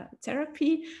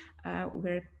therapy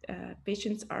where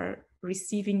patients are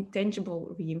receiving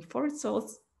tangible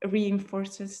reinforcers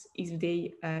if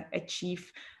they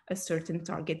achieve a certain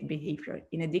target behavior.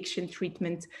 In addiction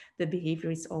treatment, the behavior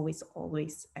is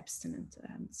always abstinent.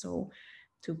 So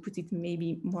to put it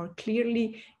maybe more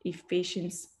clearly, if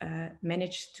patients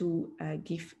manage to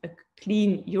give a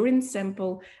clean urine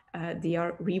sample, they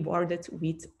are rewarded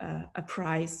with a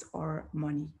prize or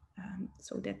money.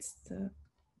 So that's the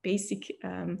basic,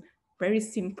 very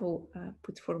simple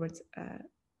put forward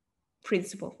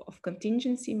principle of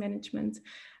contingency management.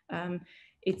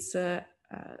 It's a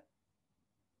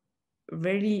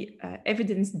very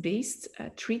evidence-based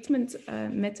treatment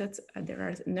method. There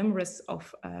are numerous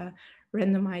of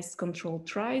randomized controlled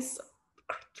trials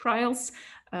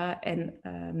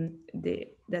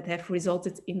that have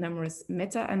resulted in numerous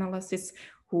meta-analyses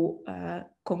who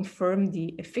confirm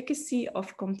the efficacy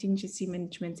of contingency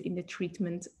management in the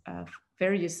treatment of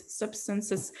various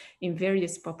substances in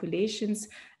various populations,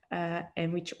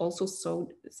 and which also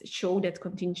show that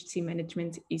contingency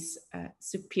management is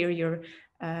superior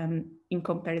in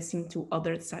comparison to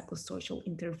other psychosocial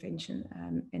intervention,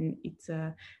 and it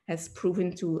has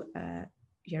proven to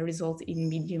result in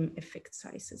medium effect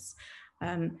sizes.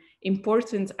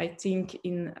 Important, I think,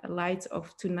 in light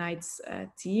of tonight's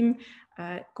theme,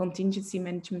 contingency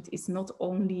management is not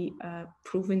only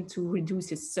proven to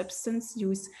reduce substance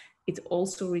use, it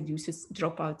also reduces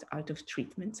dropout out of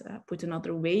treatment. Put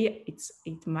another way,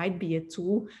 it might be a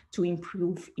tool to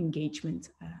improve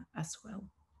engagement as well.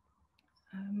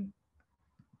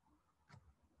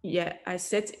 Yeah, I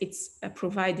said it's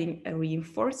providing a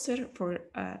reinforcer for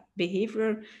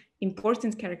behavior.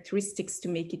 Important characteristics to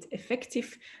make it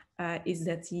effective is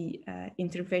that the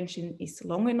intervention is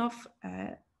long enough.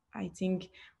 I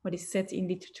think what is said in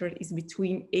literature is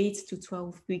between 8 to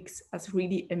 12 weeks as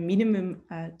really a minimum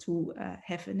to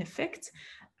have an effect.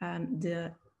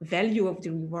 The value of the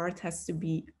reward has to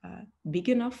be big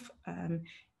enough.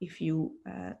 If you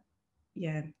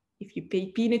pay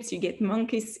peanuts, you get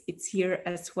monkeys. It's here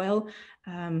as well.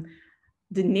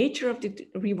 The nature of the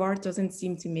reward doesn't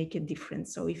seem to make a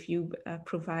difference. So if you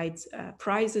provide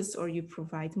prizes or you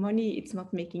provide money, it's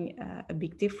not making a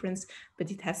big difference, but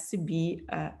it has to be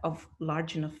of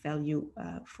large enough value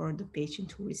for the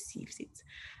patient who receives it.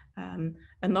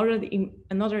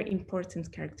 Another important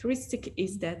characteristic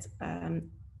is that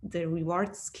the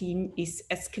reward scheme is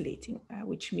escalating,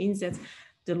 which means that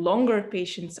the longer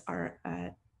patients are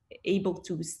able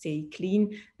to stay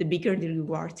clean, the bigger the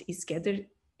reward is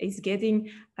getting,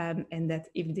 and that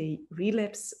if they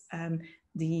relapse,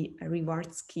 the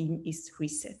reward scheme is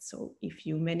reset. So if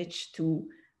you manage to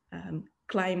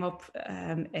climb up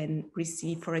and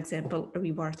receive, for example, a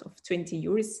reward of 20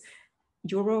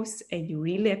 euros and you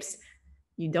relapse,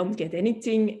 you don't get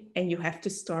anything and you have to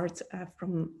start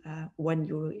from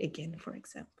 €1 again, for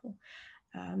example.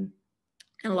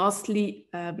 And lastly,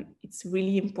 it's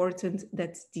really important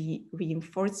that the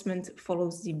reinforcement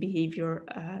follows the behavior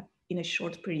in a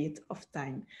short period of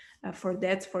time. For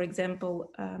that, for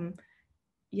example,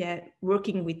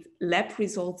 working with lab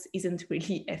results isn't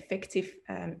really effective.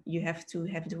 You have to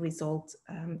have the result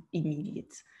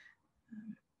immediate.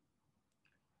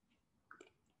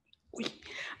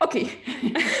 Okay,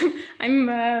 I'm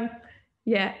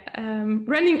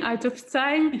running out of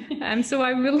time, so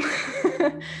I will.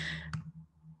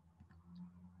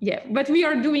 Yeah, what we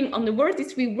are doing on the word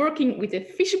is we're working with a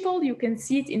fishbowl. You can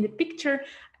see it in the picture.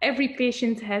 Every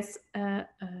patient has a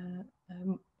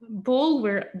bowl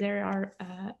where there are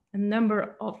a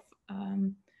number of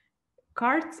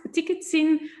tickets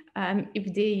in.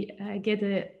 If they get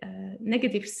a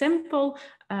negative sample,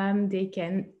 they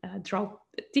can draw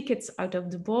tickets out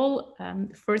of the bowl.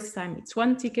 The first time it's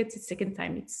 1 ticket, the second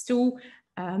time it's 2,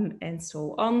 and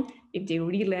so on. If they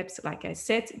relapse, like I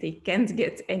said, they can't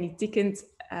get any tickets,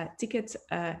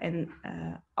 and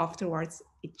afterwards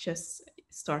it just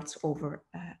starts over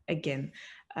again.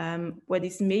 What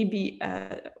is maybe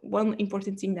one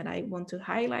important thing that I want to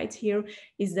highlight here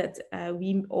is that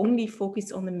we only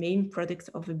focus on the main product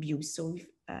of abuse. So if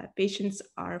patients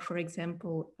are, for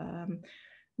example,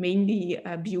 mainly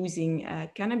abusing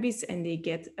cannabis and they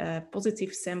get a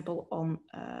positive sample on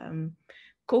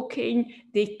cocaine,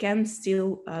 they can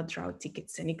still draw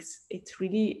tickets. And it's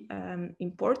really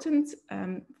important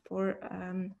for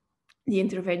the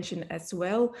intervention as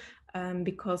well,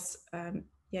 because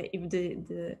if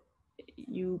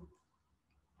you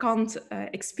can't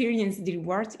experience the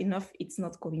reward enough, it's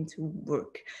not going to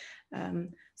work.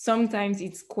 Sometimes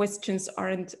its questions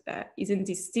isn't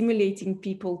it stimulating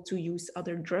people to use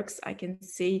other drugs? I can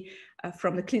say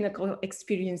from the clinical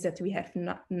experience that we have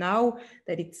now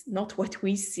that it's not what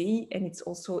we see, and it's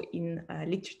also in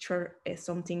literature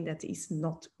something that is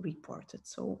not reported.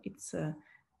 So it's a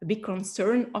big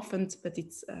concern often, but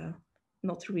it's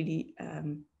not really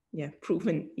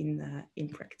proven in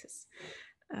practice.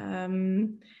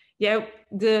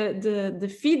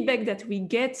 The feedback that we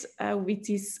get with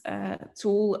this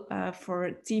tool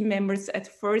for team members, at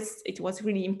first it was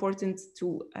really important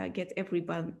to get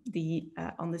everybody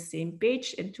on the same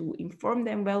page and to inform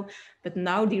them well, but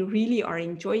now they really are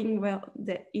enjoying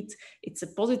it's a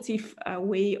positive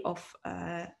way of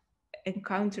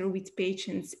encounter with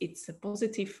patients. It's a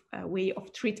positive way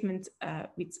of treatment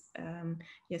with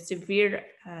severe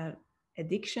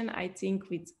addiction, I think,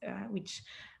 which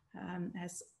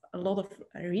has a lot of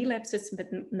relapses,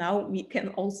 but now we can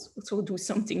also do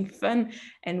something fun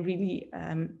and really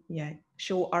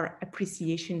show our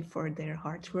appreciation for their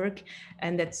hard work.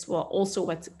 And that's also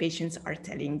what patients are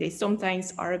telling. They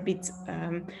sometimes are a bit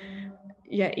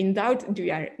in doubt. Do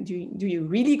you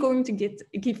really going to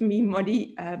give me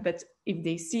money? But if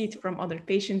they see it from other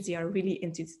patients, they are really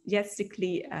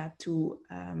enthusiastically to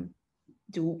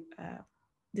do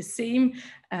the same,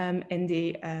 and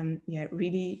they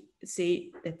really say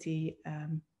that they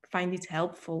find it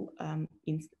helpful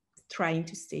in trying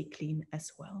to stay clean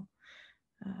as well.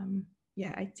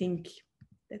 Yeah, I think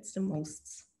that's the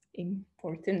most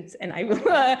important, and I will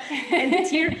end it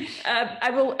here. I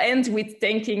will end with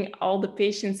thanking all the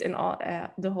patients and all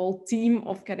the whole team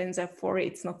of Cadenza 4.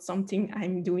 It's not something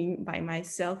I'm doing by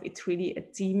myself. It's really a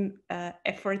team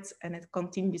effort and a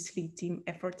continuously team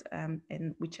effort,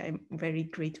 and which I'm very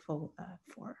grateful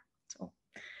for. So.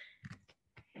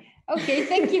 Okay,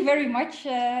 thank you very much,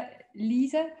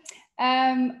 Lise.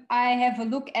 I have a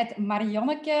look at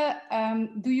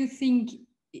Marianneke. Do you think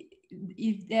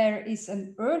if there is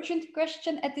an urgent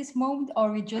question at this moment,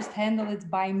 or we just handle it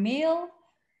by mail?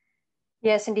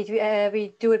 Yes, indeed,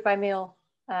 we do it by mail.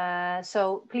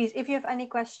 So please, if you have any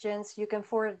questions, you can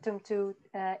forward them to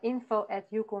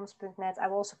info@eucoms.net. I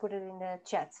will also put it in the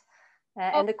chat.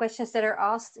 And the questions that are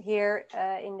asked here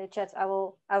in the chat, I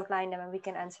will outline them and we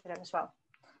can answer them as well.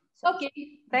 So, okay.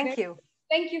 Thank you.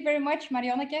 Thank you very much,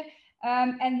 Marianneke.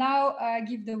 And now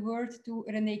give the word to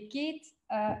René Keet,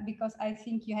 because I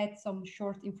think you had some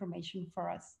short information for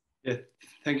us. Yeah,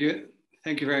 thank you.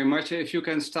 Thank you very much. If you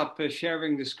can stop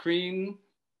sharing the screen.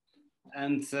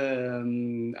 And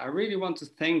I really want to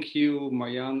thank you,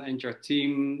 Marianne, and your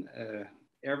team.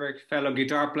 Eric, fellow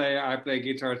guitar player, I play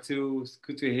guitar too. It's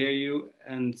good to hear you.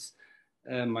 And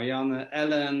Marianne,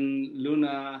 Ellen,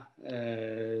 Luna,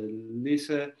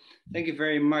 Lise, thank you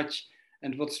very much.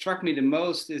 And what struck me the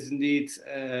most is indeed,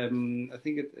 I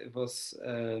think it was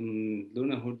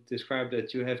Luna who described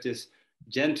that you have this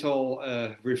gentle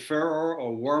referral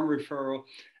or warm referral.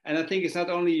 And I think it's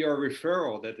not only your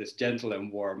referral that is gentle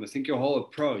and warm. I think your whole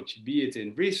approach, be it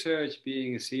in research,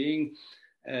 seeing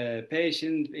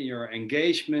patient, in your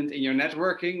engagement, in your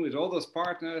networking with all those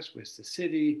partners, with the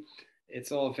city,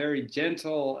 it's all very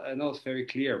gentle and also very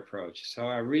clear approach. So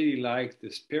I really like the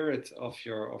spirit of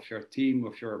your team,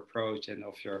 of your approach, and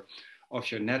of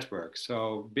your network.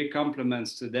 So big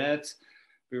compliments to that.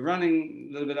 We're running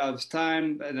a little bit out of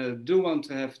time, and I do want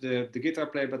to have the guitar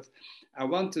play, but I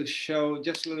want to show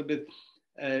just a little bit.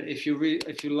 If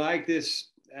you like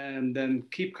this, and then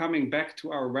keep coming back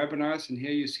to our webinars. And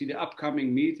here you see the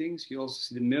upcoming meetings. You also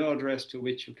see the mail address to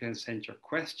which you can send your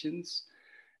questions.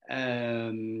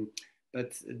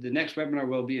 But the next webinar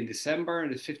will be in December,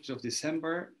 the 5th of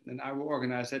December. And I will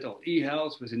organize that on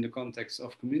e-health within the context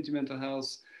of community mental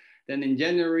health. Then in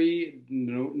January,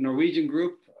 Norwegian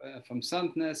group from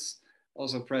Sandnes,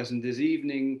 also present this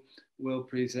evening, will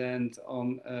present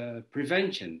on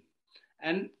prevention.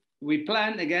 And we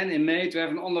plan again in May to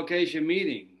have an on-location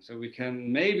meeting. So we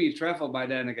can maybe travel by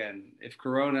then again, if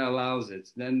Corona allows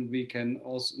it. Then we can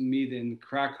also meet in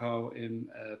Krakow in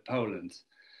Poland.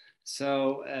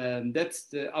 So that's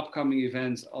the upcoming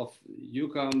events of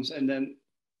EUCOMS. And then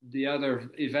the other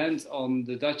event on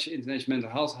the Dutch International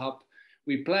Mental Health Hub.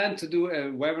 We plan to do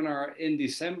a webinar in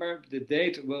December. The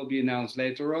date will be announced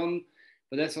later on,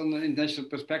 but that's on an international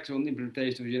perspective on the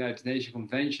implementation of the United Nations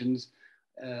conventions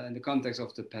in the context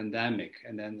of the pandemic,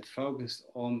 and then focused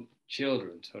on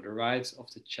children, so the rights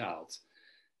of the child.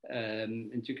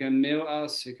 And you can mail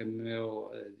us, you can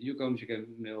mail EUCOMS, you can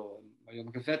mail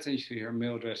Marianneke Vetten, you see her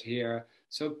mail address here.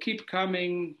 So keep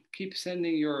coming, keep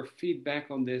sending your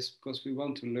feedback on this, because we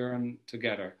want to learn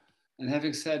together. And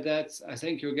having said that, I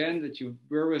thank you again that you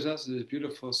were with us this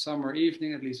beautiful summer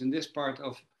evening, at least in this part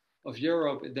of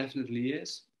Europe, it definitely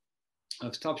is.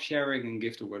 I'll stop sharing and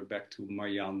give the word back to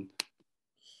Marianne.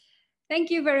 Thank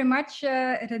you very much,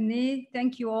 René.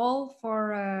 Thank you all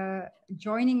for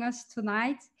joining us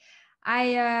tonight.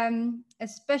 I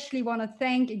especially want to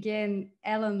thank again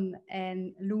Ellen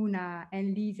and Luna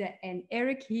and Lise and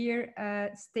Eric here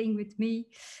staying with me.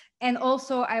 And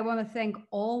also I want to thank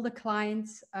all the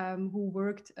clients who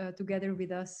worked together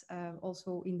with us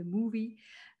also in the movie.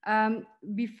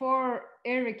 Before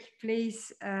Eric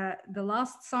plays the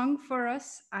last song for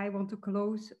us, I want to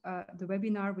close the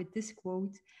webinar with this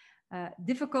quote.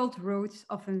 Difficult roads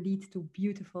often lead to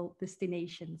beautiful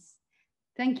destinations.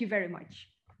 Thank you very much.